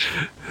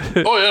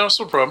 Oh yeah, that's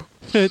no problem.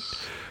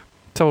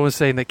 Someone was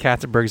saying that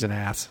Katzenberg's an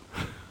ass.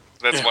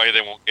 That's why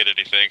they won't get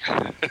anything.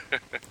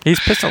 He's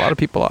pissed a lot of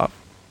people off.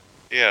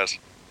 Yes.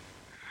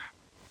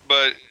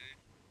 But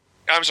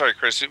I'm sorry,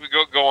 Chris.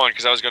 Go on,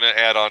 because I was going to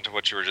add on to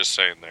what you were just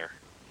saying there.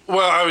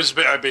 Well,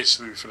 I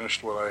basically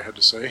finished what I had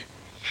to say.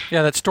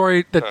 Yeah, that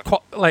story that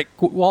like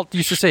Walt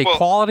used to say,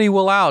 quality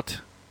will out.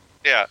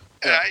 Yeah.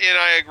 And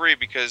I agree,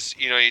 because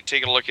you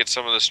take a look at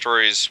some of the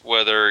stories,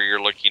 whether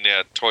you're looking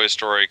at Toy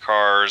Story,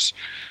 Cars,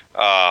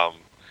 the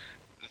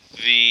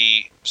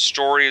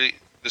story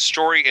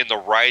and the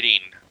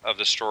writing of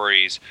the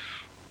stories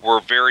were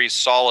very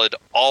solid,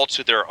 all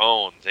to their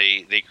own.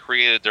 They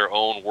created their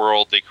own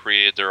world. They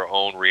created their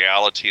own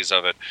realities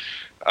of it.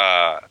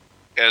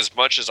 As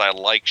much as I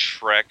like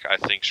Shrek, I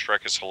think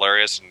Shrek is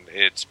hilarious, and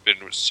it's been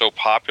so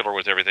popular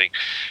with everything.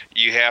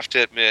 You have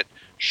to admit,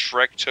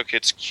 Shrek took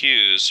its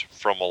cues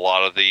from a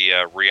lot of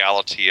the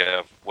reality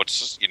of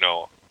what's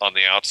on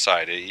the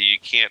outside. You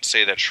can't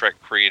say that Shrek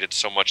created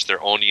so much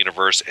their own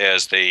universe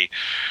as they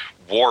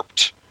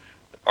warped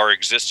our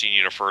existing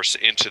universe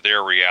into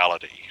their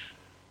reality.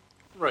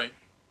 Right.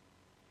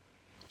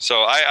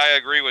 So I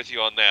agree with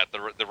you on that.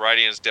 The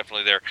writing is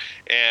definitely there.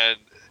 And,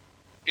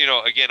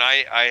 again,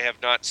 I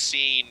have not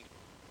seen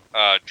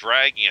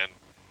Dragon,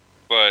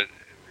 but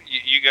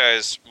you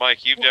guys,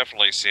 Mike, you've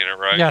definitely seen it,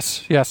 right?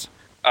 Yes.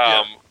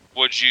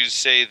 Would you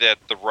say that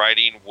the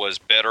writing was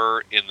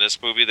better in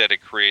this movie, that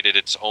it created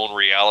its own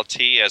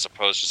reality, as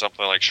opposed to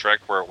something like Shrek,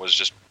 where it was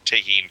just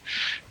taking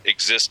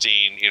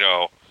existing,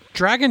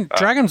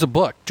 Dragon's a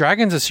book.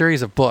 Dragon's a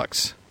series of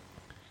books.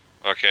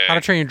 Okay. How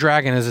to Train Your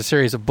Dragon is a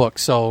series of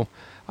books. So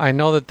I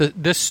know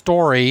that this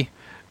story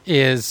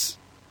is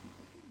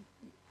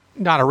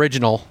not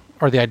original,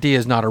 or the idea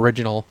is not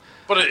original.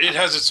 But it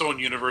has its own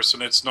universe,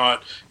 and it's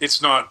not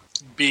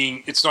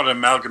an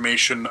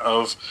amalgamation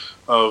of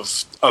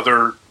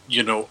other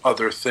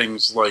other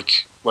things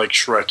like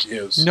Shrek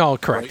is. No,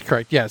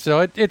 correct. Yeah.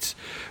 So it's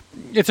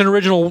an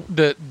original.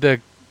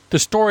 The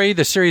story,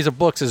 the series of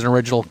books, is an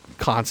original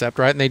concept,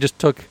 right? And they just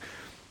took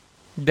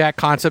that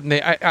concept,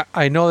 and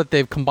I know that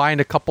they've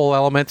combined a couple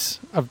elements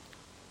of a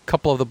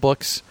couple of the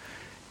books,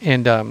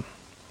 and to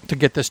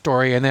get this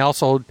story, and they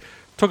also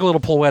took a little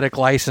poetic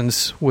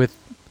license with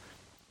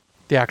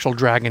the actual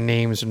dragon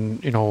names,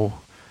 and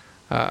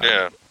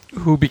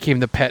who became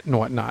the pet and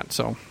whatnot.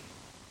 So.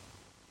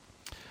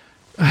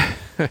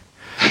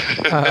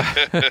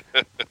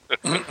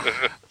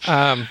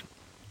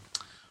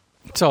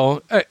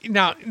 So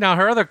now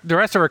the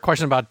rest of her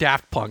question about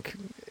Daft Punk.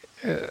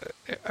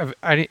 Have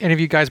any of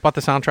you guys bought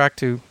the soundtrack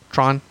to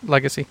Tron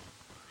Legacy?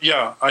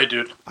 Yeah, I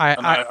did.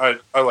 I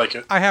like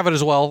it. I have it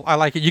as well. I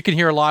like it. You can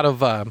hear a lot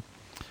of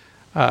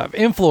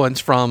influence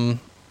from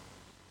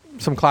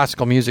some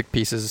classical music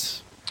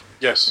pieces.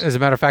 Yes. As a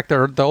matter of fact,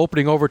 the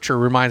opening overture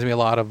reminds me a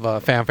lot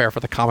of Fanfare for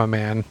the Common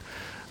Man.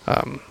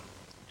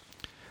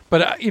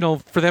 But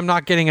for them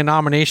not getting a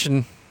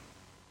nomination,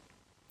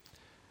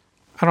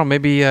 I don't know.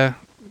 Maybe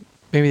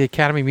the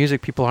Academy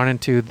Music people aren't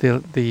into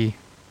the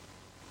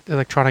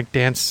electronic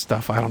dance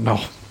stuff. I don't know.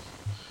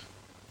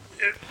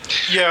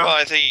 Yeah. Well,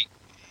 I think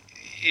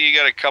you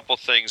got a couple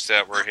things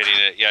that we're hitting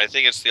it. Yeah, I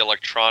think it's the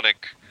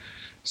electronic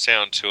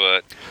sound to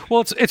it.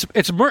 Well,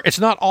 it's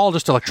not all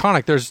just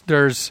electronic. There's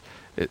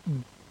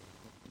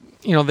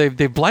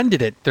they've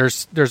blended it.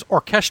 There's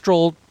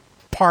orchestral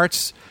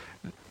parts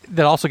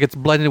that also gets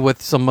blended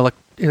with some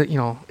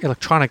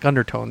electronic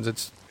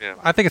undertones.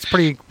 I think it's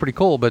pretty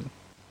cool, but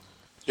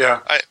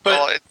yeah.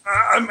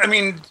 I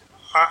mean,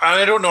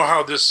 I don't know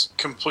how this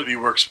completely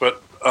works,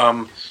 but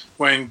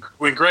when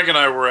Greg and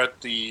I were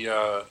at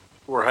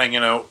we're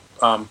hanging out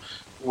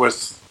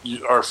with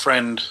our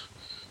friend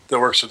that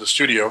works at the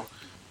studio,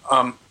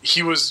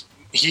 he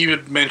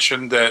had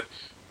mentioned that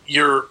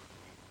you're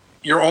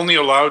only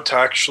allowed to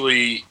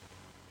actually,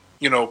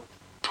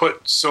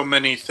 put so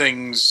many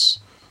things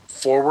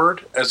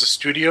forward as a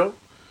studio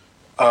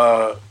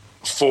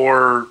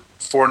for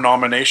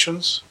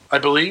nominations, I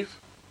believe.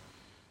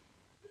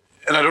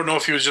 And I don't know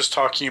if he was just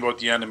talking about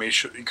the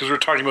animation, because we were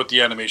talking about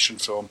the animation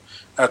film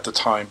at the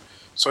time.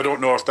 So I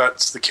don't know if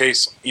that's the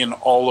case in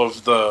all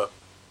of the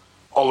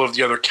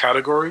other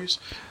categories.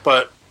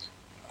 But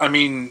I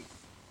mean,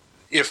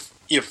 if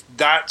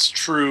that's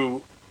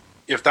true,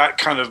 if that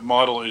kind of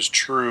model is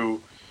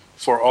true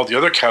for all the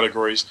other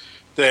categories,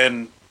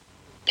 then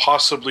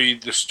possibly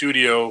the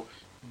studio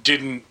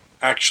didn't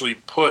actually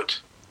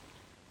put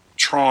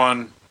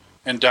Tron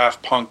and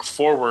Daft Punk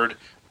forward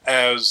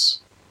as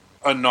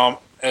a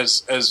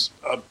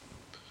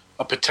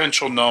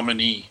potential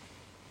nominee.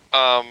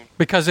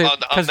 Because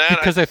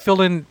they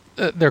filled in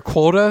their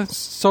quota,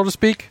 so to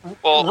speak.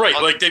 Well, right,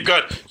 like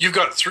you've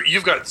got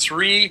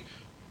three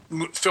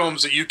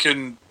films that you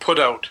can put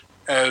out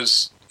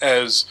as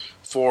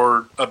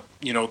for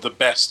the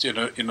best in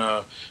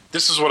a.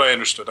 This is what I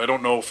understood. I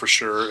don't know for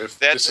sure if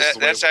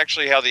that's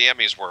actually how the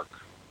Emmys work.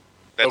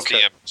 That's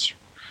okay. the Emmys.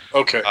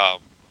 Okay.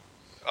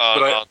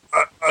 But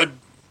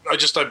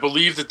I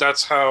believe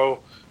that's how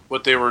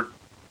what they were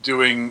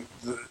doing.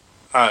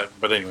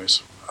 But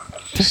anyways.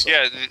 So.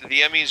 Yeah,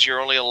 the Emmys, you're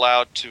only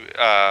allowed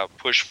to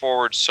push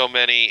forward so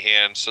many,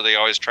 and so they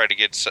always try to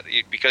get,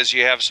 because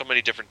you have so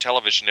many different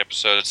television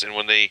episodes, and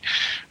when they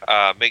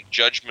make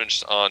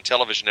judgments on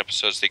television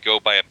episodes, they go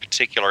by a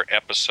particular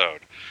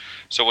episode.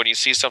 So when you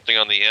see something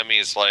on the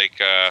Emmys,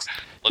 like,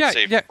 let's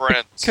say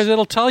Friends. Because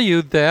it'll tell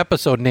you the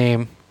episode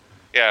name.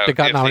 Yeah, if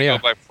they go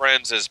by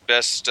Friends as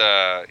best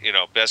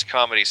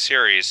comedy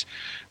series,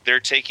 they're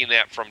taking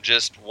that from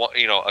just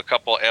a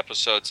couple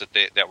episodes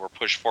that were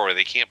pushed forward.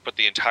 They can't put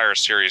the entire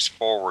series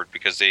forward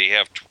because they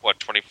have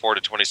 24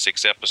 to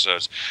 26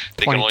 episodes.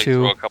 They 22, can only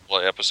throw a couple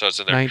of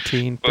episodes in there.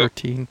 19,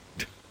 13.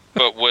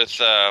 But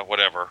with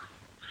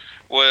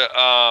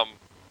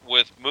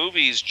with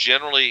movies,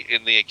 generally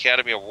in the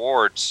Academy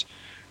Awards,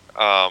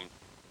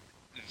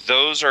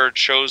 those are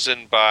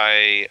chosen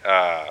by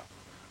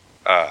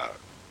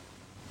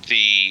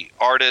the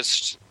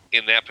artists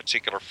in that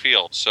particular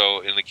field.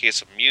 So in the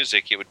case of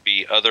music, it would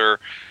be other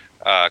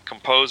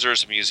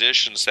composers and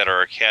musicians that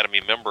are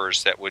Academy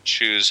members that would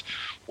choose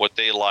what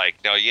they like.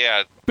 Now,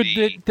 but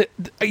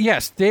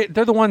yes, they're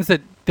the ones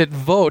that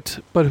vote.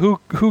 But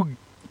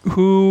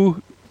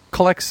who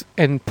collects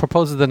and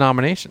proposes the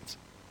nominations?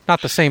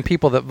 Not the same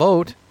people that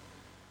vote.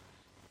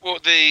 Well,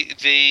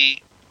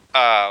 they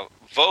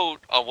vote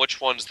on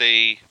which ones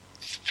they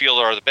feel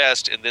are the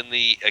best, and then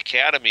the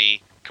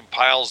Academy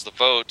compiles the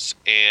votes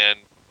and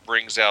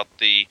brings out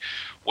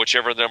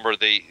whichever number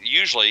they,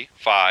 usually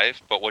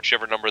 5, but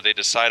whichever number they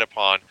decide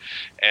upon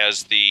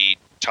as the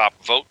top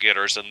vote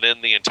getters, and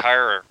then the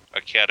entire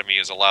Academy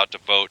is allowed to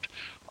vote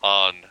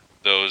on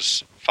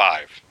those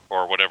 5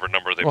 or whatever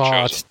number they've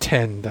chosen. It's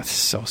 10. That's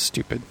so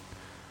stupid.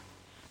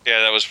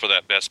 Yeah, that was for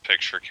that Best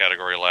Picture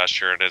category last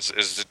year, and is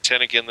it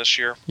 10 again this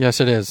year? Yes,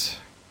 it is.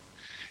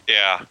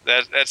 Yeah,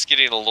 that's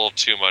getting a little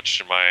too much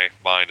in my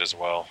mind as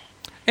well.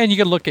 And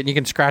you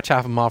can scratch half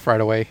of them off right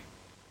away.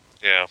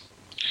 Yeah.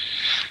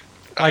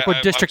 Like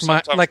when District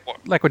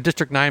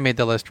 9 made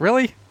the list.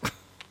 Really?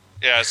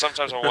 Yeah,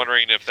 sometimes I'm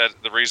wondering if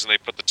the reason they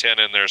put the 10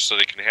 in there so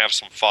they can have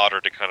some fodder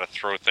to kind of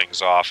throw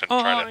things off and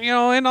try to,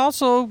 and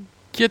also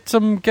get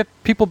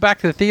people back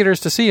to the theaters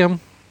to see them.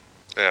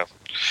 Yeah.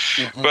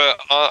 Mm-hmm. But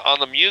on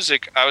the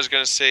music, I was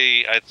going to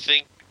say I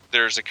think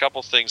there's a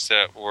couple things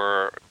that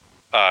were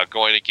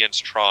going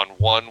against Tron.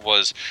 One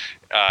was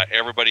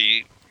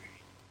everybody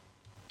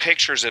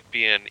pictures it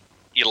being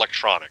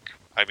electronic.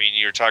 I mean,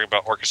 you're talking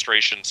about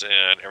orchestrations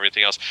and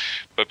everything else,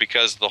 but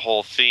because the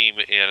whole theme,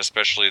 and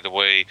especially the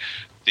way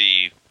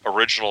the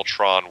original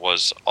Tron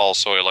was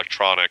also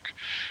electronic,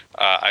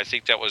 I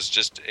think that was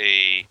just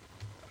a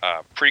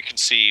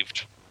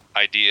preconceived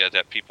idea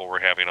that people were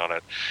having on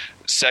it.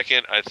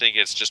 Second, I think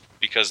it's just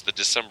because the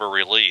December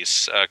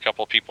release, a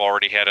couple of people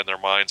already had in their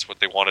minds what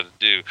they wanted to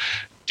do.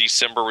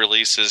 December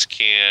releases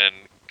can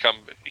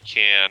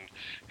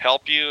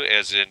help you,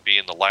 as in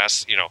being the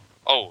last,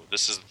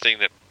 this is the thing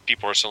that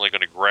people are suddenly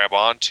going to grab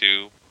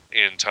onto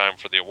in time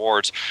for the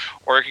awards,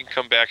 or it can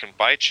come back and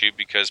bite you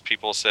because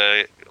people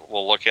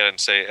will look at it and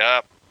say,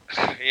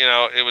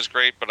 it was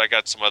great, but I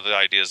got some other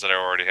ideas that I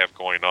already have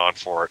going on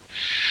for it.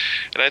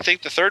 And I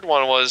think the third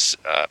one was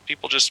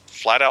people just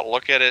flat out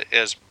look at it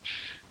as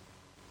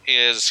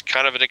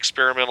kind of an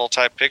experimental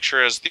type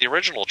picture as the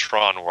original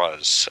Tron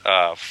was.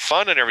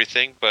 Fun and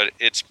everything, but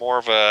it's more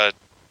of a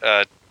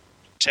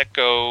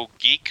techo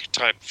geek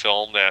type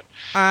film that...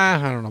 I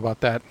don't know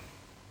about that.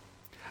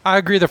 I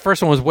agree the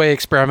first one was way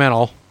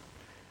experimental.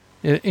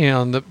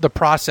 The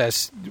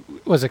process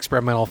was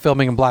experimental,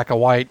 filming in black and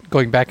white,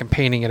 going back and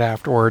painting it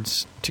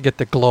afterwards to get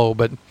the glow,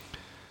 but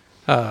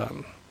I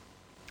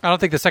don't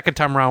think the second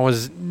time around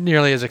was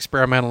nearly as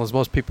experimental as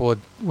most people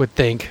would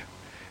think.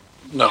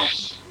 No.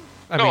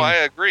 I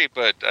agree,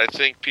 but I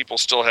think people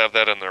still have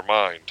that in their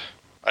mind.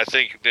 I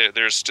think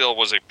there still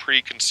was a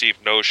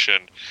preconceived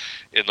notion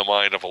in the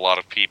mind of a lot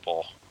of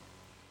people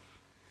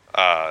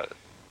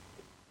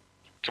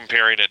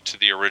comparing it to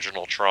the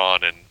original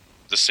Tron and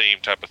the same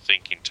type of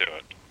thinking to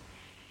it.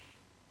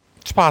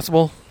 It's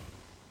possible.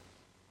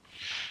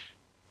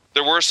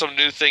 There were some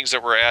new things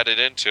that were added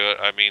into it.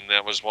 I mean,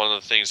 that was one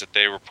of the things that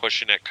they were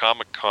pushing at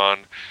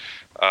Comic-Con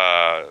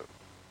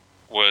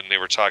when they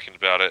were talking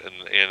about it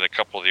in a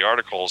couple of the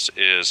articles,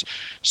 is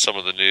some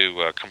of the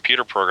new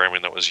computer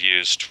programming that was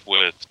used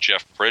with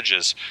Jeff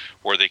Bridges,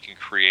 where they can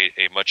create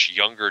a much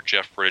younger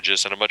Jeff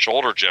Bridges and a much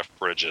older Jeff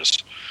Bridges.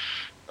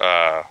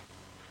 I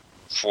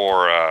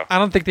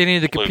don't think they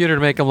needed the computer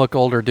to make him look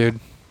older, dude.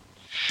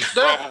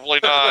 Probably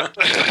not.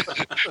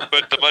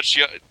 But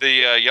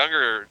the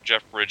younger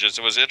Jeff Bridges,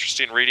 it was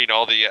interesting reading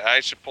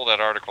I should pull that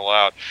article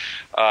out,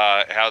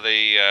 how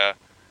they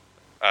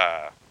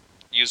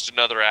used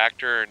another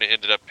actor and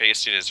ended up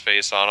pasting his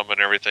face on him and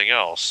everything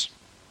else.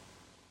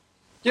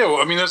 Yeah,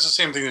 well, I mean, that's the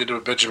same thing they did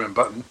with Benjamin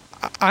Button.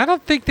 I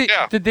don't think they...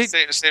 Yeah, did they,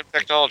 same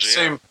technology.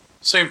 Same.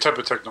 Same type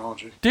of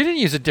technology. They didn't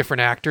use a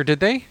different actor, did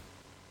they?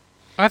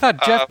 I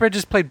thought Jeff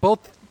Bridges played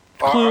both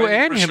Clue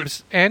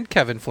and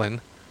Kevin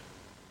Flynn.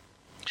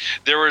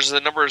 There was a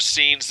number of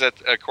scenes that,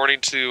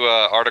 according to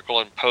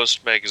article in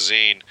Post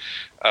magazine,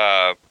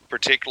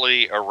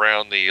 particularly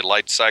around the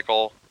light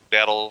cycle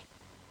battle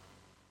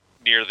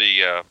near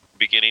the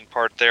beginning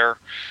part there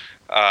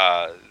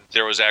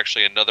was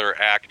actually another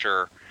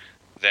actor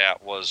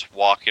that was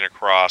walking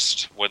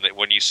across.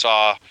 When you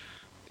saw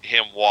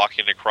him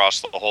walking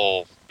across the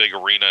whole big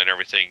arena and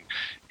everything,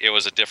 it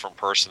was a different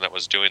person that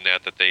was doing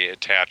that they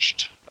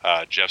attached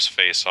Jeff's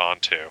face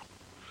onto.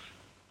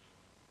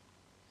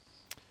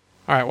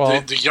 All right.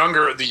 Well, the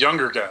younger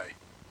guy.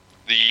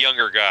 The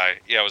younger guy.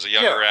 Yeah, it was a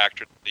younger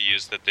actor they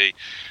used that they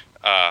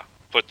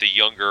put the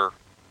younger.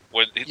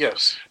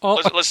 Yes.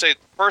 Let's say the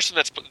person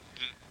that's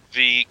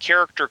the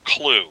character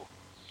Clue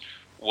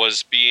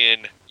was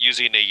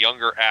using a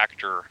younger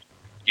actor,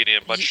 getting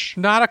a much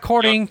not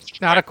according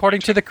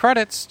to the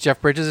credits.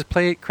 Jeff Bridges is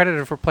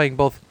credited for playing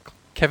both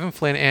Kevin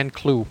Flynn and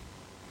Clue.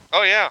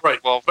 Oh yeah,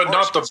 right. Well, but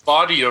not the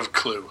body of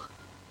Clue.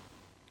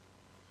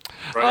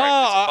 Right?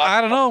 I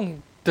don't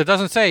know. That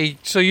doesn't say.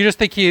 So you just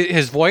think he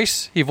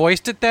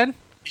voiced it then?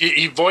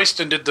 He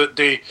voiced and did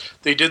they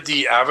did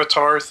the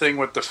Avatar thing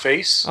with the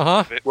face,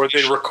 where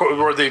they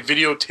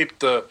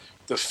videotaped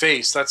the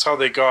face. That's how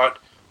they got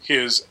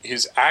his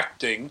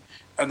acting,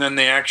 and then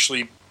they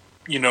actually,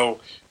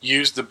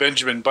 used the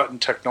Benjamin Button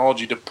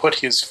technology to put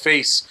his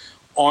face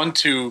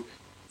onto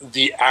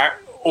the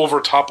over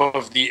top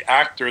of the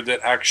actor that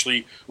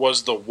actually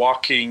was the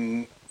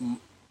walking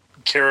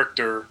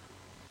character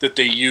that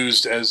they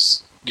used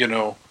as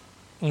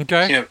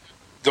okay,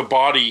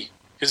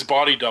 his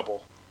body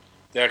double.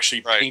 They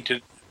actually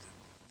painted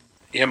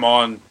him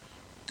on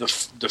the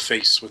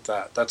face with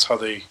that. That's how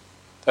they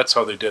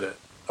did it,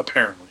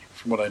 apparently,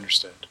 from what I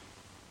understand.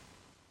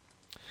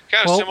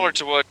 Kind of similar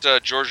to what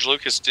George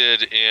Lucas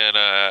did in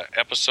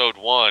Episode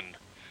 1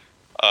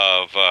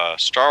 of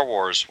Star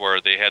Wars,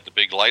 where they had the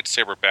big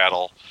lightsaber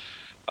battle.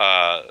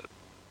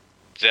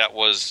 That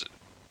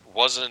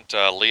wasn't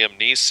Liam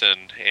Neeson,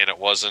 and it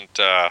wasn't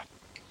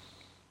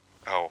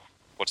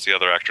what's the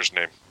other actor's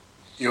name?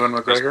 Ewan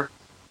McGregor.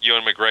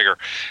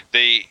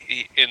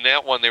 In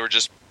that one, they were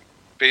just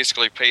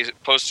basically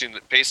pasting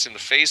the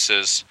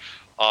faces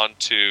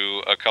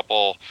onto a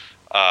couple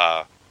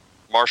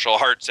martial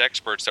arts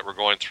experts that were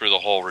going through the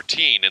whole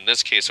routine. In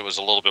this case, it was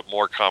a little bit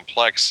more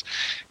complex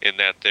in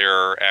that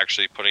they're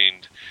actually putting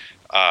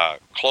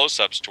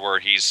close-ups to where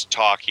he's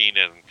talking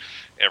and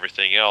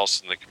everything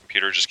else, and the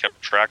computer just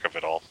kept track of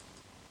it all.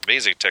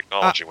 Amazing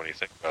technology when you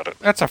think about it.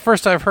 That's the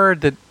first I've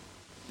heard that.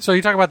 So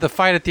you talk about the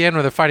fight at the end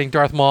where they're fighting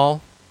Darth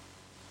Maul.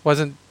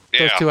 Wasn't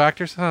those two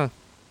actors? Huh.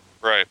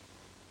 Right.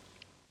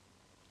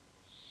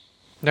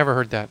 Never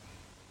heard that.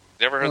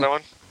 Never heard that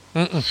one?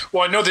 Mm-mm.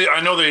 Well,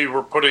 I know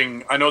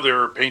they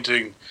were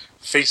painting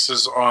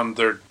faces on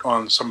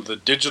some of the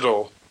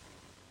digital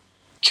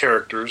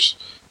characters,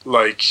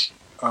 like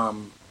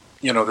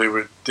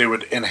they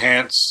would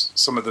enhance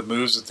some of the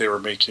moves that they were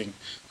making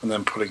and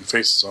then putting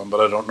faces on.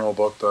 But I don't know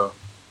about the.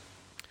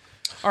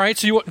 All right,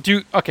 so you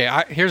do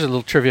okay. Here's a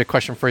little trivia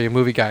question for you,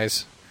 movie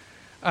guys.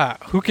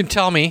 Who can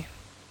tell me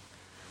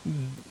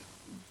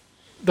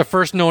the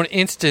first known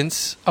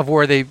instance of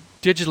where they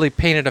digitally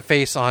painted a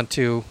face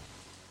onto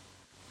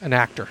an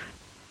actor?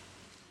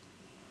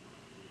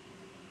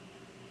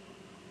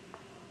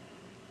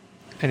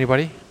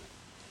 Anybody?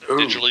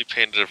 Digitally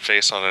painted a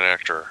face on an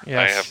actor.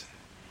 Yes. I have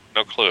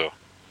no clue.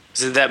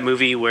 Is it that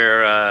movie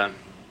where...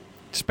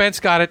 Spence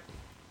got it.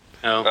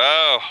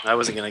 Oh. I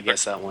wasn't going to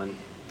guess that one.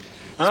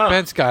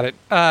 Spence got it.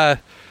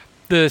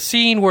 The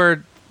scene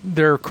where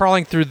they're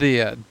crawling through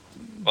the...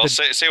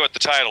 say what the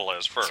title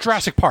is first.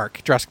 Jurassic Park,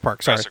 sorry. Jurassic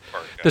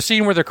Park, yeah. The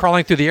scene where they're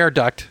crawling through the air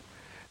duct.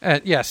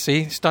 Yes,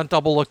 see? Stunt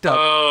double looked up.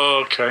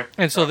 Oh, okay.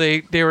 And so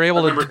they were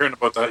able to... I remember hearing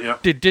about that, yeah.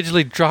 Did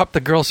digitally drop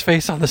the girl's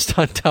face on the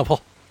stunt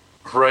double.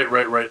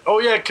 Right. Oh,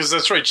 yeah, because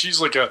that's right. She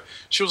was like a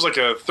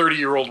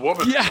 30-year-old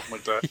woman or something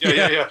like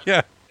that.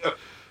 Yeah.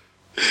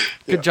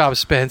 Good job,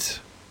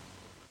 Spence.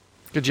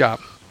 Good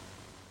job.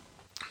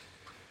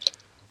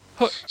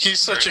 He's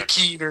such a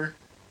keener.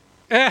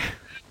 All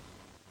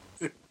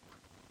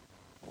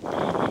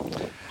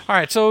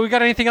right, so we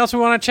got anything else we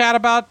want to chat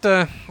about,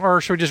 or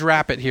should we just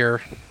wrap it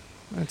here?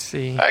 Let's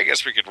see. I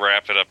guess we could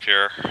wrap it up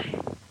here.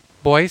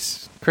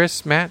 Boys,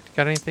 Chris, Matt,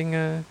 got anything?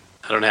 I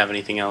don't have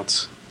anything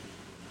else.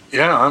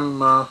 Yeah,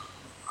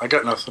 I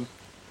got nothing.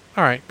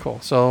 All right, cool.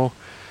 So,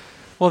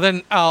 well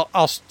then,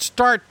 I'll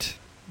start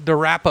the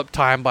wrap up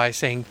time by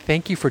saying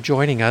thank you for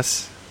joining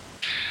us.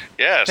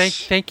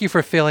 Yes. Thank you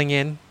for filling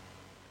in.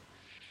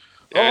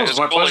 Yeah, it's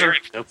my pleasure.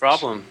 No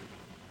problem.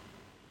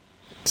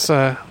 It's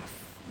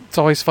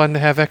always fun to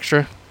have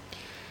extra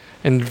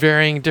and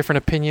varying different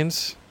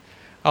opinions.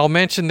 I'll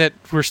mention that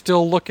we're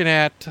still looking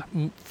at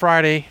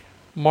Friday,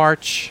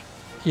 March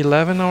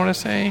 11, I want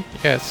to say.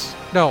 Yes.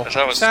 No,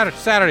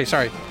 Saturday,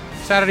 sorry.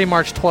 Saturday,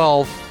 March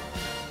 12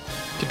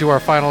 to do our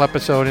final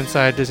episode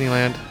inside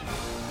Disneyland.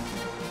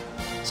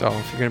 So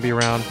if you're going to be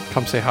around,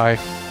 come say hi.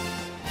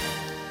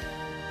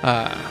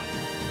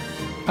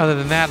 Other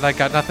than that, I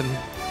got nothing.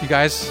 You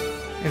guys,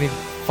 any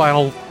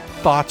final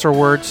thoughts or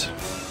words?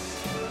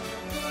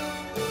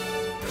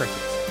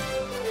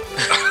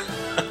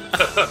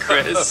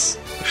 Chris.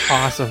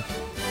 Awesome.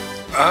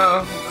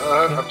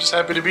 I'm just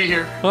happy to be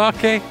here.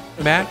 Okay,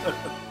 Matt.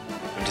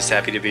 I'm just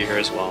happy to be here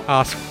as well.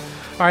 Awesome.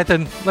 All right,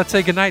 then let's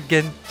say goodnight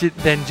again,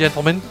 then,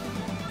 gentlemen.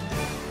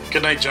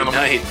 Good night,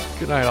 gentlemen. Good night.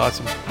 Good night.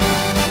 Awesome.